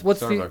know what's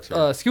Starbucks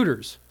the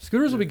scooters?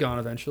 Scooters will be gone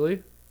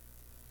eventually.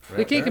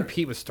 They can't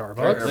compete with They're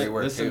Starbucks.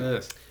 everywhere, Listen too. to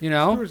this. You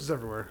know, Scooters is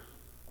everywhere.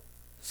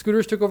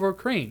 scooters took over a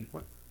crane.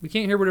 What? We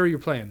can't hear whatever you're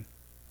playing.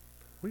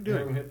 What are you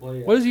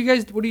doing? What is you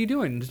guys? What are you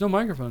doing? There's no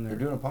microphone They're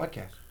there. doing a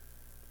podcast.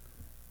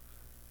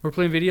 We're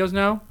playing videos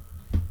now.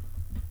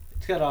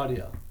 It's got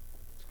audio.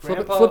 Flip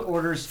it- Grandpa flip-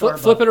 orders Flip it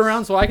Starbucks.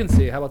 around so I can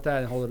see. How about that?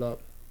 And hold it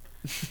up.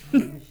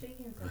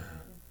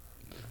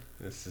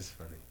 This is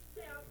funny.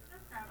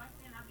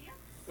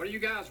 What do you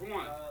guys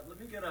want? Let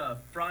me get a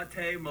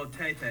fratte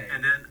motete.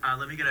 And then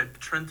let me get a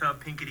Trenta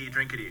Pinkity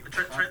Drinkity.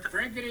 Trenta.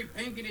 Frinkity,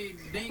 pinkity,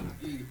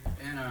 dinky,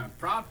 and a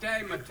frappe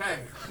mate. What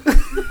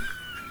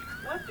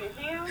the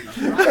hell?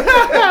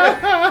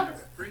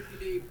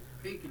 Frinkity,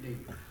 pinkity.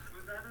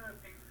 Was that a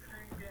pink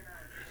drink and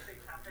a big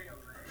cafe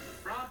over there?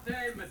 Frappe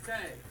mate.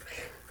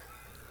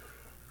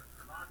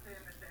 Latte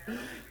and the I think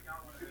we got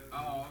one of those.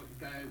 Oh,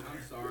 okay,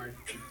 I'm sorry.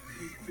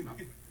 My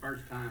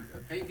first time.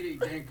 Pinkity,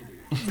 dinkity.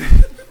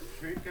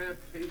 Trinka,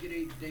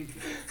 pinkity,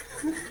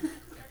 dinkity.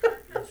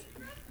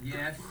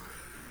 Yes.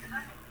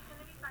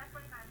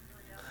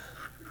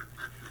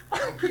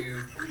 Thank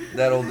you.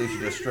 That old dude should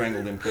just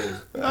strangled him kids.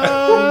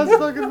 Oh, that's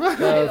fucking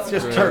bad.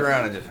 Just turn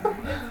around and just.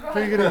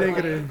 Pinkity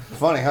dinkity.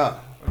 Funny, huh?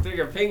 I'll take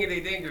a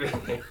pingity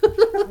dinkity.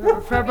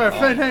 Crap by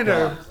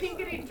Fernando.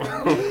 Pinkity.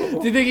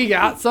 Do you think he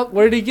got something?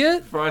 What did he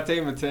get? Fratte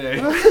mate.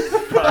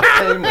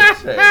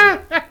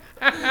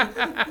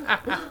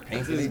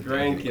 His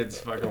grandkids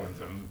fucking with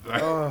him.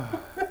 Oh,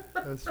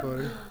 that's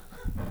funny.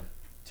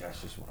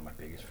 That's just one of my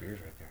biggest fears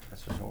right there.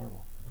 That's just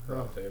horrible.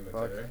 Fratte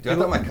mate. Dude, I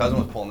thought my cousin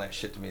was pulling that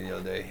shit to me the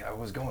other day. I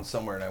was going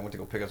somewhere and I went to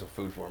go pick up some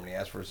food for him and he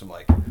asked for some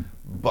like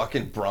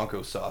bucket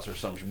Bronco sauce or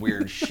some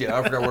weird shit.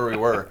 I forgot where we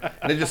were.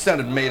 And it just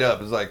sounded made up.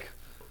 It was like,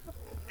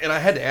 and I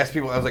had to ask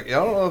people, I was like, I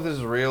don't know if this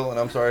is real and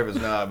I'm sorry if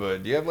it's not,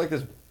 but do you have like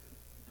this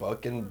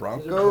fucking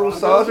Bronco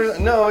sauce or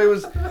something. No, it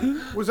was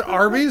Was it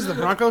Arby's? The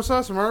Bronco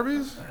sauce from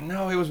Arby's?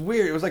 no, it was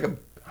weird. It was like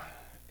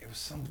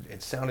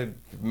it sounded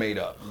made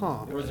up. Huh.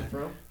 Where was it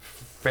from?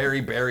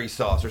 Fairy berry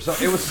sauce or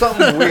something. It was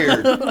something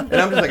weird. And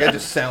I'm just like, that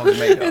just sounds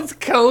made up. It's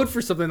code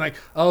for something like,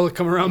 oh,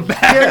 come around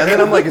back. Yeah, and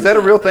then I'm like, is that a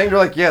real thing? They're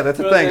like, yeah, that's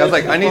a thing. I was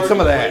like, I need some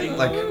of that.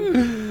 Like,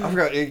 I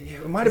forgot.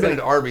 It might have been at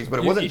Arby's, but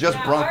it wasn't just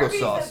Bronco Arby's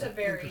sauce. has a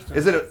berry sauce.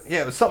 Is it?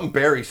 Yeah, it was something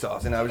berry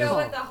sauce, and I was Go just.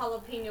 with the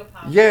jalapeno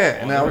pop. Yeah,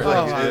 and I was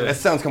like, Oh. that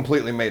sounds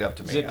completely made up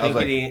to Is me. it I was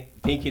like,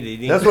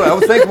 Pinkity? that's what I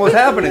was thinking was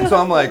happening. So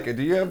I'm like,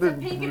 do you have the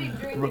Pinkity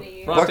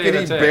drinkity.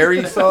 buckety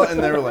berry sauce?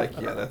 And they were like,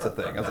 yeah, that's a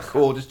thing. I was like,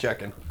 cool, just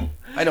checking.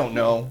 I don't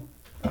know.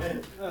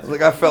 I was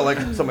like, I felt like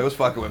somebody was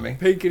fucking with me.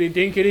 Pinkity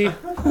dinkity.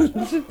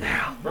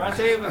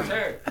 Frosty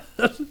motate.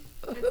 It's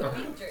a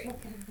pink drink.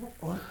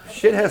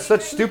 Shit has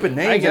such stupid I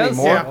names guess.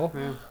 anymore.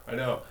 Yeah. I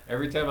know.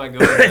 Every time I go,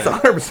 It's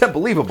 100%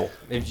 believable.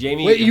 if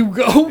Jamie, Wait, you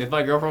go? if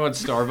my girlfriend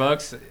wants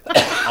Starbucks,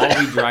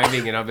 I'll be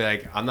driving and I'll be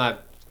like, I'm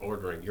not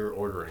ordering. You're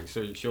ordering.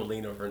 So she'll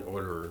lean over and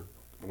order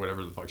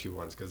whatever the fuck she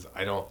wants because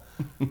I don't.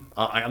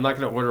 I'm not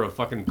gonna order a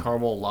fucking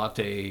caramel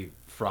latte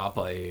frappe.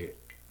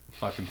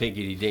 Fucking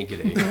pinkity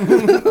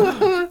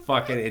dinkity.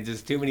 Fucking, it's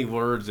just too many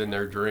words in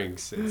their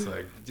drinks. It's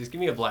like, just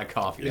give me a black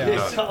coffee. Yeah. I'm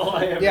That's done. all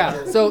I ever Yeah,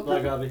 heard. so-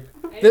 Black coffee.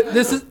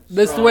 This is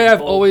the way I've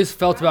always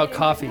felt about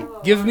coffee.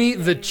 Give me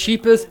the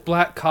cheapest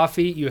black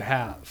coffee you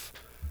have.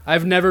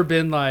 I've never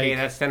been like. Hey,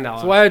 that's $10.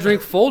 That's why I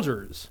drink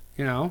Folgers.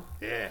 You know.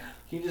 Yeah.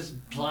 Can you just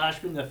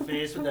splash me in the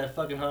face with that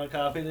fucking hot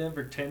coffee then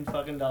for $10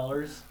 fucking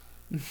dollars?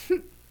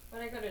 When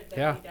I go to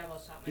Yeah. Devil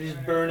Shop, He's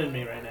burning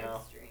me right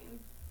now.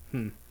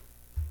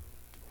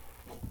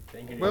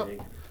 Well,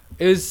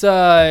 Is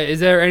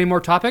there any more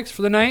topics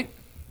for the night?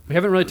 We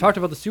haven't really talked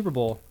about the Super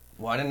Bowl.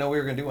 Well, I didn't know we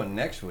were going to do one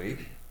next week.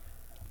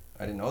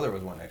 I didn't know there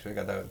was one next week.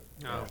 I thought.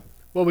 No.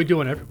 Well, we do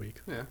one every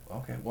week.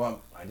 Okay.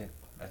 Well, I didn't.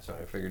 That's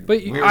what I figured.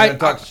 But we were I- going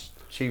to talk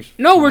Chiefs.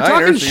 No, we're Niners,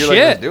 talking so you're like,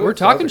 shit. let's do it. We're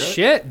So I was talking like,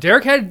 shit.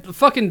 Derek had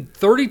fucking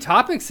 30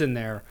 topics in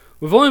there.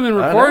 We've only been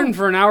I recording know.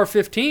 for an hour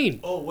 15.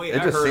 Oh wait,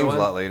 It I just heard seems one. a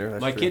lot later.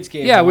 That's My true. kids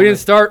came. Yeah, home we didn't and-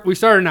 start. We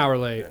started an hour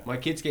late. My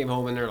kids came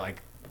home and they're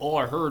like, "Oh,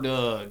 I heard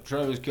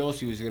Travis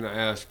Kelce was gonna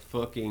ask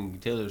fucking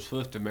Taylor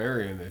Swift to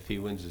marry him if he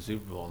wins the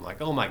Super Bowl." I'm like,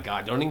 "Oh my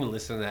god, don't even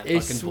listen to that I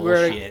fucking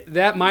swear bullshit."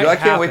 that might Dude, I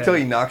happen. can't wait till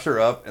he knocks her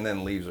up and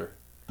then leaves her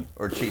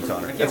or cheats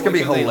on her. I can't It's gonna be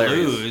wait till they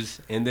hilarious.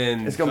 Lose, and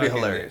then It's gonna be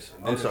fucking- hilarious.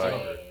 I'm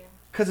sorry,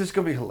 because it's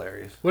gonna be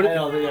hilarious. What, I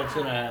don't think that's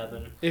gonna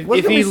happen. if What's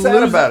if gonna he be sad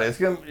loses, about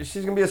it?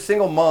 She's gonna be a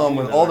single mom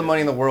with all the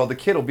money in the world. The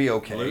kid will be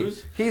okay.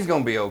 Lose? He's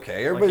gonna be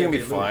okay. Everybody's gonna be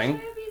can't they lose?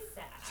 fine.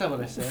 That's not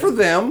what I said. For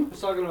them, I was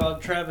talking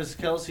about Travis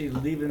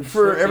Kelce leaving.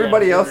 for Swift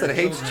everybody after else their that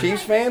hates children.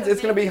 Chiefs fans, it's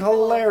gonna be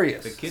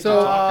hilarious. The kids So-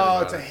 are talking Oh,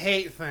 about it's a it.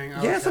 hate thing.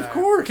 Yes, Okay. of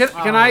course.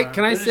 can I They're just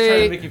trying to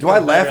say make you Do I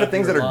feel laugh better at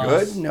things that after are your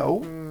loss. good? No.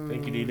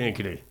 Pinkity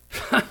dinkity.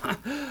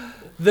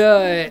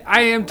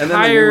 I am And then the new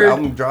tired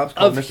album drops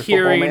called of Mr. Football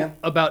hearing Man.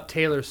 about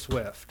Taylor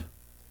Swift.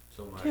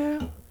 So much.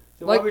 Then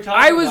why Like are we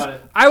talking about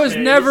it? I was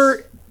Chase?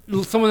 never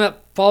someone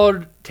that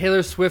followed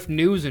Taylor Swift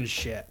news and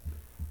shit.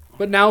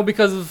 But now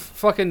because of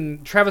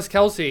fucking Travis He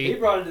Kelce.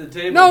 brought it to the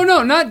table.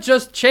 No, not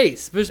just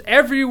Chase. But it's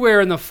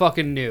everywhere in the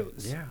fucking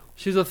news. Yeah.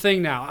 She's a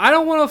thing now. I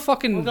don't want to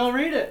fucking. Well, don't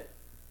read it.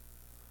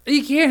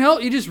 You can't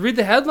help. You just read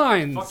the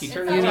headlines. Fuck, you It's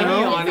turn on the TV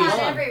know? on. It's He's on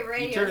every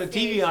radio You turn the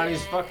TV on. He's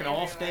station, fucking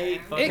off state.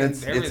 everywhere. Fucking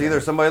It's everything.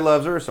 either somebody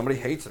loves her or somebody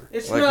hates her.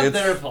 It's Like, not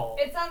their fault.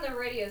 It's on the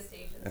radio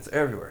station. It's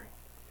everywhere.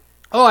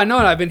 Oh, I know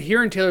it. I've been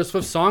hearing Taylor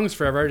Swift songs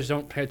forever. I just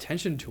don't pay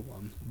attention to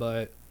them.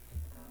 But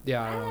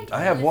yeah, I don't know.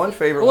 I have one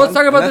favorite. Well, let's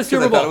one, talk about and the that's 'cause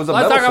I Super thought Bowl. it was a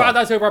Let's metal talk about song.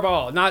 that Super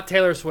Bowl, not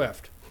Taylor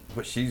Swift.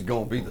 But she's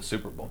gonna be the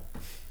Super Bowl.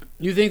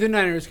 You think the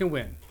Niners can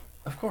win?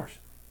 Of course.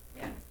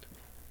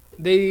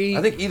 They.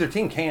 I think either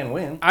team can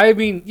win. I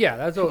mean, yeah,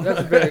 that's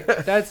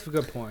a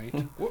good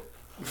point.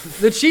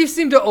 The Chiefs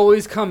seem to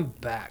always come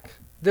back.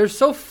 They're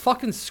so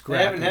fucking They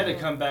scrappy. haven't had to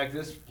come back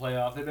this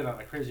playoff. They've been on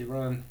a crazy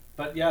run.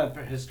 But yeah,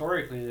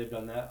 historically they've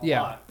done that a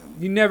Yeah, lot.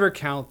 you never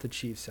count the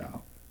Chiefs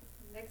out.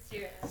 Next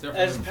year. Except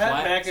As them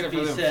Pat except for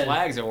McAfee them said,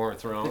 flags that weren't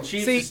The thrown.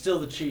 Chiefs See- is still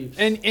the Chiefs.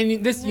 And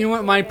this, you know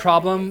what my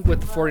problem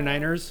with the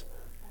 49ers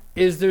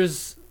is?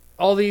 There's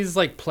all these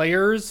like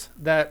players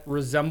that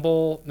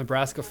resemble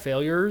Nebraska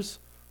failures,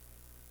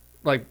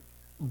 like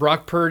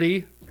Brock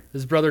Purdy,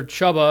 his brother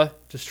Chuba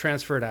just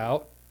transferred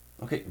out.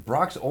 Okay,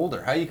 Brock's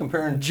older. How are you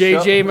comparing?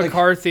 J.J. Chubb- like,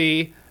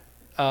 McCarthy,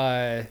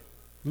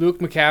 Luke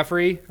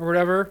McCaffrey, or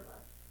whatever.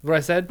 What I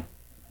said?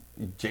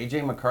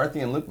 J.J. McCarthy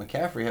and Luke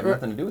McCaffrey have Or-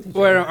 nothing to do with each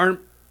Well, other. aren't?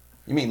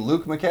 You mean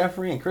Luke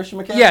McCaffrey and Christian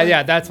McCaffrey?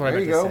 Yeah, that's what There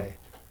I you meant go. to say.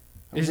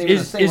 It wasn't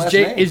even the same last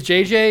name. Is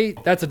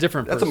JJ? That's a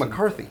different That's a person.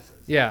 McCarthy.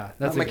 Yeah,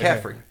 that's Not a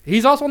McCaffrey.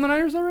 He's also on the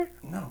Niners, though, right?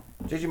 No,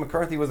 J.J.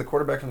 McCarthy was the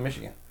quarterback from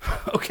Michigan.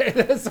 Okay,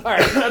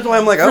 sorry. That's why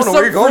I'm like, I don't know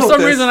where you're going For with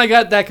some this. reason, I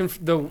got that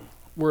the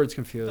words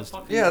confused.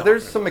 Yeah,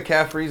 there's some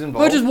McCaffreys involved.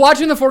 But just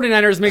watching the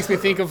 49ers makes me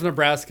think of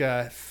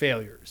Nebraska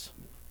failures.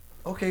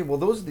 Okay, well,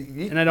 those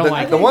And I don't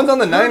like the it. ones on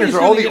the Niners are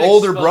all the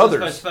older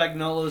brothers. By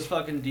Spagnuolo's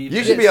fucking defense.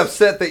 You should be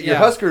upset that your Yeah.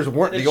 Huskers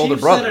weren't the older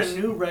Chiefs brothers. set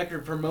a new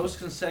record for most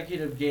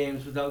consecutive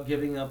games without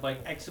giving up like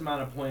X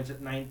amount of points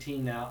at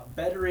 19 now,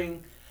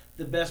 bettering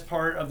the best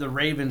part of the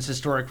Ravens'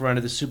 historic run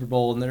to the Super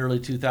Bowl in the early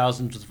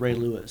 2000s with Ray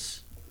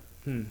Lewis.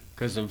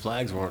 Because them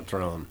flags weren't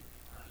thrown.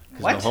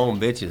 Because What? the home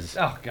bitches.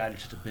 Oh, God, you're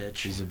just a bitch.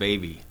 She's a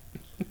baby.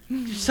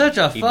 You're such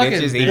a He fucking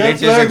bitches, he bitch.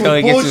 bitches until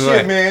he gets his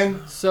way.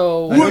 man.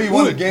 So I know you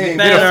won the game.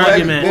 Bad Then a flag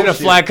argument. was Then a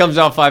bullshit. flag comes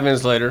out 5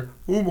 minutes later.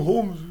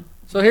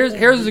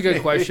 here's a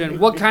good question.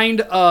 What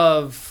kind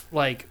of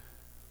like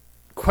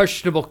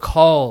questionable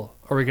call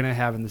are we gonna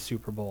have in the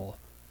Super Bowl?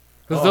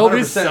 Because there'll be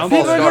 100% some. false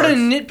People are going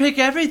starts. to nitpick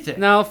everything.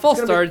 Now, false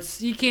It's gonna be-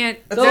 starts. You can't.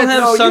 They'll have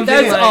no, you something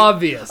That's like,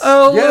 obvious.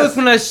 oh, Yes. look,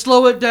 when I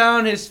slow it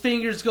down, his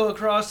fingers go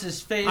across his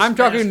face. I'm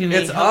talking- mask, and he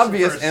It's helps him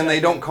obvious, for a and they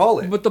second. don't call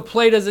it. But the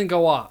play doesn't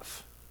go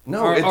off.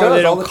 No, Or- it or does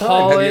they all don't the time.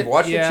 call Have it, you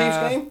watched yeah.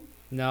 the Chiefs game?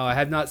 No, I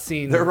have not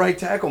seen. Their right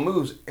tackle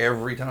moves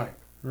every time.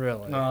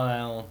 Really.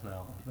 No.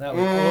 That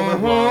was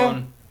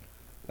overblown.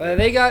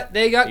 They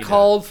got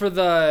called for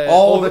the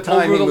All over, the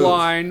time over he the moves.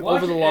 line, Watch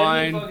over the every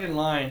line. fucking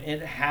line.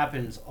 It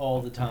happens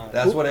all the time.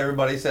 That's what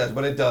everybody says,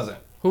 but it doesn't.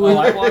 Who Oh, is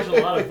I watch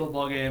a lot of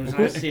football games,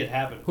 and I see it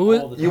happen who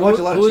is all the time. You watch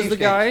a lot of who is Chiefs the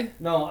guy?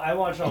 No, I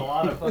watch a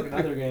lot of fucking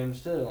other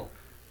games, too.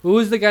 Who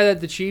is the guy that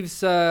the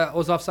Chiefs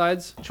was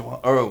offsides?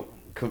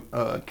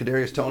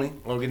 Kadarius Tony,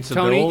 Well, against the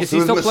Tony, Bills. is who he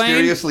was still playing?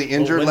 mysteriously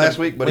injured when last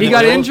the- week, but He he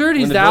got was- injured. When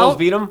He's the Bills out.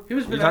 beat him? He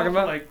was You been talking out for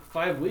about? like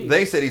 5 weeks.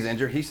 They said he's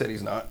injured. He said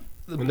he's not.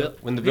 When the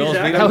He's Bills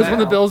out. beat That him? was when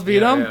the Bills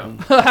beat Yeah, him.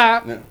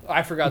 Yeah.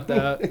 I forgot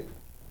that.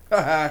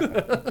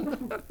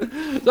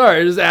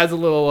 Sorry, it just adds a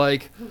little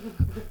like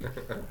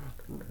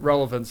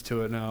relevance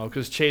to it now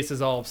because Chase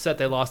is all upset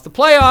they lost the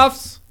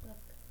playoffs.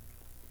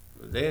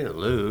 They didn't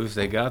lose.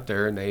 They got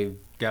there and they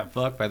got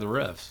fucked by the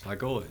refs,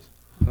 like always.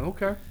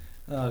 Okay.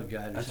 Oh,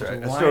 God. That's you're such right.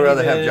 a I'd whiny still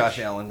rather have bitch. Josh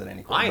Allen than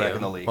any I quarterback am.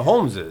 in the league.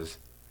 Mahomes is.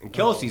 And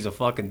Kelsey's a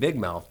fucking big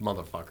mouth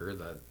motherfucker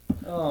that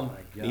Oh, my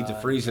God. needs to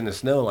freeze in the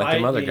snow like Bite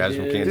them other me, guys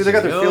from dude. Kansas Dude, they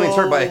got their City. feelings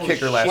hurt by a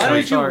kicker last Why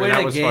week. don't you win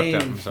that a was fucked up.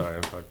 game? I'm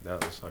sorry.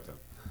 That was fucked up.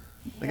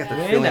 They got their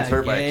Win feelings that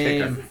hurt by a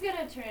game. kicker. This is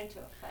gonna turn into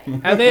a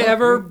fight. Have they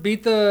ever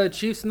beat the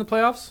Chiefs in the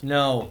playoffs?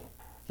 No.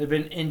 They've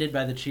been ended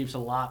by the Chiefs a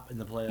lot in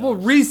the playoffs. Well,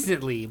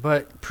 recently,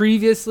 but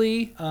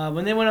previously.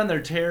 When they went on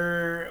their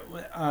tear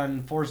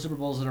on 4 Super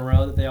Bowls in a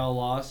row that they all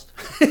lost,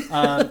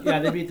 yeah,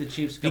 they beat the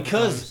Chiefs a couple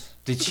Because times.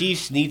 the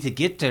Chiefs need to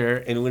get there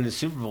and win the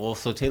Super Bowl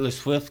so Taylor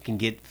Swift can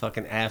get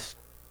fucking ass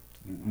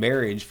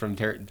marriage from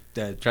Travis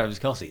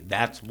Kelce.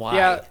 That's why.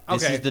 Yeah,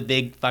 This okay. is the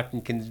big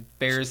fucking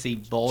conspiracy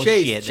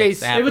bullshit. Chase,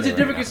 that's It was a happening different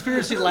right now.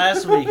 conspiracy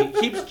last week. It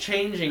keeps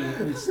changing.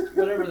 It's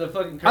whatever the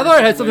fucking. I thought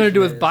it had something to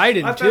do situation with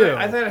is. Biden, too.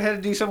 I thought it had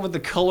to do something with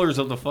the colors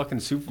of the fucking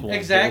Super Bowl.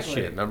 Exactly.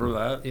 Bullshit. Remember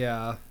that?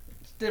 Yeah.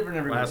 It's different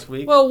every Last week.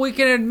 week? Well, we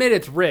can admit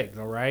it's rigged,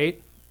 all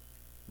right?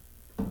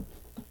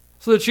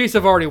 So the Chiefs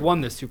have already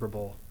won this Super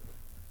Bowl.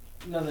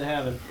 No, they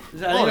haven't. I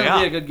think Oh, it'll yeah.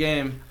 be a good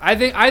game. I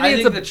think I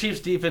it's think a the Chiefs'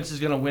 defense is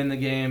going to win the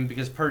game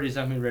because Purdy's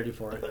not going to be ready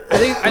for it.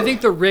 I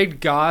think the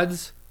rigged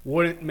gods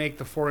wouldn't make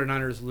the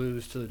 49ers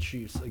lose to the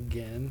Chiefs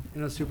again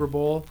in a Super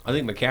Bowl. I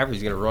think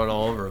McCaffrey's going to run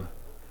all over him.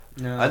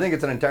 No. I think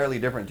it's an entirely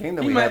different team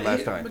than He we might- had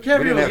last time. McCaffrey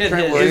We didn't will have get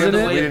Trent his. Williams. Isn't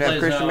it? We didn't have Plays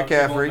Christian out, it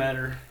won't McCaffrey.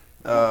 matter.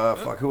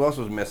 Fuck, who else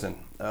was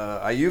missing?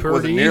 Ayuk Purdy.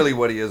 wasn't nearly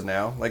what he is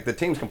now. Like, the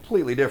team's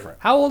completely different.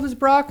 How old is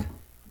Brock?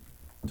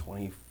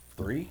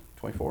 23,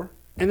 24?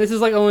 And this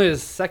is like only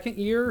his second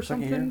year or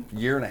Second something?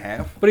 year and a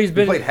half. But he's He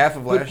been- played half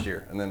of but- last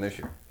year and then this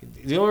year.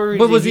 The only reason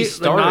But was he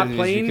started not is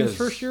playing his because-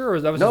 first year? Or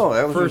that was No, his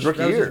that was his first, rookie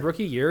that was his year.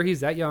 rookie year? He's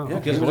that young. Yeah,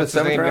 Okay. he was a what's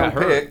his name 7th round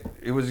got hurt? pick.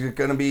 It was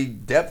going to be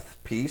depth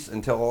piece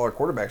until all our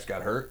quarterbacks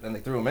got hurt. Then they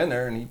threw him in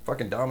there, and he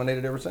fucking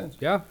dominated ever since.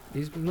 Yeah,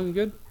 he's been looking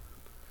good.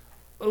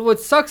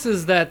 What sucks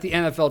is that the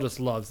NFL just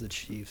loves the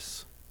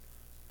Chiefs.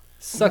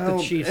 Suck Well,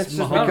 the Chiefs. it's just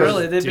Mahomes Not because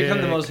really. They've become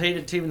the dick. most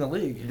hated team in the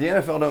league. The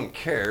NFL don't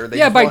care. They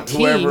Yeah, just by want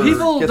team. whoever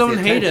People gets the don't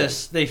hate attention.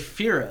 us. They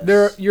fear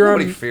us. You're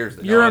Nobody fears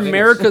the you're dog. I think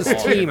America's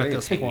it's- team I at think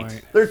this it's-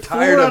 point. They're 4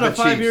 tired out of the of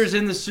 5 Chiefs. years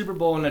in the Super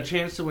Bowl and a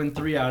chance to win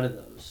 3 out of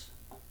those.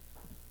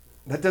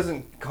 That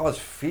doesn't cause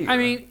fear. I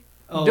mean,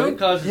 Oh, Don't- it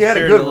causes You had a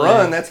fear good in the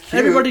run, league. that's cute.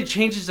 Everybody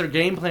changes their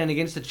game plan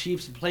against the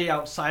Chiefs and play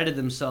outside of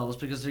themselves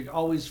because they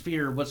always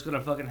fear what's going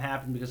to fucking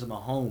happen because of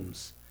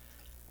Mahomes.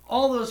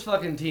 All those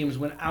fucking teams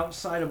went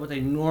outside of what they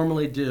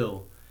normally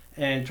do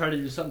and try to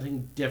do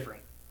something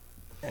different.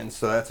 and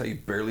so that's how you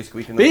barely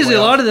squeak in the Basically, a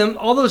playoffs. lot of them,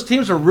 all those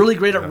teams were really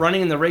great at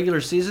running in the regular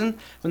season.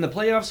 When the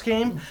playoffs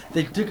came,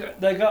 they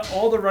got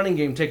all the running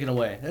game taken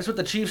away. That's what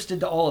the Chiefs did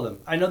to all of them.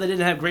 I know they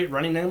didn't have great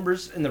running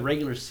numbers in the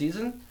regular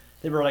season.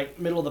 They were like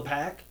middle of the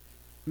pack,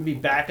 maybe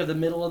back of the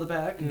middle of the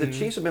pack. The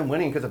Chiefs have been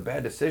winning because of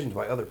bad decisions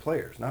by other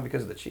players, not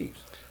because of the Chiefs.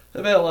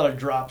 They've had a lot of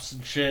drops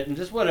and shit and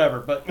just whatever,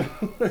 but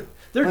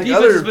their Like defense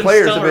other has been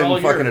players stellar have all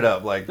been year. fucking it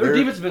up. Like Their they're-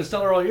 defense has been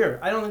stellar all year.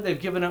 I don't think they've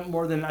given up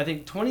more than, I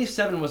think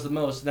 27 was the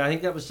most, and I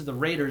think that was to the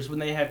Raiders when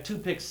they had 2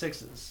 pick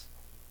sixes.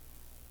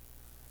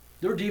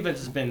 Their defense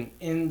has been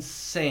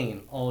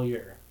insane all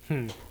year. I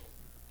ain't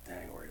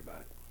worried about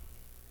it.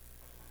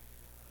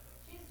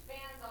 Chiefs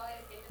fans always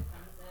get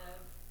defensive.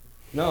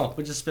 No,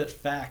 we just spit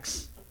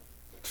facts.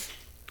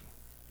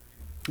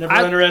 Never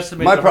I-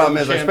 underestimate My the problem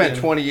Harlem is I spent champion.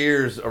 20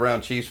 years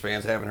around Chiefs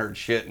fans, haven't heard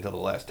shit until the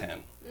last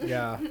 10.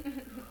 yeah.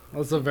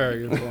 That's a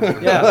very good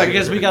one. Yeah, Like,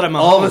 because we got him.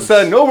 all of a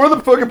sudden, no, we're the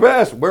fucking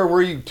best. Where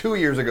were you 2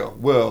 years ago?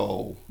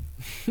 Well,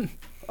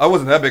 I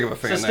wasn't that big of a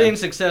fan. Sustained then.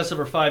 success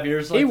over 5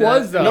 years. Like He that.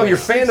 was, though. No, your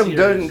 6 fandom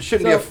years.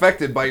 shouldn't be So-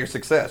 affected by your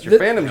success. Your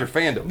fandom's your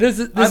fandom. This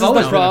is I've the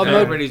always been a problem, fan.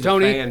 Everybody's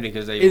Tony. a fan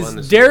because they won the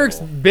Is Super Derek's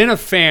Bowl. been a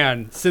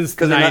fan since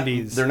the Because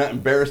 '90s. they're not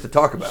embarrassed to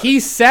talk about it. He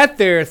sat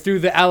there through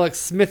the Alex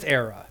Smith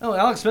era. Oh,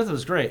 Alex Smith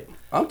was great.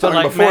 I'm But talking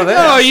like before Matt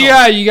that. Oh Castle.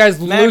 yeah, you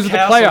guys Matt lose the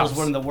Castle playoffs. was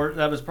one of the worst.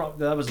 That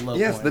was a low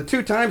Yes, point. the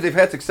 2 times they've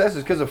had success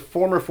is because of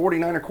former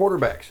 49er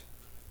quarterbacks.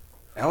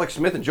 Alex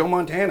Smith and Joe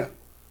Montana.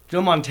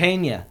 Joe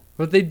Montana.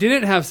 But they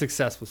didn't have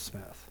success with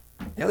Smith.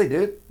 Yeah, they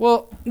did.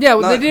 Well, yeah,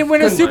 Not they didn't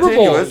win a Super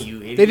Bowl. continuous. You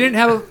They idiot.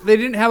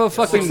 didn't have a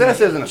fucking Success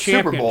isn't a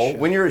Super Bowl. championship.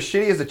 When you're as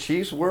shitty as the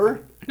Chiefs were,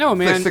 No,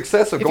 man. the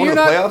success of If going to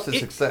you're the not- playoffs is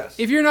success.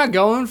 If you're not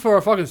going for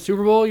a fucking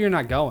Super Bowl, you're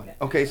not going.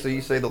 Okay, so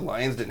you say the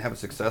Lions didn't have a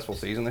successful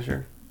season this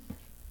year?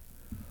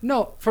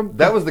 No, from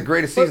That was the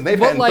greatest season they've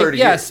had in like, 30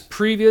 yes, years.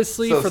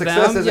 previously So for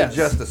success them, isn't yes.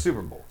 just the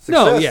Super Bowl. Success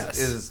No, yes.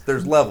 is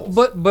there's levels.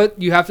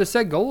 But you have to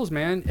set goals,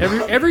 man.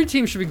 Every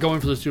team should be going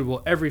for the Super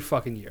Bowl every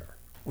fucking year.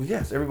 Well,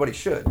 yes, everybody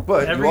should.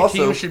 But Every you also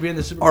team should be in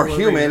the Super Bowl. are every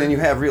human year. and you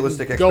have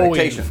realistic Going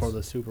expectations. for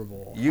the Super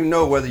Bowl. You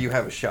know whether you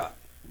have a shot.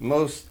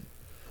 Most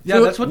Yeah,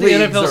 that's what the leagues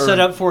NFL are- set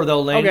up for, though,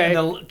 Lane. Okay.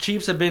 The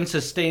Chiefs have been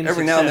sustained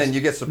every success. now and then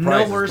you get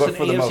surprises, No worse but than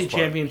for the AFC most part.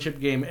 Championship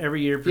game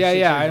every year for Yeah, 6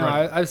 yeah, I years know.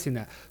 running. I've seen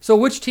that. So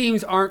which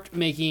teams aren't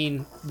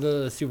making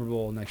the Super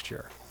Bowl next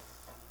year?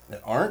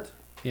 That aren't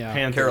Yeah,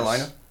 Panthers.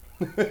 Carolina.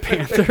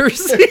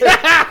 Panthers.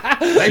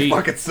 They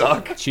fucking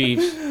suck.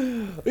 Chiefs.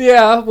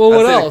 Yeah. Well,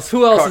 what I'd say else?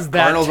 Who else is that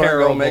Cardinals aren't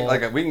terrible? gonna make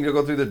like we can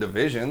go through the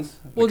divisions.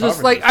 well, the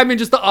just like conferences.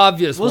 just the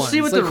obvious We'll ones.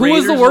 see what like, the who Raiders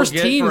was the worst will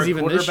get teams for a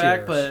even this quarterback,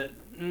 year?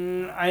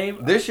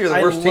 but This year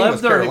the worst team love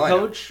was their head Carolina.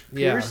 coach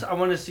Yeah. Pierce. I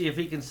want to see if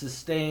he can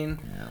sustain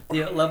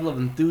the level of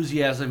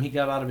enthusiasm he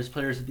got out of his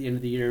players at the end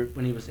of the year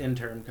when he was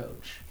interim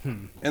coach.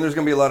 And there's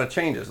going to be a lot of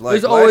changes. Like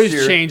There's last always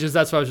year, changes.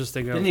 That's what I was just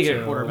thinking. Then of you get a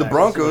too. quarterback. the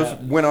Broncos That's what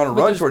happens. went on a But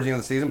run there's- towards the end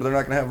of the season, but they're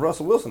not going to have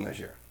Russell Wilson this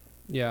year.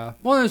 Yeah.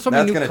 Well, there's so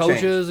many That's new gonna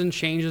coaches and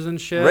changes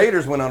and shit.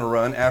 Raiders went on a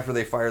run after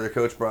they fired their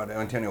coach, brought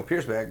Antonio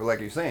Pierce back. But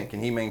like you're saying,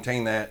 can he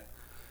maintain that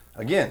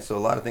again? So a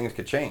lot of things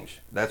could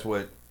change. That's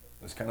what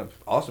is kind of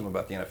awesome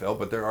about the NFL.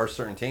 But there are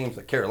certain teams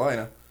like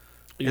Carolina.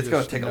 You It's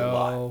going to just take a know.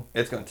 lot.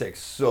 It's going to take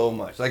so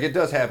much. Like it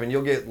does happen.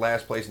 You'll get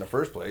last place in the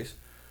first place.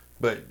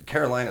 But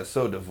Carolina is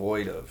so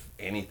devoid of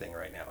anything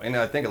right now. And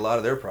I think a lot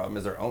of their problem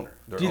is their owner.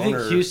 Their Do you think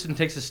owner- Houston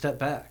takes a step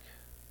back?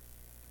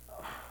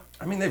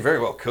 I mean, they very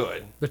well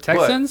could. The But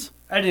Texans?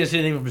 I didn't see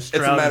anything from It's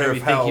Stroud. a matter that of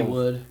made me how. think he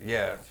would.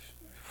 Yeah.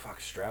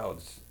 Fuck Stroud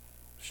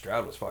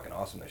was fucking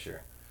awesome this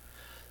year.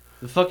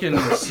 The fucking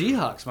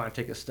Seahawks might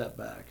take a step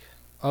back.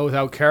 Oh,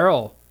 without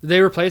Carroll. Did they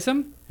replace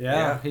him?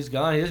 Yeah, he's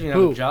gone. He doesn't even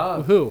Who? have a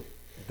job. Who?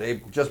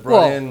 They just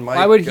brought Well, in Mike.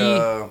 why would he-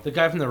 The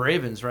guy from the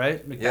Ravens,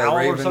 right? McDowell Yeah,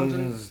 or something.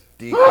 Ravens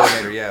D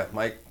coordinator. Yeah,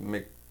 Mike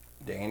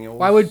McDaniel.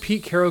 Why would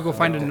Pete Carroll go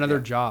find Oh, another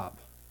yeah. job?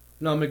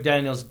 No,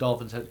 McDaniel's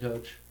Dolphins head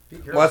coach.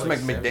 Well, that's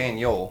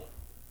McDaniel.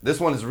 This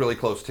one is really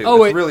close too. Oh,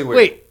 it's wait. really weird.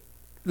 Wait.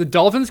 The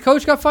Dolphins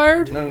coach got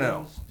fired?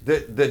 No.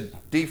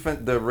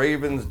 The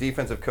Ravens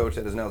defensive coach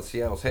that is now the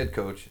Seattle's head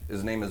coach.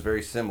 His name is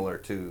very similar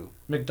to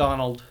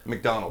McDonald.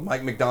 McDonald.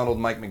 Mike McDonald,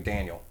 Mike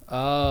McDaniel.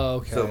 Oh,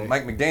 okay. So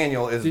Mike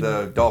McDaniel is Did-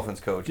 the Dolphins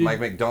coach. did- Mike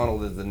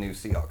McDonald is the new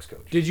Seahawks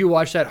coach. Did you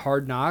watch that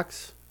Hard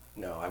Knocks?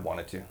 No, I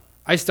wanted to.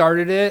 I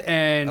started it, I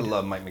and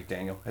love Mike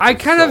McDaniel. I think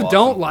kind he's of so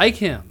don't awesome. like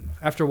him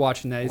after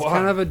watching that. He's Why?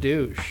 kind of a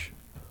douche.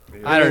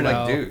 I I don't like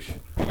know. douche.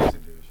 He's a douche.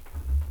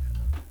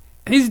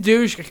 He's a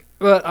douche,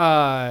 but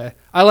I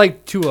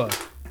like Tua,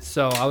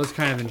 so I was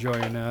kind of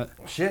enjoying that.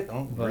 Shit, the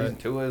But- reason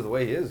Tua is the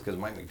way he is because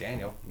Mike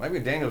McDaniel. Mike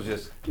McDaniel's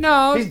just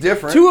No, he's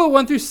different. Tua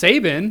went through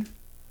Saban.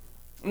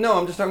 No,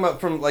 I'm just talking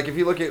about from like if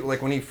you look at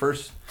like when he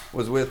first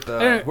was with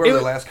It whoever the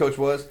was- last coach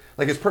was,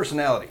 like his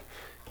personality.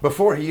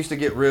 Before he used to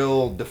get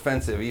real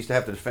defensive. He used to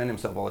have to defend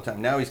himself all the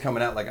time. Now he's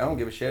coming out like I don't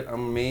give a shit.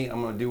 I'm me.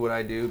 I'm gonna do what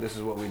I do. This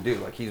is what we do.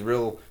 Like he's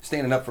real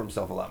standing up for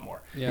himself a lot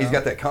more. Yeah. He's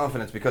got that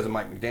confidence because of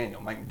Mike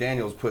McDaniel. Mike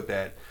McDaniel's put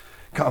that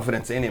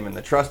confidence in him and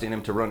the trust in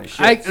him to run his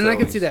shit. I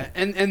can see that,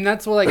 and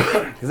that's what like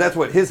because that's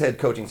what his head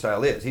coaching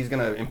style is. He's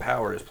gonna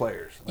empower his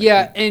players. Like,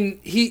 yeah, and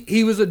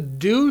he was a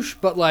douche,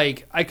 but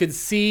like I could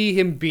see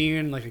him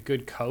being like a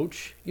good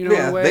coach, you know, in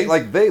yeah, a way.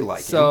 they like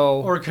him.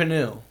 so Or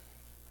Canoe.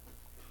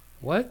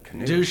 what?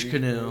 Canoe. Douche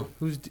Canoe.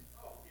 Who's?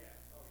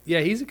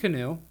 Yeah, he's a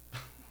canoe.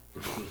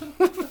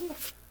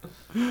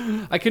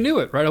 I canoe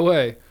it right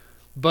away,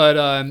 but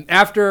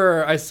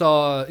after I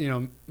saw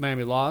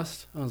Miami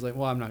lost, I was like,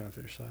 well, I'm not gonna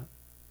finish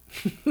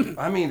that.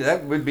 I mean,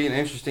 that would be an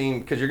interesting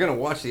because you're going to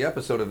watch the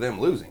episode of them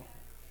losing.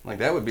 Like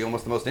that would be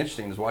almost the most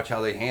interesting is watch how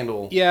they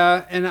handle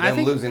Yeah, and I them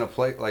think losing a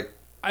play. Like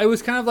I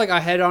was kind of like I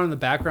had it on in the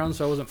background,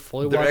 so I wasn't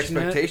fully Their watching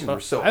expectations it. but were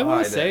so I high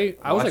would that say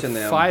I was like watching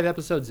them- 5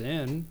 episodes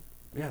in.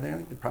 yeah, I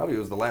think probably it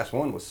was the last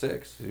one was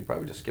 6. So you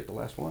probably just skipped the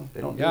last one.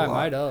 They don't. Do Yeah, a I lot.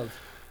 might have.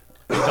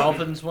 The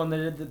Dolphins one they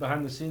did the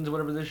behind the scenes or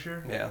whatever this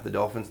year. Yeah, the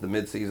Dolphins, the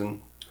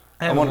mid-season.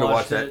 I I haven't wanted to watch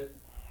watched that. it.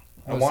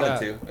 I What's wanted that?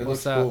 to. It What's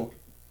looks that? cool.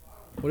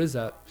 What is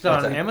that? Is that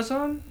What's on that?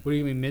 Amazon? What do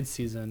you mean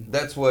mid-season?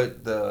 That's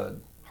what the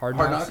Hard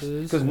Hard Knocks Knocks?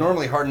 is? Because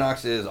normally Hard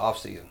Knocks is off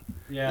season.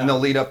 Yeah. And they'll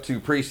lead up to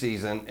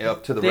preseason,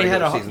 up to the They regular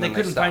had season. they then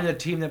couldn't stop. find a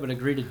team that would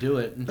agree to do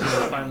it until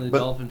finally the But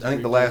Dolphins. I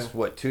think the agreed last,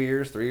 to. 2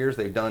 years, 3 years,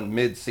 they've done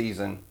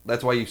mid-season.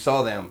 That's why you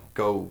saw them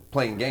go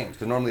playing games,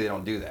 because normally they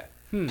don't do that.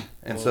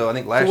 And so I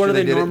think last what year do they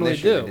they did it, and normally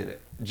this year do? they did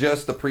it.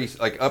 Just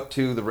the up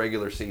to the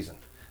regular season.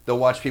 They'll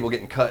watch people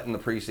getting cut in the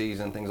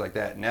preseason, things like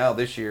that. Now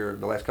this year,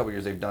 the last couple of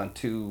years, they've done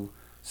 2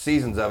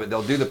 seasons of it.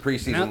 They'll do the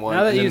preseason one,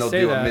 now that and then you they'll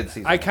say do a that,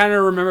 mid-season I one. kind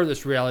of remember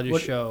this reality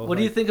What, show. what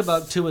do you think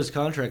about Tua's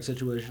contract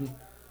situation?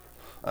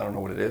 I don't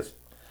know what it is.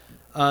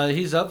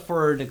 He's up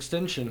for an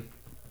extension.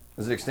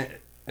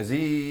 Is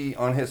he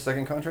on his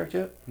second contract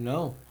yet?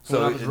 No. So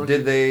Coming off his rookie.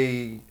 did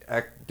they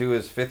do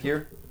his 5th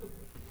year?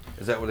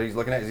 Is that what he's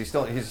looking at? Is he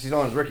still he's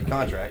on his rookie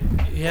contract?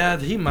 Yeah,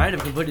 he might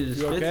have completed his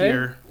You 5th okay?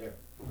 year,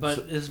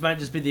 but this might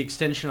just be the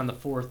extension on the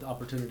 4th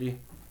opportunity.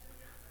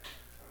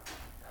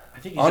 I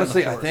think. He's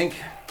Honestly, on I the 4th. think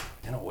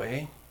in a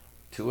way,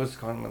 Tua's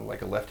kind of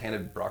like a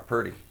left-handed Brock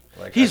Purdy.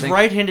 Like He's I think,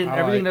 right-handed. I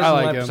Everything like- doesn't I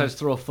like like him. besides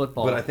throw a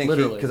football. But I think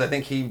literally, because I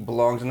think he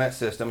belongs in that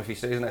system. If he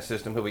stays in that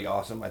system, he'll be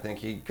awesome. I think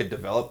he could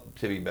develop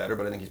to be better,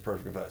 but I think he's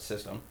perfect for that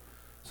system.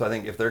 So I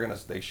think if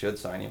they should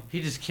sign him.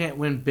 he just can't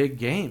win big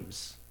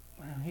games.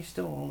 Well, he's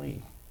still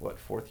only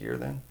 4th year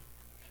then.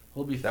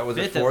 He'll be That was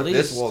his 5th at 4th.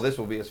 least. This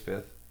will be his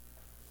 5th.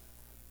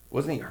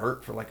 Wasn't he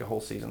hurt for like a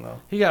whole season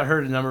though? He got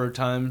hurt a number of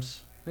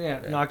times.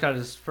 Yeah, knocked out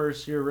his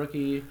first year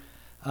rookie.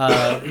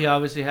 He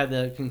obviously had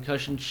the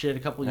concussion shit a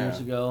couple years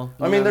ago.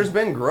 I mean, there's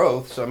been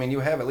growth, so I mean, you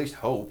have at least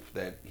hope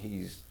that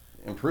he's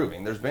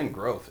improving. There's been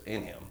growth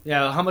in him.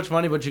 Yeah, how much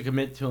money would you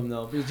commit to him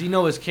though? Because you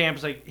know his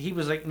camp's like he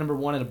was like number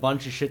 1 in a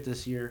bunch of shit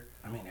this year.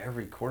 I mean,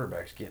 every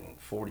quarterback's getting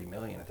 $40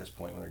 million at this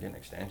point when they're getting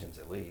extensions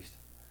at least.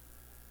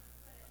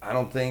 I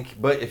don't think,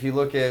 but if you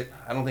look at,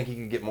 I don't think he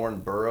could get more than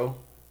Burrow.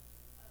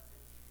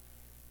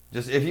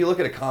 Just if you look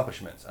at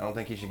accomplishments, I don't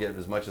think he should get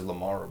as much as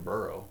Lamar or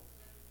Burrow.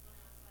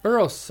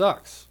 Burrow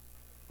sucks.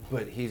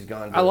 But he's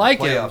gone to I like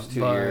the him, playoffs 2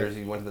 but- years.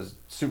 He went to the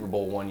Super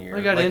Bowl 1 year.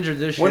 He got injured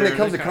this When year, it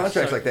comes that to kinda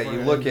contracts sucked like that, for you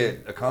him. look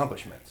at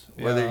accomplishments.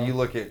 Whether Yeah. you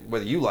look at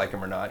whether you like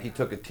him or not, he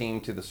took a team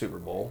to the Super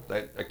Bowl.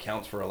 That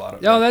accounts for a lot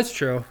of. Oh, that's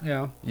true.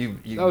 Yeah. you.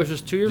 That was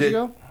just 2 years did-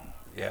 ago?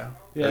 Yeah.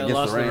 Yeah, against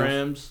lost the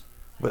Rams.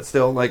 But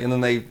still, like, and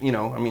then they,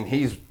 I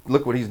mean,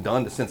 look what he's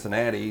done to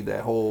Cincinnati,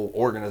 that whole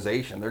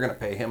organization. They're going to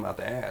pay him out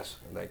the ass.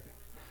 Like,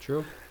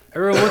 True.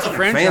 Everyone wants a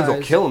franchise. fans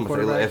will kill him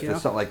quarterback, if you know?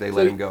 it's something like they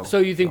let him go. So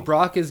you think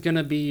Brock is going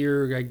to be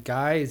your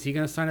guy? Is he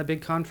going to sign a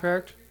big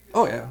contract?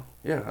 Oh yeah,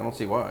 yeah. I don't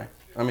see why.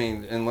 I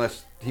mean,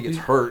 unless he gets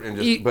hurt and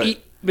just.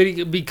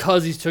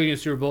 Because he's taking a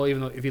Super Bowl,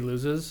 even though if he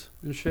loses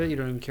and shit, you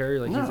don't even care.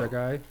 Like he's No. our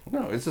guy.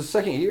 No, it's his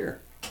second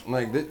year.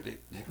 Like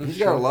he's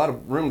got true. a lot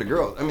of room to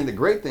grow. I mean, the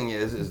great thing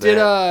is Did,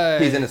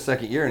 that he's in his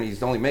second year and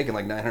he's only making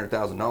like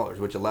 $900,000,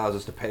 which allows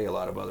us to pay a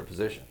lot of other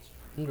positions.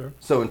 Okay.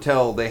 So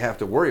until they have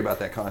to worry about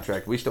that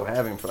contract, we still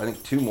have him for I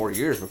think 2 more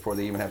years before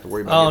they even have to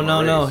worry about. Oh getting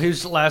him a no, raise.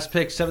 he's the last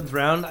pick, 7th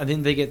round. I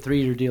think they get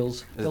 3-year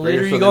deals. His The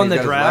later raise, so you then go in he's the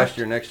got his draft, last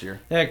year next year.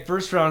 yeah,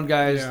 first round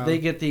guys, Yeah. they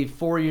get the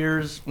 4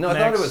 years. No, I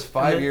max, thought it was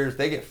 5 and then- years.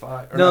 They get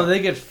 5. Or No, they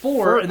get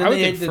 4, and I then would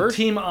they think get the first.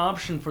 team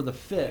option for the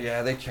 5th.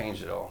 Yeah, they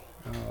changed it all.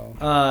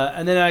 Oh.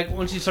 And then like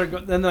once you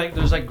start, then like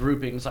there's like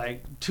groupings,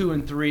 like 2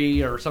 and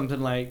 3 or something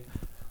like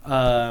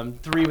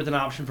 3 with an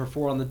option for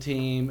 4 on the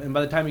team. And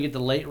by the time you get to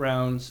late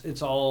rounds,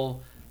 it's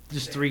all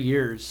just 3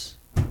 years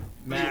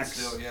max.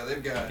 Still, yeah,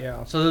 they've got.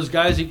 Yeah. So those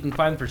guys you can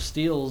find for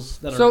steals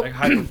that So- are like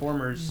high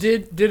performers.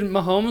 Did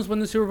Mahomes win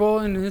the Super Bowl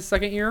in his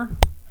second year?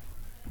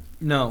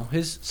 No,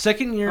 his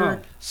second year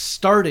Oh.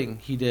 starting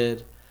he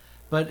did,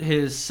 but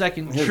his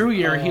second His- true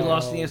year he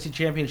lost Oh. the AFC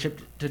Championship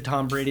to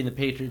Tom Brady and the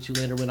Patriots, who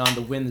later went on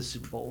to win the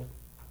Super Bowl.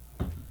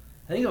 I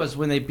think it was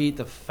when they beat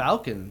the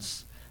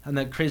Falcons on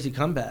that crazy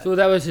comeback. So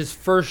that was his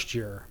first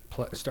year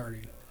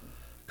starting.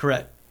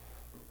 Correct.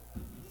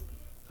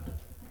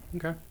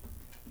 Okay.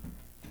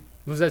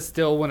 Was that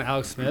still when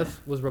Alex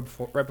Smith was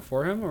right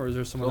before him, or was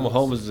there someone Well,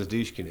 else? Mahomes is a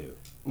douche canoe.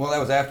 Well, that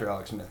was after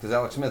Alex Smith because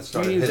Alex Smith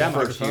started use his that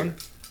first microphone? year.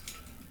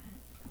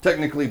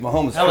 Technically,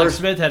 Mahomes' Alex first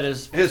Smith had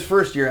his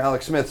first year.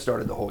 Alex Smith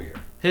started the whole year.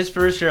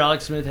 first year.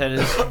 Alex Smith had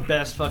his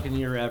best fucking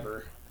year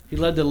ever. He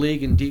led the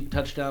league in deep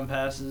touchdown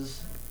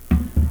passes.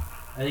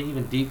 I think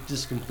even deep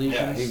discompletions.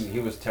 Yeah, he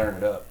was tearing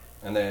it up,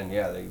 and then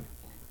they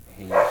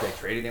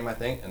traded him, I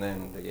think, and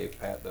then they gave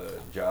Pat the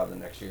job the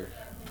next year.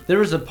 There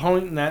was a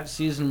point in that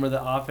season where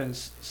the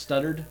offense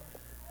stuttered,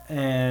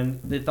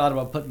 and they thought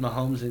about putting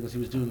Mahomes in because he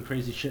was doing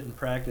crazy shit in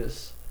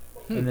practice.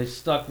 And they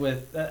stuck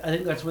with. I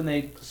think that's when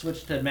they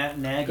switched to Matt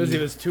Nagy Because he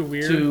was too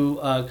weird. to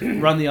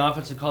run the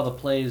offense and call the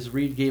plays.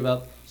 Reed gave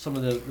up some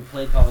of the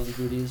play calling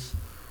duties.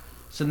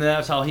 So then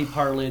that's how he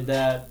parlayed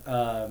that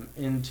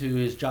into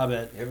his job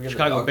at You ever give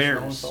Chicago the dog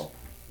Bears. salt?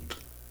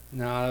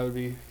 Nah, that would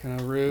be kind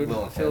of rude. A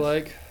little I feel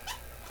intense. like.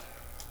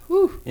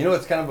 Whew. You know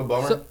what's kind of a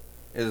bummer So-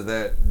 is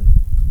that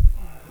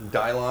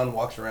Dylon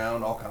walks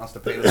around all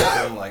constipated with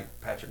him like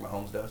Patrick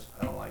Mahomes does.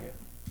 I don't like it.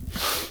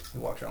 He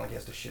walks around like he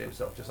has to shit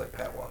himself, just like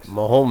Pat walks.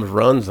 Mahomes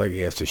runs like he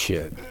has to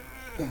shit.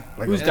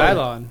 Like Who's a-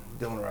 Dylon?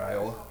 Dylan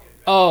Raiola.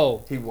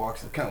 Oh, He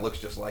walks. It kind of looks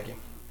just like him.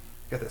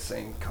 Got that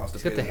same He's got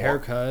constipated the walk.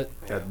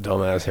 haircut. That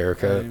dumbass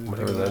haircut, Even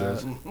whatever think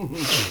that of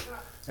is.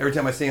 Every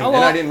time I see him, Oh, and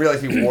well, I didn't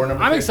realize he wore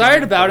number I'm 50.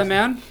 excited about it,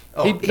 man.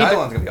 Oh, He-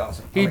 Dylon's gonna be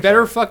awesome. He I'm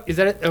better excited. fuck. Is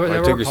that it? I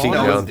took your seat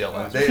No, down. it's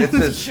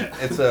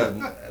Dylan. It's a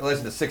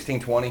listen to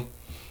 1620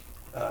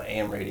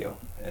 AM radio,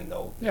 and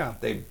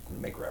they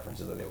make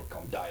references that they would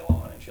call him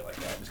Dylon and shit like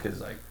that, just because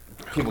like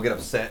people get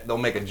upset, they'll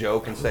make a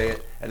joke and say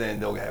it, and then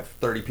they'll have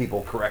 30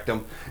 people correct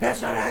them.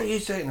 That's not how you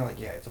say it. And they're like,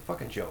 yeah, it's a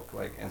fucking joke.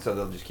 Like, and so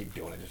they'll just keep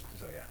doing it. Just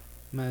so yeah.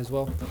 Might as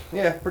well.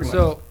 Yeah, pretty much.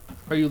 So,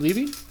 are you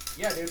leaving?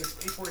 Yeah, dude, it's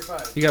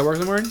 8:45. You got work in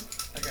the morning?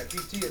 I got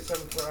PT at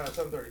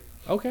 7:30.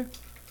 Okay.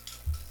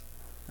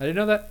 I didn't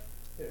know that.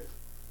 Yeah.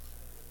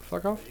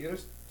 Fuck off. You gonna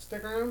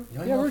stick around?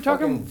 Yeah, we're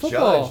talking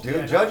football. Judge,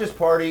 dude. Judge's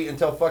party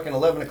until fucking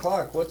 11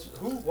 o'clock. What's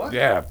Who? What?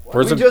 Yeah. What?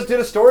 Where's We the just did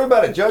a story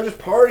about it. Judge's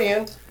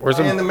partying, Where's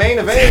the- and the main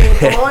event ain't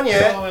even come on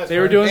yet. They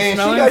were doing And she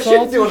smelling got shit to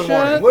salts do in and the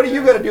morning. shit. What do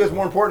you got to do is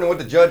more important than what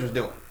the judge was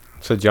doing.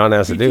 So John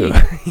has to do.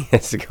 He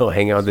has to go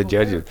hang out with the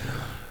judges.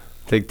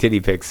 Take titty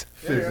pics.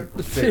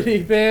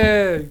 City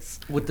pigs.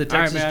 With the All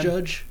right, Texas man.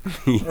 judge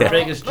or Yeah.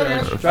 Vegas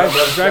judge. Drive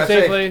Drive safe.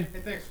 safely. Hey,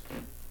 thanks.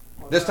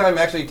 This time,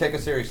 actually, take it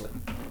seriously.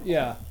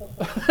 Yeah.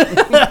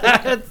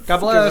 God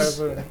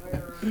bless.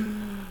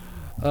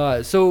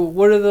 So,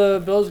 what are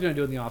the Bills going to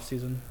do in the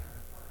offseason?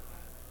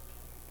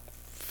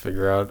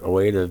 Figure out a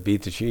way to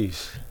beat the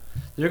Chiefs.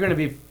 They're going to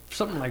be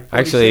something like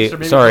 46 Actually, or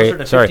maybe sorry, closer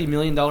to sorry. $50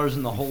 million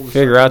in the hole.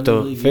 Figure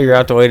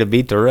out the way to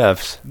beat the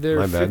refs. They're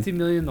My bad. $50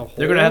 million in the hole.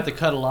 They're going to have to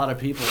cut a lot of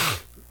people.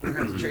 They're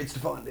going to trade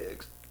Stephon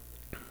Diggs.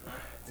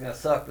 It's going to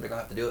suck, but they're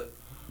going to have to do it.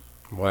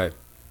 What?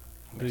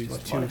 Makes It's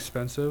much too money.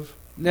 expensive.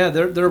 Yeah,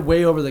 they're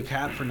way over the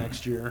cap for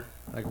next year.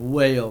 Like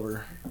way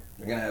over.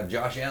 They're going to have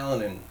Josh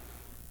Allen, and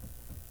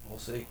we'll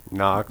see.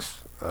 Knox,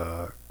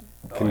 Oh,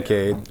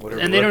 Kincaid. yeah. Whatever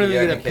And they don't rookie,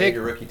 even get a Kincaid, pick.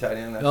 Your rookie tight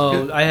end. That's Oh,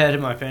 good. I had him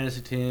in my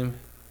fantasy team.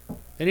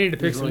 They need to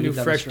pick He's some really new good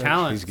down fresh the stretch.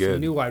 talent. He's good.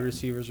 Some new wide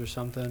receivers or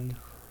something.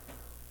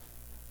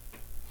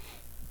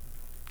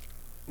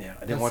 Yeah, I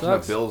That didn't watch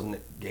sucks. enough Bills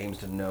games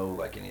to know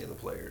like any of the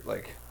players,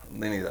 like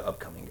any of the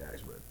upcoming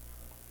guys. But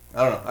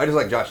I don't know. I just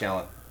like Josh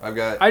Allen.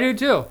 I do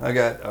too. I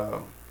got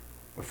a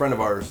friend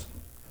of ours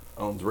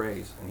owns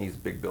Rays, and he's a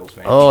big Bills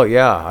fan. Oh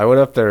yeah, I went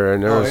up there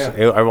and there Oh, was.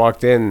 yeah. I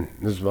walked in.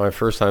 This was my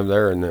first time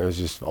there, and there was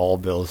just all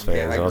Bills fans.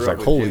 Yeah, I and I was grew like, up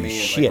with "Holy Jimmy and,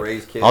 like, shit!"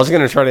 Ray's kids. I was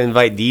gonna try to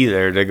invite D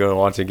there to go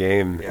watch a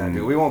game. Yeah, and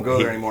dude, we won't go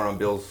he- there anymore on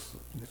Bills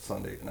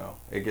Sunday. No,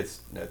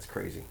 that's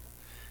crazy.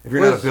 If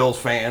you're not a Bills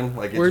fan,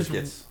 like it where's- just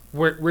gets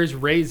Where's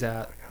Ray's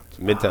at?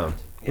 Midtown.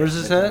 Where's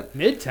this at?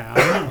 Midtown.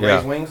 Rays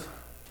Yeah. wings.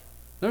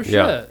 No shit.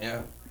 Yeah.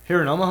 Yeah, Here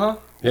in Omaha?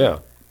 Yeah,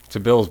 it's a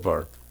Bills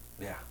bar.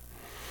 yeah.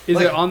 Is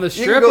Like, it on the You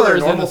strip can go or there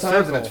is it in normal the times,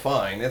 circle? and it's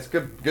fine. It's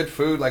good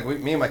food. Like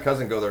me and my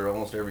cousin go there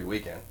almost every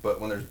weekend. But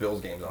when there's Bills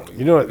games on,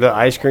 You know what? The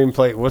ice cream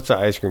place. What's the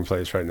ice cream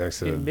place right next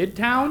to In the?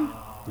 Midtown?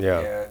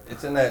 yeah,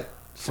 it's in that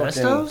fucking-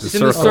 Sesto's? It's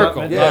in the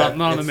circle, Yeah, not on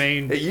the it's-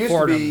 main. It used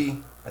Fordham. to be,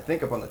 I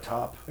think, up on the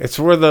top. It's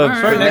where the. All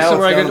right. Right But next now to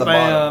where I it's down get the my,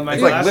 bottom. my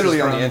It's like glasses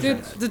literally on the from.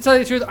 entrance. Dude, to tell you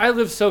the truth, I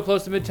live so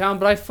close to Midtown,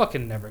 but I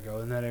fucking never go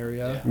in that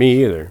area.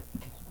 Me either.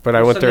 But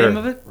I What's went the there. name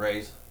of it?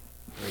 Rays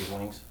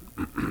wings.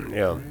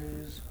 Yeah.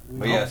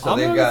 But yeah, so I'm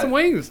they've ordering got. some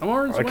wings. I'm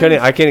ordering some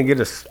I couldn't get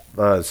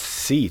a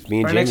seat. Me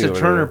and Right Jamie next to went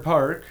Turner there.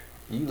 Park.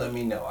 You let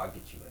me know. I'll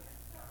get you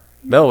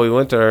in. No, we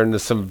went there and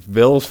some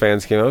Bills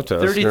fans came up to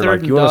us. And they're 33rd like,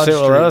 and "You want to Dodge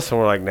sit with Street. us?" And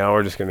we're like, "No,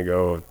 we're just gonna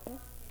go."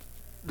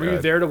 Were you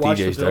there to watch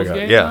DJ's the Bills dugout.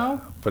 game? Yeah,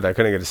 now? but I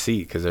couldn't get a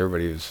seat because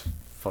everybody was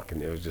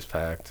fucking. It was just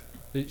packed.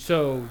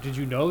 So, did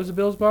you know it was a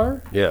Bills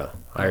bar? Yeah,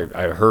 I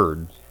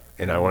heard,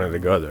 and I wanted to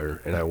go there,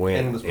 and I went,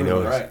 And it was and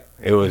proven right.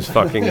 it was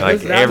fucking like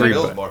Was that Bills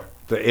everybody. bar.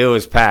 It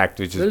was packed,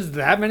 which is There's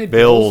that many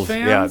Bills, Bills.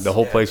 fans? Yeah, the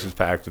whole place was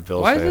packed with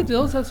Bills Why does fans. the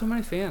Bills have so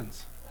many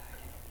fans?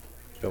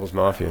 Bills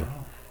Mafia.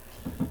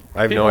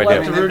 I have People no like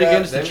idea. to root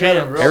against the they've got a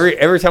champs. real-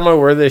 Every time I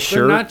wear this They're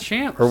shirt not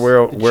champs. or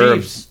wear The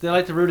Chiefs, they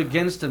like to root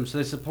against them, so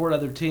they support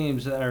other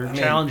teams that are I mean,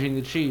 challenging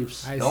the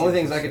Chiefs. I The see only what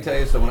things you're I could saying.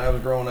 tell you, so when I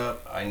was growing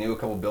up, I knew a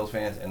couple Bills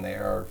fans, and they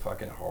are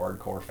fucking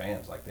hardcore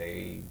fans. Like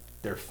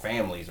their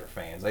families are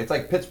fans. It's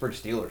like Pittsburgh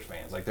Steelers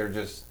fans. Like their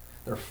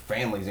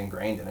families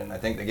ingrained in it. And I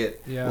think they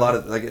get Yeah. a lot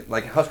of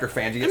like Husker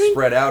fans. You get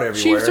spread out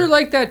everywhere. Chiefs are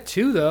like that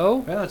too,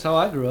 though. Yeah, that's how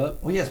I grew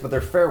up. well, yes, but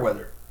they're fair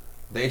weather.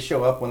 They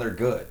show up when they're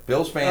good.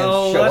 Bills fans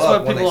Oh, show that's up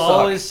what when they people suck.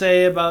 always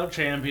say about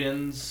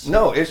champions.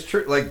 No, it's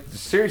true. Like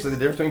seriously, the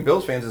difference between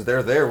Bills fans is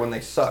they're there when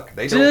they suck.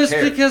 They don't Just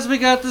care. because we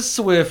got the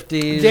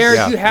Swifties. There,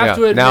 Yeah, you have yeah.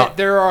 to admit Now-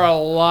 there are a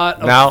lot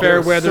of Now- fair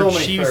There's weather so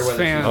many Chiefs fair weather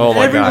fans. Chiefs. Oh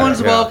my God,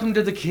 Everyone's yeah. welcome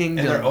to the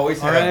kingdom. And they're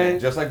always all have been. right?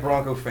 Just like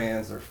Bronco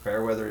fans, they're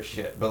fair weather as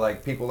shit. But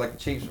like people like the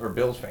Chiefs or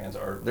Bills fans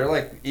they're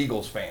like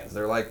Eagles fans.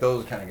 They're like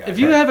those kind of guys. If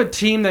you have a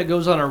team that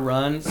goes on a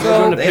run, so you're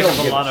going to they pick don't up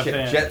a give lot a of shit.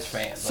 fans. Jets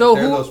fans. So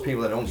Like, they're who- those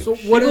people that don't give so a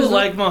shit. what People is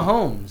like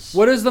Mahomes.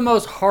 What is the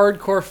most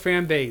hardcore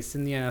fan base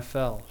in the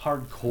NFL?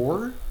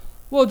 Hardcore?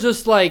 Well,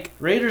 just like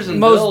Raiders and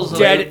Most Bills.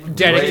 dedicated.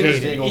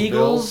 Raiders, Eagles.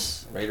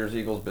 Bills. Raiders,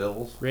 Eagles,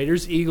 Bills.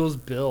 Raiders, Eagles,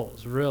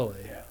 Bills. Really?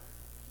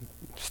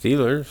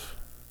 Steelers.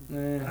 Eh.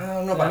 I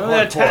don't know I about know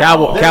that hardcore.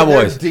 Cowboy- They're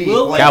Cowboys. deep.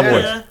 Well, Like,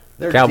 Cowboys.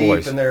 They're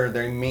Cowboys. deep and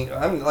they're mean.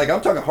 I'm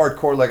talking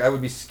hardcore. Like I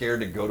would be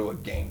scared to go to a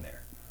game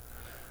there.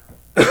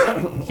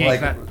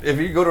 Like, if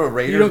you go to a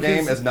Raiders don't game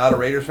cons- as not a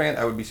Raiders fan,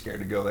 I would be scared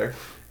to go there.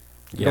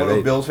 Yeah, Go to they-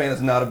 a Bills fan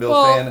as not a Bills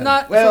Well, fan.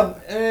 not-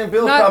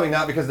 Bills not- probably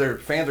not because their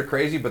fans are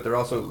crazy, but they're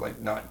also like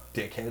not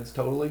dickheads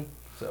totally.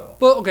 So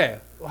Well, okay.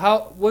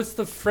 What's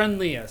the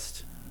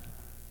friendliest?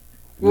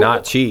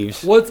 Not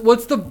Chiefs.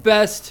 What's the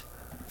best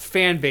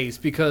fan base?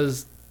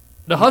 Because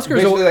the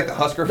Huskers, basically like the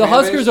Husker. the fan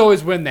Huskers base.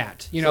 always win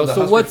that. You know, the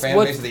so Husker what's fan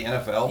base of the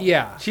NFL?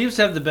 yeah, Chiefs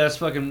have the best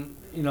fucking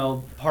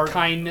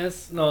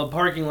kindness.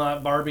 parking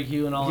lot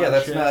barbecue and all Yeah, that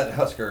that's shit. not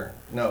Husker.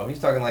 No, he's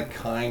talking like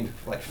kind,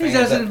 like He's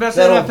fans asking the best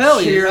that'll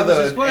NFL. cheer That was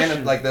his question.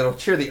 and like that'll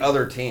cheer the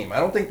other team. I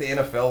don't think the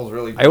NFL is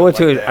really. I went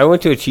like to that. I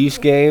went to a Chiefs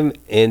game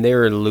and they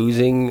were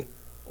losing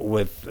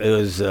with it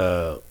was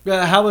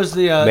Yeah, how was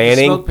the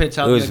Manning? smoke pits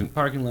out It was- in the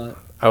parking lot?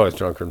 I was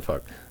drunker than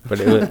fuck, but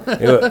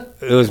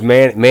it was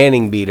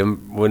Manning beat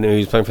him when he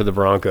was playing for the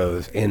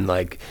Broncos, and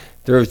like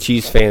there were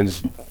Chiefs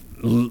fans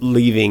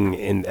leaving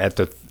in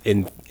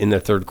the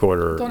third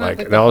quarter. Don't Like,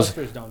 act and I was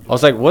Huskers don't do I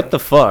was like, what the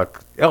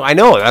fuck? Oh, I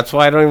know. That's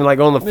why I don't even like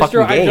going to the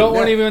Mister, fucking game. I don't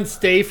want to even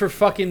stay for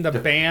fucking the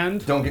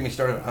band. Don't get me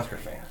started on Husker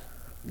fans.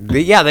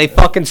 They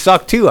fucking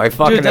suck too. I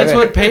fucking Dude, that's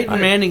what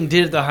Peyton Manning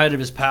did at the height of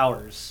his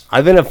powers.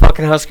 I've been a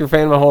fucking Husker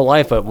fan my whole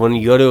life, but when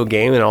you go to a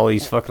game and all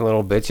these fucking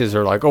little bitches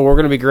are like, "Oh, we're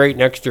gonna be great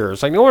next year,"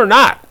 it's like, no, we're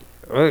not.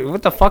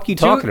 What the fuck are you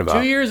talking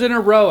about? 2 years in a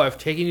row, I've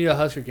taken you to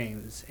Husker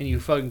games, and you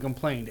fucking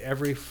complained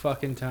every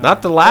fucking time.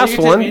 Not the You last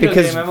take one me to a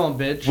because game, I won't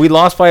bitch. we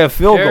lost by a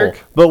field Derek,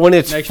 goal. But when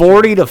it's next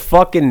 40 to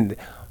fucking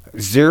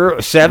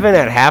 0-7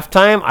 at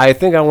halftime, I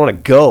think I want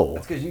to go.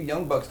 That's because you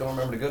young bucks don't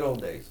remember the good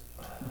old days.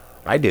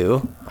 I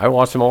do. I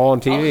watch them all on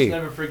I'll just TV.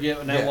 never forget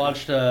when I Yeah,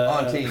 watched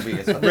on TV.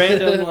 It's a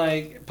random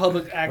like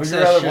public Would you access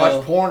rather show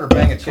watch porn or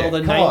bang a chick? called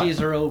 "The Come on.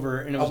 90s Are Over,"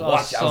 and it was Oh, all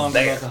watch, I was songs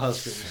there. about the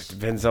Huskers.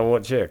 Depends on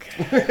what chick.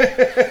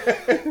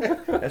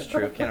 That's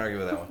true. Can't argue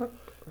with that one.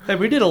 Hey,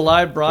 we did a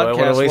live Do I want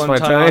broadcast to waste one my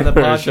time on the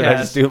time, or should I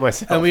just podcast, do it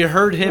myself? and we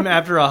heard him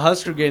after a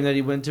Husker game that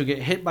he went to get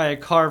hit by a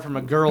car from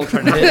a girl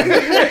trying to hit him.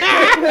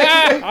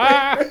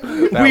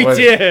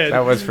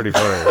 That was pretty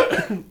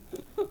funny.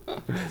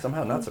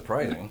 Somehow not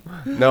surprising.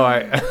 No,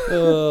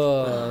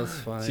 Oh, that's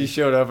funny. she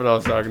showed up and I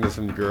was talking to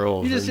some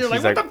girls. You just and hear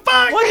she's like, "What the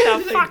fuck?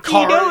 What the fuck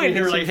car, are you doing?" and And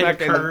you're she's like,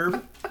 hit a fucking-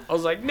 curve. I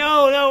was like,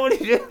 no, what are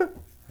you doing?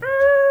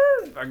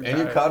 And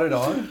you caught it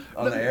on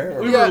the air?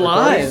 Or We were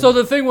live. So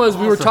the thing was,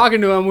 we were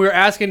talking to him. We were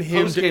asking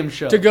him Post-game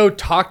show. to go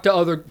talk to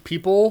other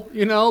people.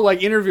 You know,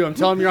 like interview him,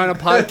 tell him you're on a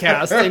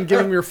podcast, and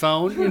give him your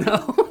phone. You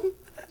know.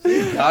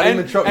 Got him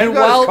in trouble. and You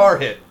got while- his car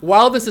hit.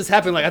 While this is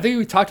happening, like I think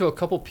we talked to a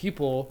couple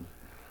people.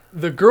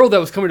 The girl that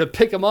was coming to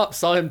pick him up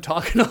saw him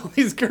talking to all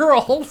these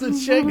girls and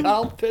shit, got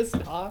all pissed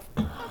off.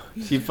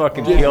 She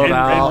fucking And- peeled and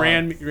out,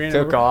 ran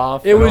took over.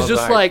 off. It and I was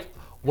just like,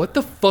 what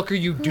the fuck are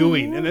you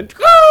doing? And then,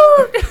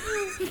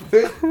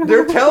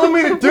 They're telling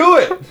me to do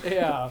it.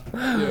 yeah,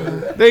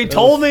 they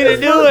told me to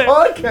do it.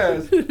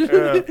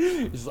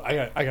 Podcast. he's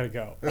like, I gotta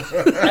go.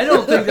 I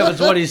don't think that was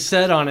what he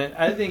said on it.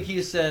 I think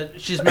he said,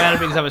 "She's mad at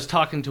me because I was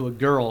talking to a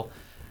girl,"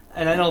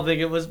 and I don't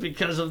think it was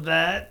because of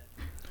that.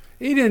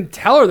 He didn't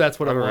tell her that's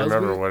what I it don't was.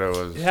 remember what it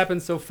was. It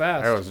happened so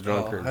fast. I was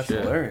drunk and That's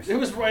shit. hilarious. It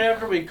was right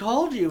after we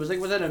called you. It was like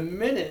within a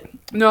minute.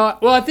 No,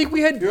 well, I think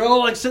we had. You're all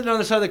like sitting on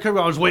the side of the curb.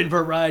 I was waiting for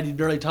a ride. You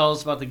didn't really tell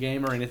us about the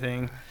game or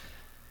anything.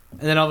 And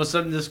then all of a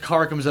sudden, this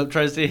car comes up,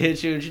 tries to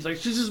hit you, and she's like,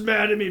 "She's just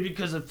mad at me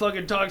because I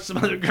fucking talked to some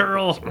other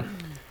girl."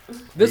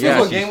 This Yeah,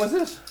 was what game was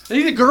this? I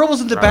think the girl was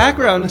in the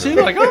background too.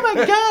 Like, "Oh my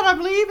god,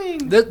 I'm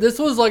leaving." this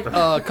was like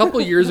a couple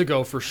years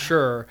ago for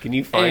sure. Can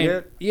you find And-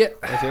 it? Yeah,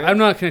 Okay. I'm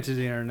not connected to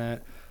the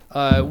internet.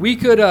 We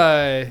could.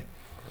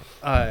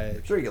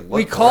 I'm sure you could look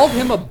We for called it.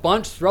 him a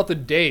bunch throughout the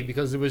day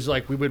because it was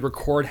like we would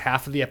record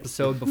half of the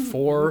episode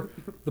before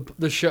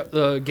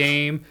the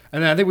game,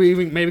 and then I think we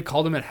even maybe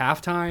called him at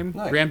halftime.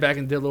 Nice. Ran back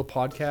and did a little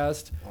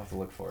podcast, I'll have to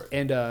look for it.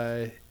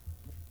 and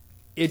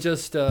it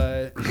just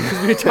 'cause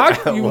we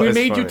talked. That we was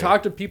made you funny.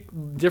 talk to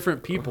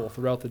different people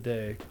throughout the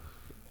day.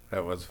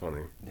 That was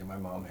funny. Yeah, my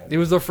mom had It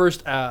was the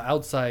first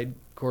outside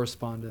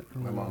correspondent.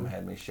 my mom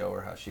had me show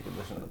her how she could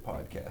listen to the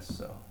podcast,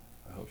 so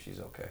I hope she's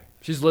okay.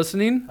 She's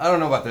listening. I don't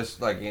know about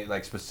this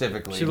like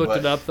specifically. She looked but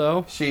it up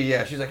though. She's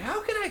like,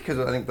 how can I? Because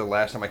I think the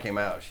last time I came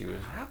out, she was,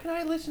 how can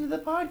I listen to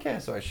the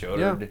podcast? So I showed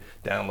Yeah. her,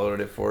 downloaded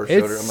it for her, showed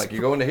her. It's- I'm like, you're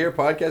going to hear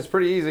podcast? It's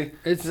pretty easy.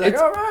 It's She's like,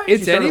 it's, all right.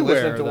 it's She started anywhere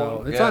listening to though.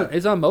 one.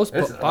 It's Yeah. on most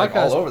It's podcast like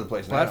all over the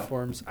place now.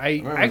 platforms. I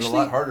remember it was a Actually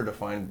lot harder to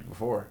find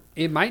before.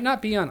 it might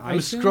not be on I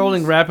was iTunes.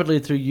 scrolling rapidly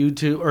through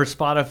YouTube or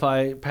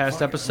Spotify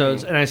past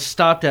episodes, and I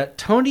stopped at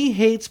Tony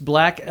hates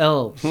black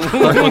elves. But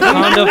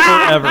Wakanda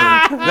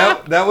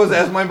forever. That was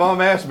as my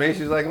mom asked me.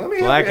 She's like, let me.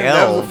 Black and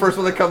that was elves. the first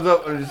one that comes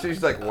up, and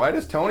she's like, why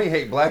does Tony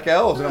hate black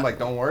elves? And I'm like,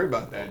 don't worry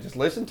about that. Just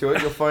listen to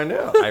it. You'll find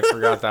out. I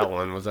forgot that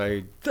one. Was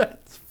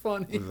That's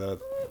funny.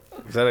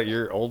 that at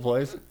your old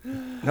place?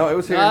 No, it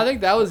was here. No, I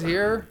think that was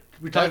here.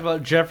 We talked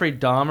about Jeffrey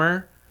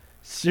Dahmer,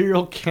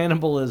 serial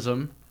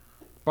cannibalism,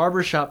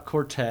 barbershop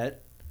quartet,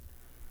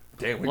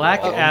 Damn, we Black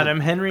go all over Adam,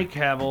 Henry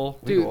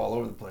Cavill. We Dude. go all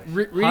over the place.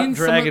 Reading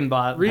Dragon some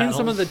bot of, reading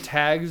some of battles. the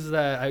tags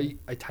that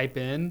I type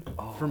in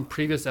from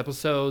previous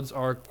episodes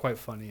are quite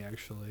funny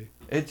actually.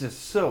 It's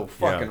just so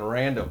fucking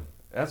random.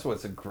 That's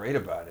what's great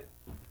about it.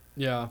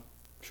 Yeah,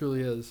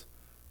 truly is.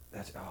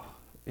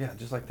 Yeah,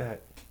 just like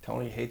that.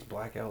 Tony hates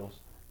black elves.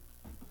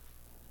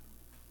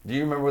 Do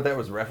you remember what that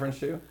was referenced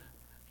to?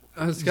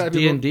 It's got to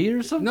be D&D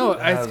or something? No,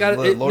 it's got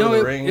Lord of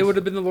the Rings. It would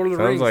have been the Lord of the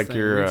Sounds Rings. like thing.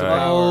 you're, Rings of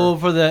Power. Oh,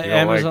 for the You don't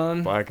Amazon?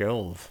 like black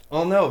elves.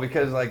 Well, no,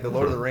 because like the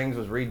Lord of the Rings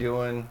was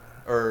redoing,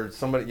 or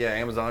somebody,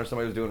 Amazon or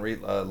somebody was doing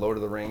Lord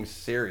of the Rings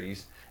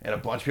series, and a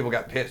bunch of people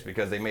got pissed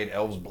because they made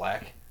elves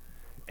black.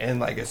 And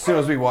like as soon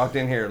as we walked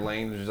in here,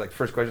 Lane was just like,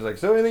 first question was like,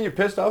 so anything you're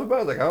pissed off about? I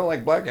was like, I don't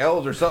like black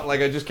elves or something.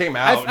 Like I just came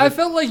out. I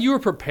felt like you were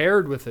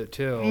prepared with it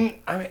too.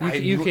 I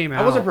mean, You came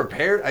out. I wasn't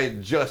prepared. I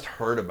had just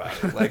heard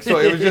about it. Like so,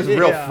 it was just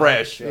real Yeah.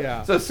 fresh.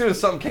 Yeah. So as soon as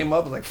something came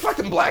up, I was like,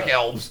 fucking black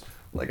elves.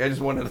 Like I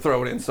just wanted to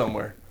throw it in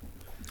somewhere.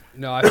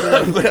 No, I feel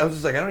like But I was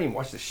just like, I don't even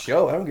watch the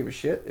show. I don't give a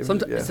shit. It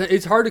was-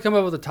 it's hard to come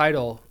up with a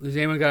title. Has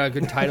anyone got a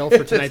good title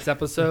for tonight's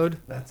episode?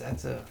 That's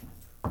a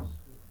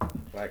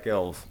Black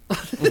elves.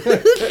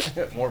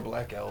 more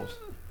black elves.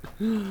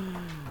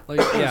 Like,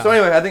 yeah. So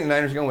anyway, I think the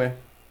Niners are gonna win.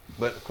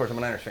 But of course, I'm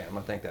a Niners fan. I'm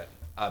gonna think that.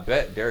 I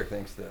bet Derek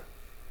thinks the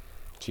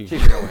Chiefs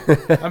are gonna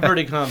win. I'm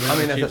pretty confident. I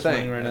mean, that's the Chiefs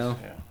thing winning right now.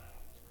 Yeah.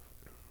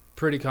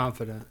 Pretty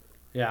confident.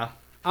 Yeah.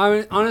 I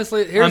mean,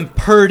 honestly, here's I'm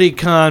pretty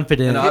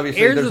confident. And obviously,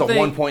 Here's there's the a thing.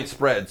 1 point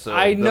spread. So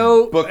I the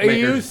know. Are bookmakers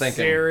you are thinking.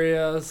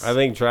 serious? I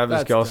think Travis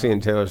That's Kelce dumb.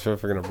 and Taylor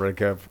Swift are going to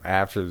break up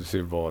after the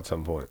Super Bowl at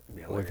some point,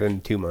 within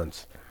 2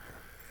 months.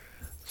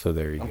 So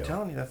there you I'm go.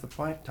 telling you, that's the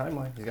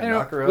timeline. He's You gonna know,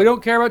 knock her up. we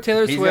don't care about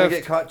Taylor He's gonna Swift.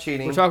 get caught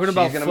cheating. We're talking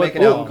about She's gonna make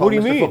an football. album What called do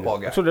you Mr. mean? Football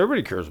Guy. That's what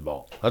everybody cares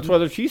about. That's why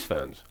they're Chiefs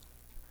fans.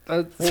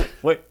 That's-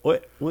 What? I'm can't not.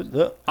 wait for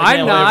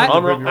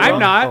the I'm Oh.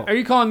 not. Are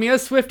you calling me a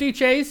Swiftie,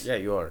 Chase? Yeah,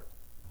 you are.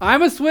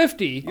 I'm a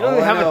Swiftie. You don't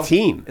All I have know a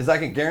team. Is I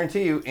can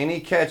guarantee you,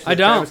 any catch I that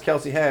don't.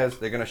 Travis Kelce has,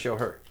 they're gonna show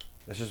her.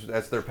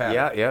 That's their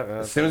pattern. Yeah.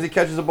 As soon as he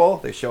catches the ball,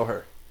 they show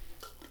her.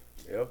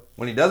 Yep.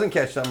 When he doesn't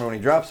catch something or when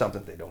he drops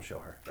something, they don't show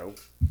her. Nope.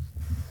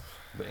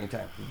 But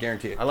anytime, you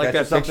guarantee it. I like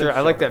Catches that picture. something,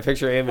 I like show her. that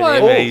picture of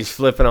What? Eminem. Oh. And he's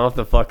flipping off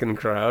the fucking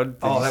crowd.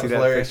 Did Oh, you that see was that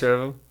hilarious. picture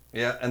of him?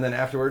 Yeah, and then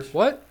afterwards,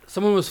 What?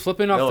 Someone was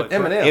flipping off No, the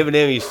Eminem.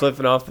 Eminem, he's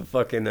flipping off the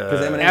fucking.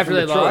 Eminem- after from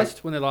they Detroit.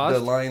 lost. When they the lost.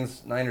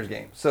 Lions-Niners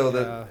game. So I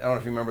don't know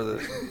if you remember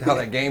how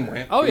that game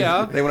went. Oh,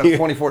 yeah. They went up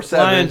 24-7.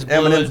 Lions blew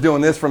Eminem's it.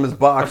 doing this from his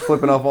box,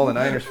 flipping off all the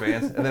Niners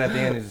fans, and then at the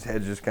end, his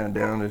head's just kind of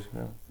down. Just,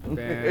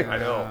 I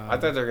know. I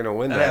thought they were gonna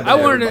win That that. happened. I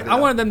wanted. Everybody I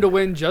knows. wanted them to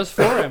win just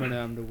for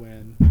Eminem to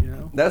win. You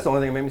know. That's the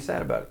only thing that made me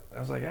sad about it. I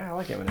was like, I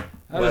like Eminem.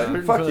 I was But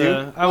rooting fuck for you.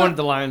 the- I wanted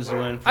the Lions to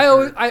win. I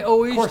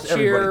always Of course,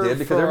 cheer everybody did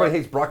because for everybody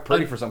hates Brock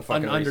Purdy for some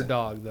fucking an reason.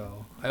 underdog,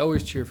 though. I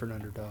always cheer for an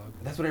underdog.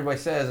 That's what everybody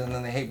says, and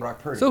then they hate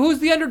Brock Purdy. So who's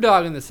the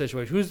underdog in this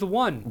situation? Who's the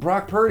one?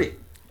 Brock Purdy.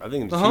 I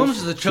think Mahomes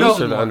is the Chiefs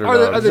chosen are the one. underdogs.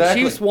 Are the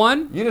Exactly. Chiefs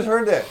one? You just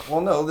heard that. Well,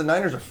 no, the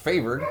Niners are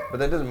favored, but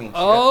that doesn't mean shit.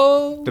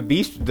 Oh,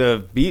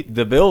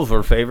 The Bills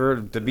were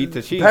favored to beat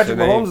the Chiefs. Patrick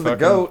and they Mahomes is the fucking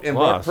GOAT, and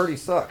Brock lost. Purdy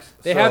sucks.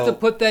 they So- have to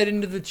put that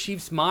into the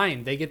Chiefs'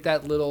 mind. They get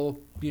that little,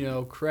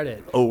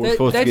 credit. Oh, we're That-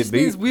 supposed to that get just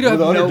means beat? we don't We're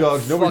the have no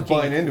underdogs. Nobody's fucking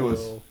buying into us.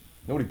 clue.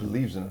 Nobody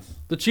believes in us.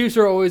 The Chiefs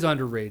are always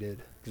underrated.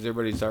 Because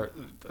everybody's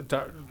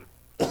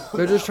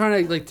They're just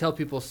trying to tell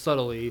people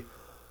subtly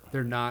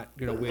they're not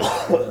gonna win.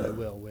 They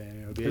will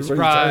win. It'll be a Everybody's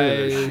tired of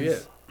their surprise.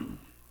 shit.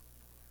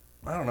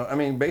 I don't know. I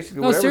mean,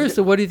 basically, No, whatever's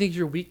seriously, what do you think is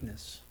your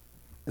weakness?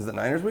 is the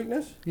Niners'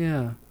 weakness?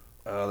 Yeah,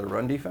 The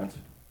run defense.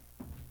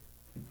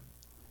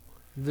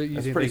 you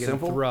That's think pretty they can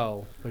simple.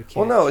 throw. But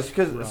Well, can't no, it's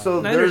because run.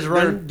 so Niners' their,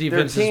 run their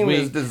defense is team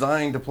is weak.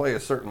 designed to play a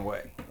certain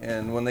way,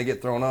 and when they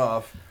get thrown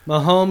off,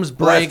 Mahomes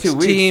The last breaks 2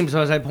 weeks- teams,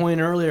 as I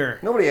pointed earlier.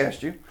 nobody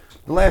asked you.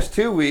 The last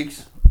 2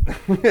 weeks,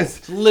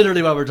 It's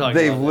literally what we're talking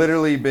they've about.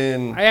 literally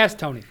been I asked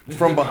Tony.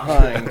 from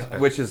behind,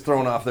 which has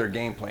thrown off their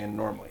game plan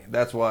normally.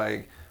 That's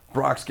why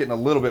Brock's getting a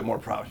little bit more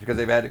props because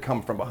they've had to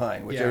come from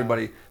behind, which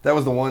Yeah. that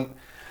was the one.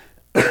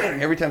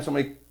 Every time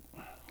somebody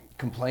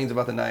complains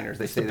about the Niners,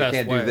 they say the they best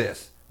can't way. do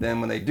this. Then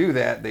when they do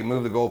that, they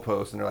move the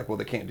goalpost and they're like, well,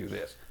 they can't do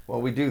this.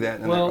 Well, we do that.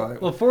 And Well, they're like,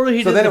 before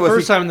he So did then the it was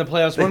first he- time in the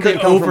playoffs, they weren't they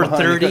couldn't come from over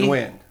behind, they couldn't 30?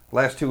 win.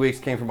 Last 2 weeks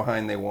came from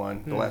behind, they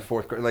won. The last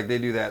fourth, like they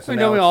do that. So We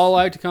now know we it's- all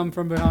like to come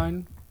from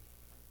behind.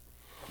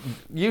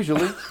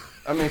 usually.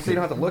 I mean, so you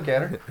don't have to look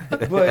at her.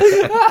 But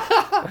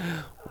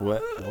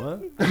What?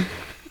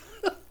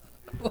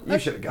 you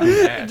should have gotten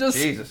that. Just-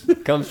 Jesus.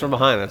 Comes from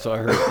behind. That's what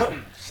I heard.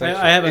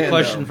 I have a And,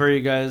 question for you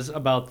guys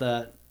about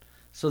that.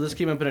 So this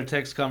came up in a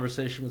text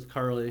conversation with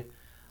Carly.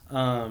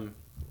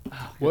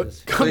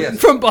 What? Coming Coming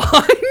from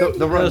behind?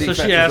 The run So defense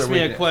she is asked their me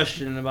a weakness.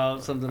 question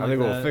about something I like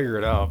think that. we'll figure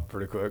it out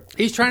pretty quick.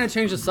 He's trying to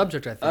change the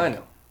subject, I think. I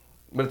know,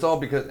 but it's all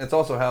because it's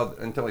also how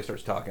until he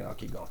starts talking, I'll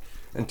keep going.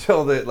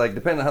 Until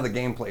depending on how the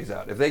game plays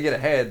out. If they get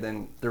ahead,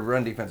 then their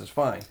run defense is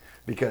fine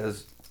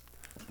because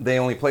they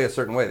only play a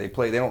certain way.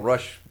 They don't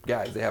rush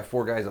guys. They have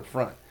 4 guys up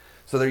front,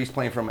 so they're used to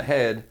playing from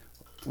ahead,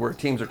 where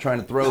teams are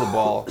trying to throw the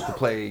ball to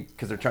play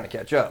because they're trying to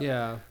catch up.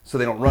 Yeah. So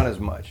they don't run as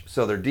much.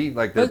 So their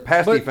their But-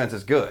 pass but- defense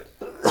is good.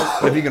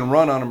 But if you can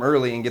run on them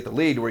early and get the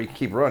lead where you can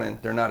keep running,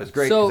 they're not as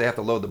great So- because they have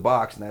to load the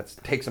box, and that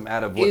takes them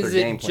out of what Is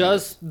their game it plan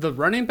is. just the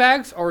running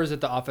backs or is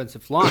it the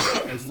offensive line?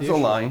 It's a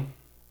line.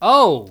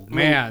 Oh,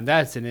 man,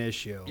 that's an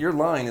issue. Your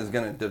line is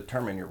going to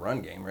determine your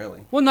run game,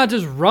 really. Well, not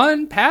just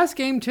run, pass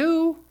game,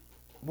 too.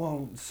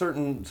 Well,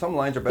 some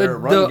lines are better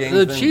at run games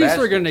The than Chiefs pass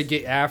are going to games.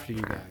 get after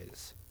you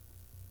guys.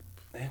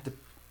 They have to-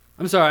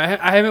 I'm sorry,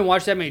 I haven't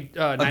watched that many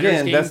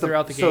Niners games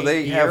throughout the game. So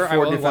they have I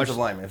 4 only defensive watched-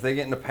 linemen. If they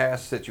get into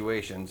pass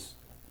situations,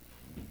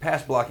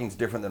 pass blocking is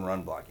different than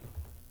run blocking.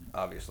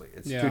 Obviously,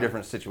 it's Yeah. 2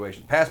 different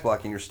situations. Pass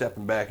blocking, you're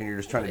stepping back and you're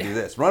just trying to do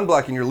this. Run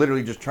blocking, you're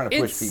literally just trying to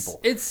push people.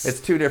 It's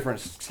 2 different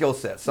skill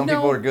sets. Some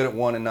people are good at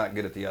one and not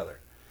good at the other.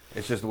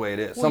 It's just the way it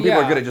is. Well, Some people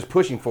are yeah. good at just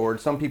pushing forward.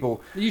 Some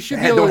people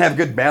should be able don't to- have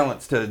good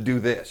balance to do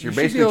this. You're You should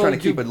be basically able trying to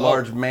to keep do a both.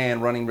 large man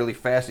running really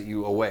fast at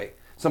you away.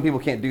 Some people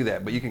can't do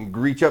that, but you can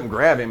reach up and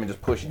grab him and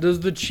just push him.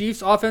 Does the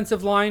Chiefs'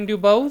 offensive line do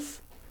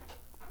both?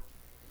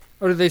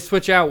 Or do they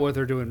switch out what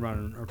they're doing,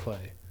 run or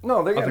play?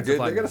 No, they got a Offensive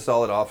good. They got a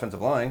solid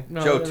offensive line.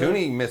 No, Joe they're-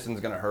 Tooney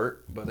missing's going to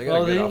hurt, but they got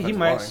Well, a good offensive he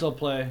might line. still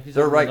play.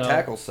 Their right ruled out.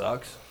 tackle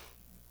sucks.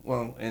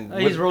 Well, and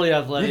He's really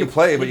athletic. You can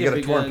play, but He you got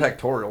could a be torn good.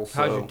 pectoral.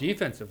 So, How's your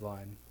defensive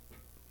line?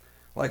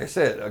 like I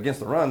said, against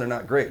the run, they're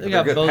not great. They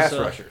But they're got good pass Bosa.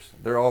 rushers.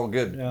 They're all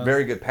good, Yeah.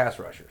 very good pass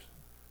rushers.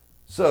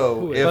 So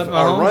Who is- if But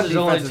our Mahomes run has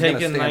only defense is going to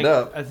taken stand like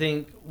up, I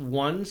think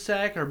 1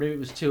 sack or maybe it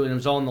was 2, and it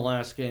was all in the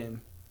last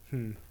game.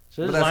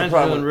 So But his that's the line's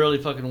problem. doing really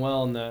fucking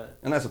well in that.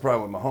 and that's the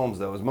problem with Mahomes,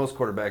 though, is most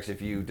quarterbacks,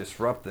 if you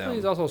disrupt them, Well,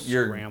 he's also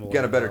you're scrambling,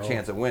 got a better though.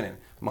 chance of winning.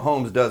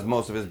 Mahomes does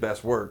most of his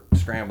best work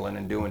scrambling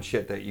and doing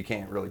shit that you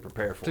can't really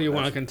prepare for. Do you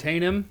want to That's-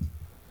 contain him?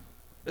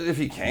 If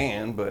he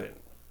can, but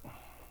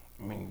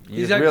I mean, you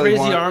He's just got really crazy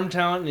want- arm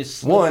talent and he's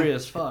slippery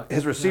as fuck.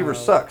 His receivers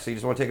suck, so you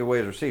just want to take away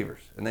his receivers,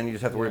 and then you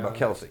just have to worry about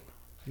Kelsey.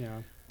 Yeah.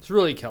 It's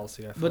really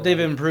Kelsey. I feel But they've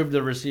like. improved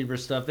the receiver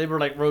stuff. They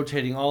were like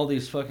rotating all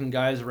these fucking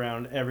guys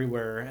around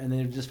everywhere, and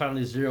they've just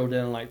finally zeroed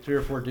in on like 3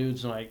 or 4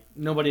 dudes, and like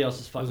nobody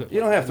else is fucking. You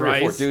don't have 3 or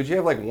 4 Rice. dudes. You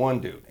have like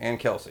 1 dude and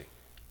Kelsey.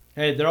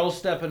 Hey, they're all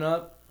stepping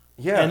up.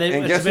 Yeah, And and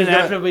it's guess been who's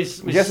after gonna, we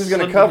guess who's going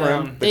to slimmed cover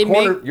down. him? They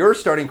Your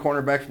starting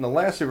cornerback from the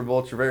last Super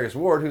Bowl, Travarius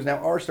Ward, who's now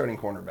our starting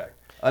cornerback.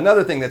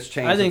 Another thing that's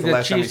changed I think since the the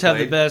last time he Chiefs have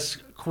the played.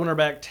 best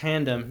cornerback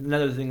tandem.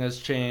 Another thing that's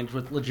changed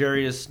with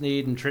L'Jarius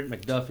Sneed and Trent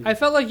McDuffie. I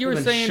felt like you were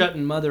They've been saying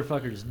shutting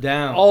motherfuckers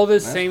down. all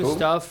this That's same cool.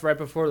 stuff right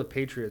before the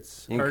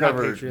Patriots. You can or not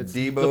cover Patriots.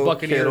 Debo, the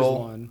Buccaneers Kittle,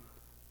 one.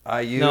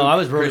 IU, No, I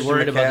was really Christian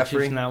worried about the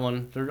Chiefs McCaffrey. in that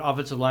one. Their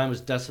offensive line was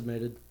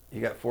decimated.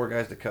 You got 4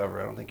 guys to cover.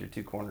 I don't think your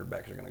 2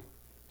 cornerbacks are going to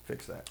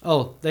fix that.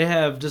 Oh, they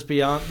have just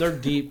beyond. They're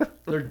deep.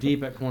 They're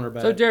deep at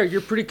cornerback. So Derek, you're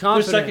pretty Their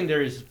confident.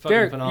 secondary is fucking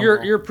Derek,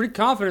 phenomenal. you're pretty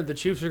confident the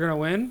Chiefs are going to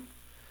win.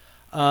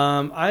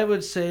 I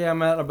would say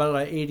I'm at about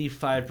like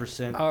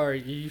 85%. All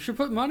right, you should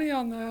put money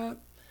on that.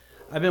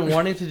 I've been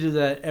wanting to do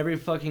that every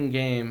fucking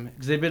game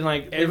because they've been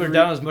like they were Every-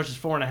 down as much as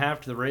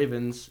 4.5 to the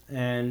Ravens,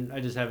 and I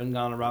just haven't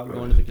gone around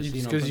going to the casino.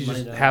 Just because you putting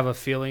just money down. have a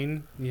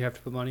feeling you have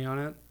to put money on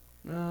it.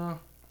 No,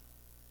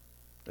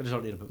 I just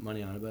don't need to put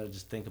money on it, but I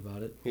just think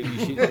about it.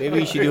 Maybe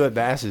you should do what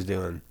Bass is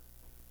doing.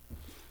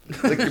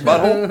 Lick your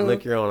butthole.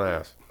 Lick your own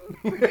ass.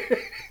 Well, at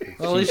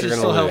least Chiefs are you're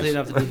still gonna healthy lose.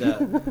 enough to do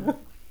that.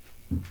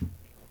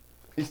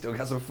 He's still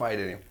got some fight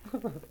in him. You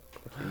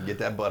can get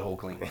that butthole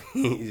clean.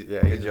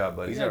 Yeah, Good job,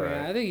 buddy. He's Yeah, all man,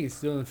 right. I think he's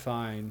doing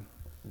fine.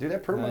 Dude, that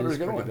He's promoter's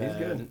pretty going. He's bad.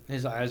 good.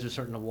 His eyes are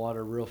starting to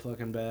water real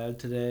fucking bad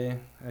today.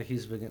 Like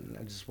he's been getting,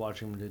 I just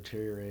watching him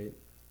deteriorate.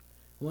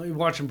 Well, you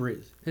watch him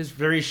breathe. His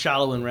very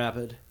shallow and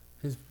rapid.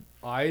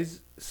 Eyes.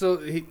 So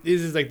this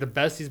is like the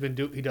best he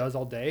does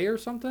all day or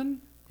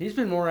something. He's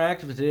been more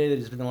active today than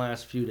he's been the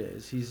last few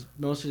days. He's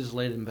mostly just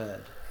laid in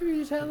bed. Maybe he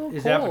just had a little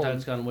His cold.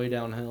 appetite's gone way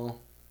downhill.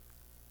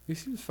 He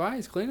seems fine.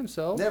 He's cleaned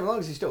himself. Yeah, as long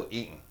as he's still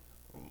eating.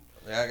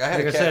 I had Like a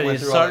I cat said, went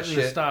he's through all that starting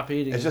to shit. stop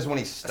eating. It's just when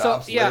he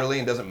stops yeah. literally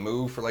and doesn't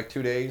move for like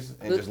 2 days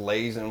and just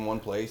lays in one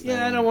place. Yeah, I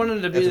then don't want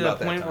him to be it's to the about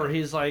that point where time.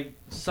 he's like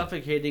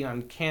suffocating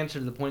on cancer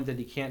to the point that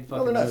he can't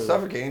fucking No, they're not move.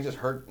 suffocating. He's just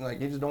hurt. Like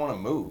he just don't want to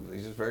move.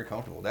 He's just very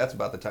comfortable. That's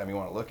about the time you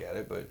want to look at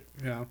it. But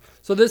Yeah.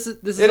 So this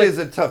is it like, is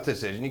a tough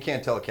decision. You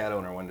can't tell a cat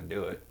owner when to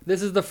do it.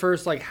 This is the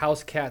first like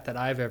house cat that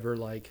I've ever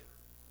like.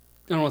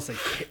 I don't want to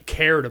say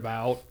cared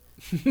about,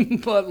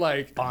 but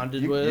like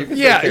Bonded You with. can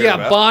say yeah, cared yeah,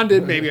 about.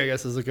 bonded. Maybe I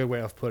guess is a good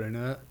way of putting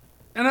it.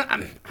 And I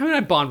mean, I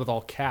bond with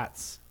all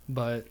cats,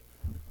 but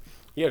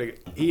He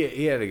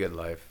had a good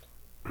life.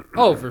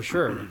 oh, for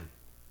sure.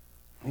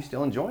 He's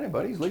still enjoying it,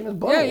 buddy. He's licking his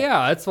butt. Yeah,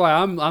 yeah. That's why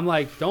I'm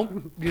like,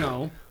 don't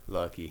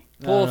Lucky.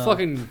 pull I a don't know.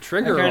 fucking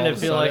trigger. I kind all of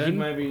of a feel like he sudden.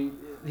 might be.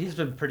 He's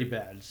been pretty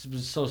bad. He's been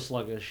so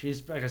sluggish.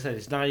 He's like I said,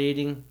 he's not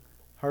eating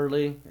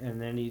hardly,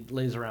 and then he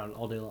lays around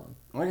all day long.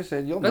 Like I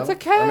said, you'll That's know. a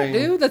cat, I mean,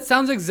 dude. That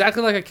sounds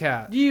exactly like a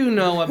cat. You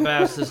know what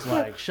Bass is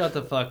like. Shut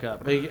the fuck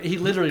up. He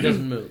literally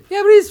doesn't move.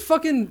 Yeah, but he's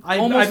fucking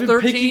I've almost been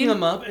 13. picking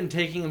him up and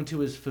taking him to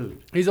his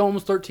food. He's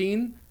almost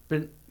 13.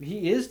 But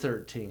he is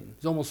 13.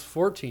 He's almost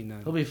 14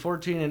 then. He'll be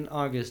 14 in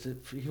August.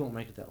 He won't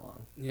make it that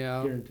long.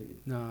 Yeah. Guaranteed.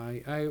 No,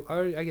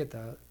 I get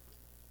that.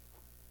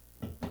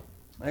 like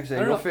I I said,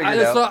 don't you'll know. figure I it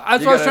just out. thought-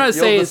 that's You what I was gotta- trying to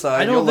you'll say is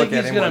decide. I You'll don't look think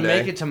at he's him gonna one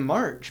make day. it to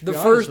March. to The be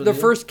honest first with the you.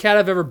 first cat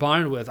I've ever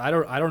bonded with. I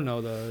don't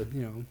know the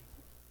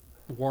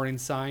warning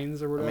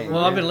signs or whatever. mean,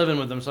 Well, I've been living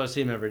with him, so I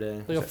see him every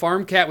day. like a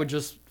farm cat would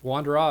just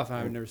wander off and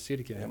I would never see it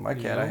again. Yeah, my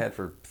you cat know? I had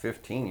for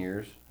 15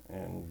 years,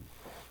 and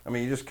I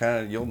mean, you just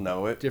kind of, you'll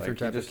know it. Different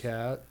Like, type of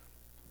cat.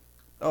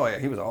 Oh yeah,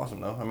 he was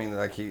awesome though. I mean,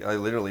 like I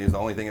literally is the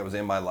only thing that was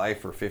in my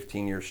life for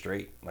 15 years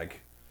straight. Like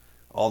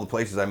all the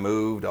places I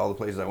moved, all the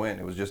places I went,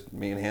 it was just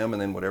me and him,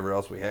 and then whatever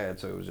else we had.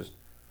 So it was just,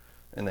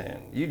 and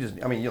then you just,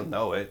 I mean, you'll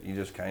know it. You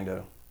just kind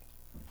of,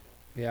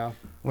 Yeah.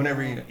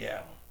 whenever you,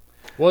 yeah.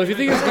 Well, if you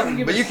think it's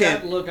But you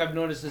can't- look. I've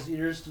noticed his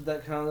ears did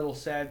that kind of little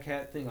sad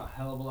cat thing a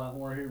hell of a lot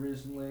more here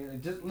recently.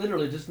 Like just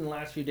literally, just in the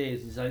last few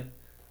days, he's like,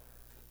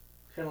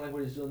 kind of like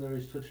what he's doing there.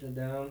 He's twitching it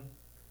down,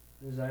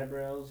 his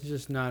eyebrows. he's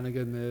just not in a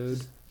good mood.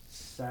 Just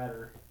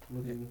sadder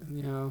looking.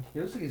 Yeah. He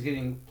looks like he's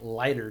getting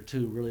lighter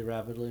too, really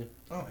rapidly.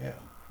 Oh yeah,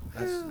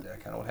 that's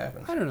kind of what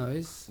happens. I don't know.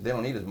 He's They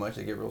don't eat as much.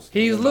 They get real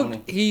skinny. He's and looked.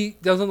 bony. He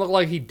doesn't look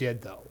like he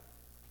did though.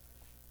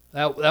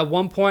 At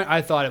one point,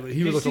 I thought he would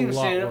You've look a seen him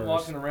lot standing up, worse.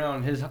 walking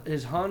around.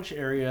 His haunch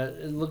area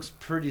it looks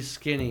pretty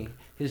skinny.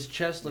 His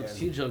chest looks Yeah.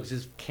 huge. Looks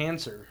his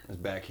cancer. His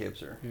back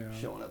hips are Yeah.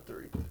 showing up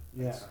through.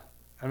 Yeah,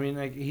 I mean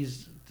like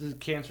the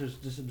cancer's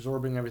just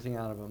absorbing everything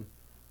out of him.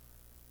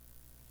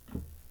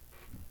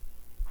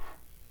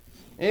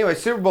 Anyway,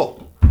 Super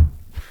Bowl.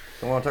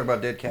 Don't want to talk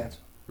about dead cats.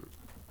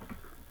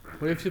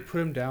 What if you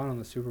put him down on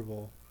the Super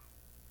Bowl?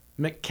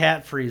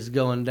 McCatfree's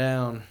going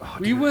down.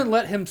 You wouldn't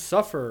let him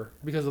suffer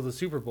because of the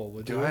Super Bowl,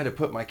 would Dude, you? I had to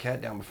put my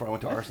cat down before I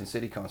went to Arson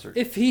City concert.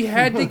 If he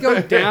had to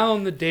go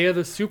down the day of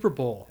the Super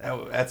Bowl,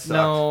 That sucked.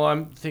 No,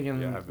 I'm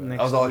thinking. Yeah, I bet. next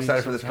I was all week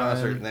excited for this sometime.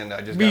 concert, and then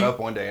I just We- got up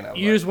one day and I was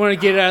you like, just want to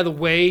get it out of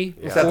the way I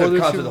before sat through the the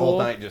concert Super the whole Bowl.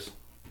 night just.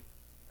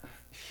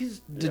 He's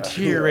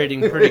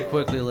deteriorating pretty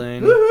quickly,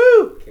 Lane.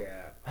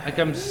 Like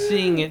I'm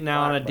seeing it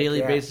now on a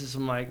daily basis.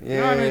 I'm like,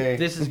 Yay.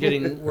 this is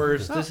getting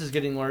worse. This is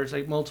getting worse.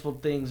 Like multiple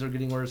things are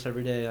getting worse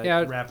every day, like,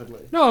 Yeah.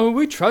 rapidly. No, I mean,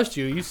 we trust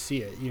you. You see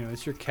it. You know,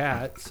 it's your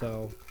cat,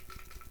 so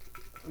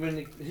I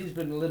mean, he's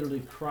been literally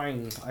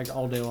crying like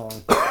all day long.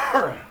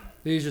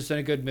 he's just in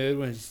a good mood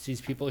when he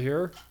sees people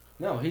here.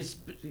 No, he's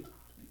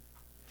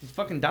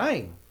fucking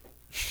dying.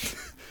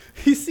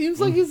 He seems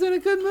like he's in a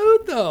good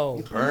mood,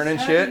 though. Burning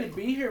He's shit. happy to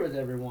be here with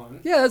everyone.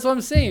 Yeah, that's what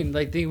I'm saying.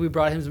 Like, think we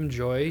brought him some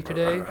joy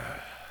today.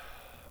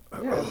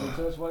 Yeah,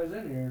 so that's why he's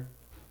in here.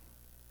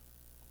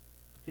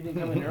 He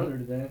didn't come in earlier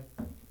today.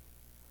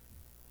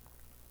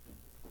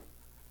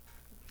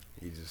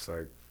 He's just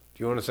like,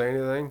 do you want to say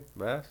anything,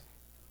 Bass?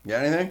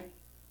 Got anything?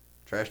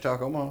 Trash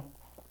Talk Omaha.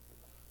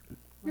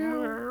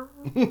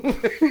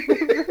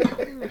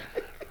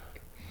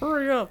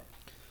 Hurry up.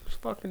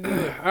 Just fucking do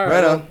it. All Right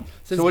well, on.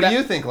 Since So what do Ba-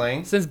 you think,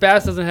 Lane? Since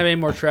Bass doesn't have any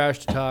more trash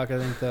to talk, I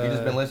think the. You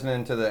just been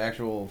listening to the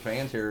actual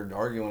fans here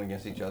arguing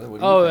against each other. What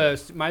do you Oh,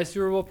 think? my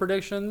Super Bowl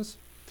predictions.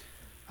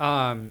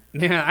 Man,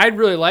 I'd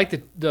really like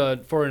the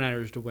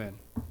 49ers to win.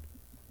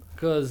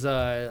 Because,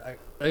 like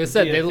I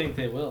said, I think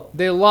they will.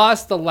 they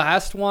lost the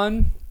last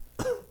one.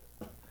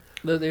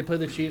 They played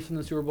the Chiefs in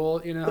the Super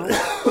Bowl, you know?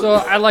 So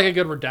I'd like a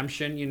good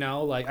redemption, you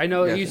know? Like, I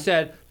know you Gotcha.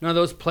 said none of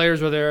those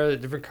players were there, a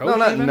different coach.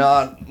 No, even.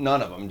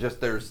 none of them.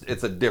 Just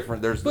it's a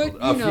different. There's But, a you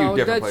know, few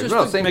different that's players. just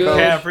No, a same good- coach.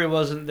 McCaffrey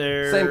wasn't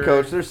there. Same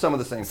coach. There's some of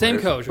the same. Same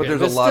players, coach, but yeah,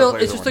 there's a lot still, of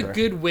players. it's just that a weren't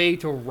there. good way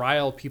to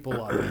rile people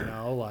up, you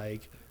know?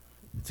 Like,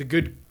 it's a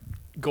good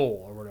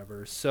goal or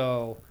whatever.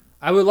 So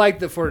I would like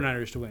the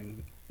 49ers to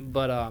win.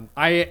 But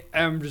I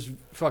am just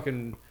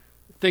fucking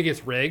think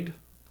it's rigged.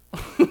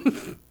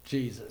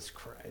 Jesus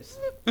Christ.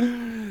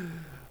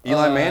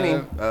 Eli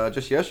Manning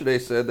just yesterday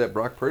said that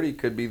Brock Purdy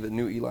could be the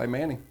new Eli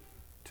Manning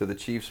to the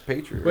Chiefs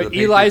Patriot. But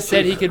Eli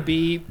said he could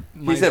be.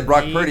 He said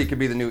Brock Purdy could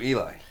be the new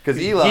Eli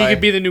because Eli. He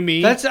could be the new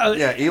me. That's a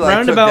Yeah, Eli took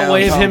roundabout down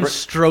way of Tom him Bra-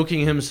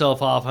 stroking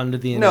himself off under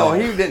the No,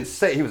 internet. he didn't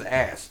say. He was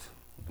asked.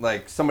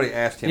 Like somebody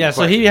asked him. Yeah, a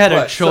so he question. had a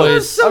But-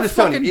 choice. So I'm just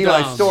telling fucking you,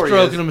 Eli's dumb. story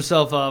Stroking is,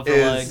 himself off for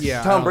is like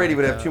Yeah, I Tom don't Brady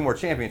like would have that. 2 more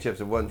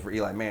championships if it wasn't for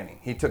Eli Manning.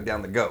 He took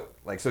down the GOAT.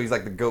 Like so, he's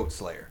like the GOAT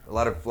Slayer. A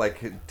lot of like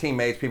his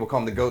teammates, people call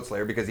him the GOAT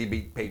Slayer because he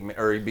beat he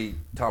beat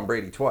Tom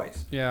Brady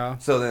twice. Yeah.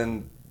 So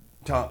then,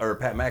 Pat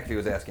McAfee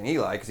was asking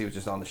Eli because he was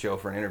just on the show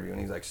for an interview, and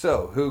he's like,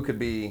 "So who could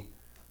be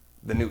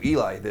the new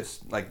Eli?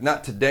 This like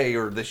not today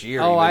or this year?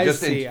 Oh, even, I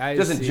just see, In, I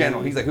just in see.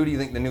 general, he's like, who do you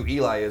think the new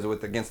Eli is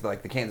against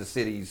like the Kansas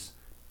City's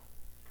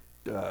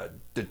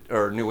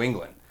or New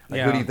England? Like,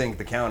 Yeah. who do you think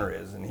the counter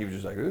is? And he was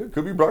just like, it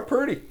could be Brock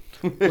Purdy.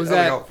 Was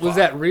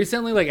that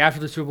recently, like after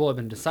the Super Bowl had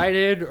been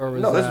decided, or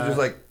was No, this that... was just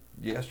like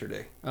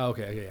yesterday. Oh,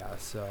 okay, yeah.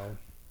 So,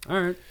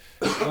 all right.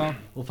 Well,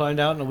 we'll find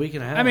out in a week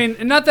and a half. I mean,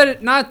 and not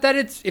that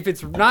it's if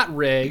it's not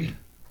rigged,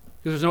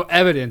 because there's no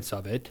evidence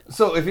of it.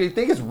 So if you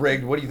think it's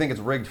rigged, what do you think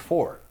it's rigged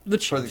for? The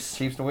For the Chiefs.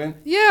 Chiefs to win?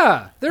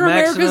 Yeah, they're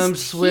Maximum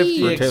America's Swifty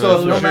team. exposure.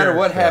 So no matter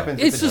what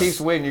happens, It's if the just-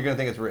 Chiefs win, you're going to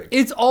think it's rigged.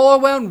 It's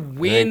all around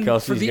win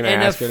Kelsey's for the gonna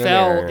ask it in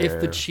NFL there.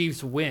 if the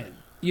Chiefs win.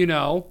 You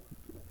know,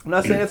 I'm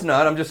not saying it's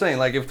not. I'm just saying,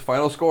 like, if the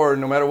final score,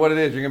 no matter what it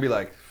is, you're going to be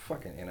like,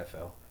 fucking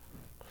NFL.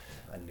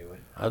 I knew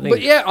it. I think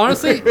but yeah,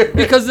 honestly,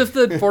 because if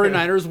the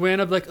 49ers win,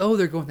 I'm like, oh,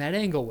 they're going that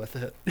angle with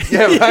it.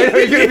 Yeah, right?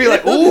 You're going to be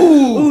like,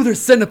 ooh. Ooh, they're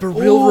setting up a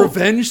real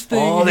revenge thing.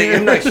 Oh, they here.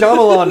 M. Night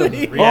Shyamalan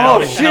them.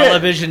 Oh, shit.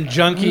 television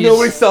junkies.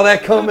 Nobody saw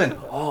that coming.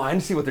 Oh, I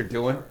didn't see what they're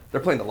doing. They're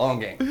playing the long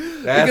game.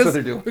 That's what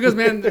they're doing. Because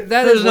man, that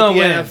There's is no what the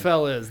win.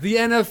 NFL is. The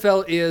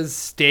NFL is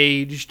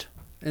staged.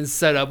 and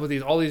set up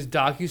with all these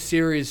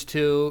docuseries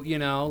too. You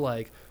know,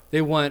 like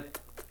they want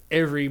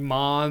every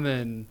mom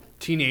and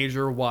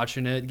teenager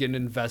watching it, getting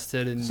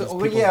invested in. So, these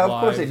well, people's yeah,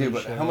 of course they lives do. and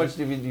But shit. how much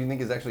do you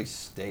think is actually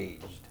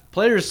staged?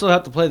 Players still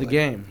have to play the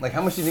game. Like,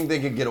 how much do you think they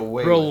could get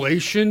away with?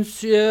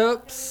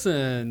 relationships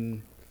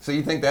and So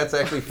you think that's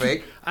actually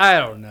fake? I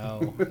don't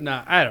know.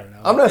 No, I don't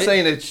know. I'm not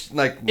saying it's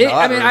like. I mean,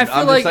 I I'm feel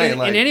just like saying,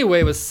 in any way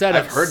it was set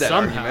up I've heard that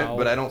somehow. argument,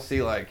 but I don't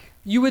see like.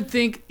 You would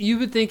think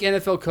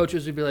NFL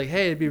coaches would be like,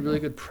 "Hey, it'd be really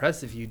good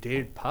press if you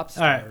dated pop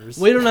All right, stars."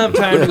 we don't have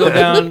time to go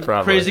down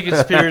Probably. crazy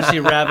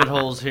conspiracy rabbit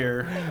holes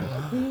here.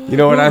 You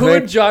know what I Who would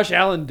think? Josh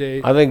Allen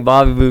date? I think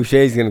Bobby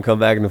Boucher's going to come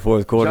back in the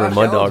fourth quarter, Josh and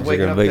Mud Allen's Dogs are waking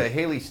going up to to be.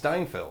 Haley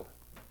Steinfeld.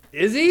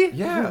 Is he?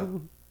 Yeah,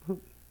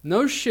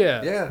 No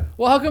shit. yeah.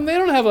 Well, how come they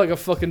don't have like a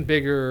fucking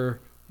bigger?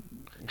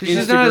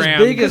 She's not as Instagram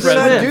big as They're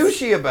not Smith.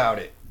 douchey about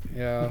it.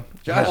 Yeah.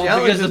 Josh Well,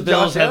 Allen because is the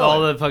Bills Josh have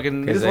all Allen. the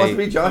fucking. He just wants to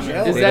be Josh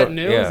Allen. Is They that don't-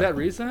 new? yeah. Is that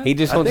recent? He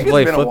just I wants think to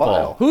play it's been a football.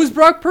 while. Who's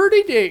Brock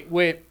Purdy date?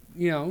 Wait,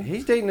 you know.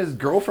 He's dating his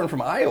girlfriend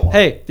from Iowa.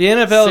 Hey, the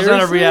NFL is not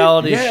a Seriously?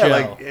 reality yeah, show.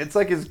 like it's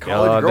like his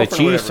college the girlfriend. or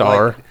Chiefs whatever.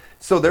 are. Like,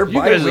 so they're You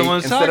bye guys are the week,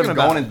 ones instead of talking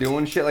about going it. and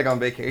doing shit like on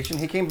vacation,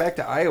 he came back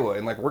to Iowa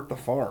and like worked the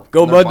farm.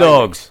 Go on their Mud bye week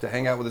Dogs. to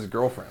hang out with his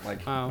girlfriend. Like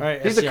Oh. All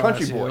right, he's a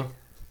country SCLSU. boy.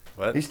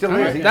 What? He still All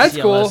is. right, He- that's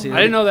Yeah, cool. I LSU.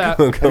 didn't know that.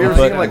 Have you ever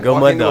seen him like Go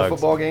walk Mud into a Dogs.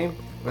 football game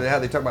where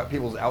they talk about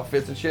people's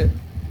outfits and shit?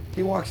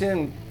 He walks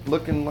in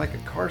looking like a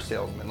car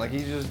salesman. Like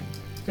he's just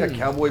got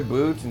cowboy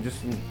boots and just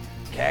some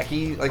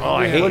khaki. Like Oh,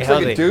 I he hate looks how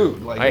like they- a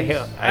dude. Like I he's-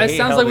 hate- I It hate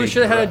sounds how like we they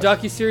should have had a dress.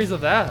 docu-series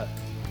of that.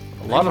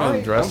 A lot of them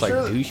Right. dress I'm like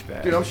sure that-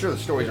 douchebags. Dude, I'm sure the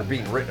stories are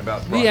being written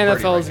about. The Brock Purdy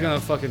NFL right is now. gonna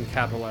fucking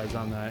capitalize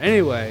on that.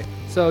 Anyway,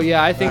 so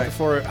yeah, I think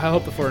All right. I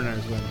hope the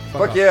 49ers win.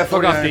 Fuck off. yeah,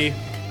 Fuck off, 49ers. D.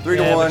 3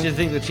 Yeah, to but 1. you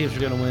think the Chiefs are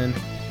going to win?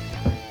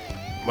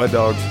 Mud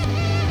Dogs.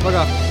 Fuck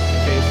off.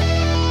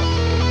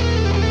 Paige.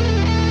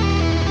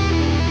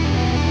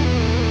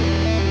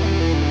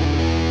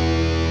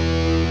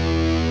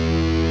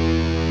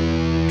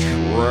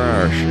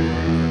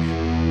 Trashy.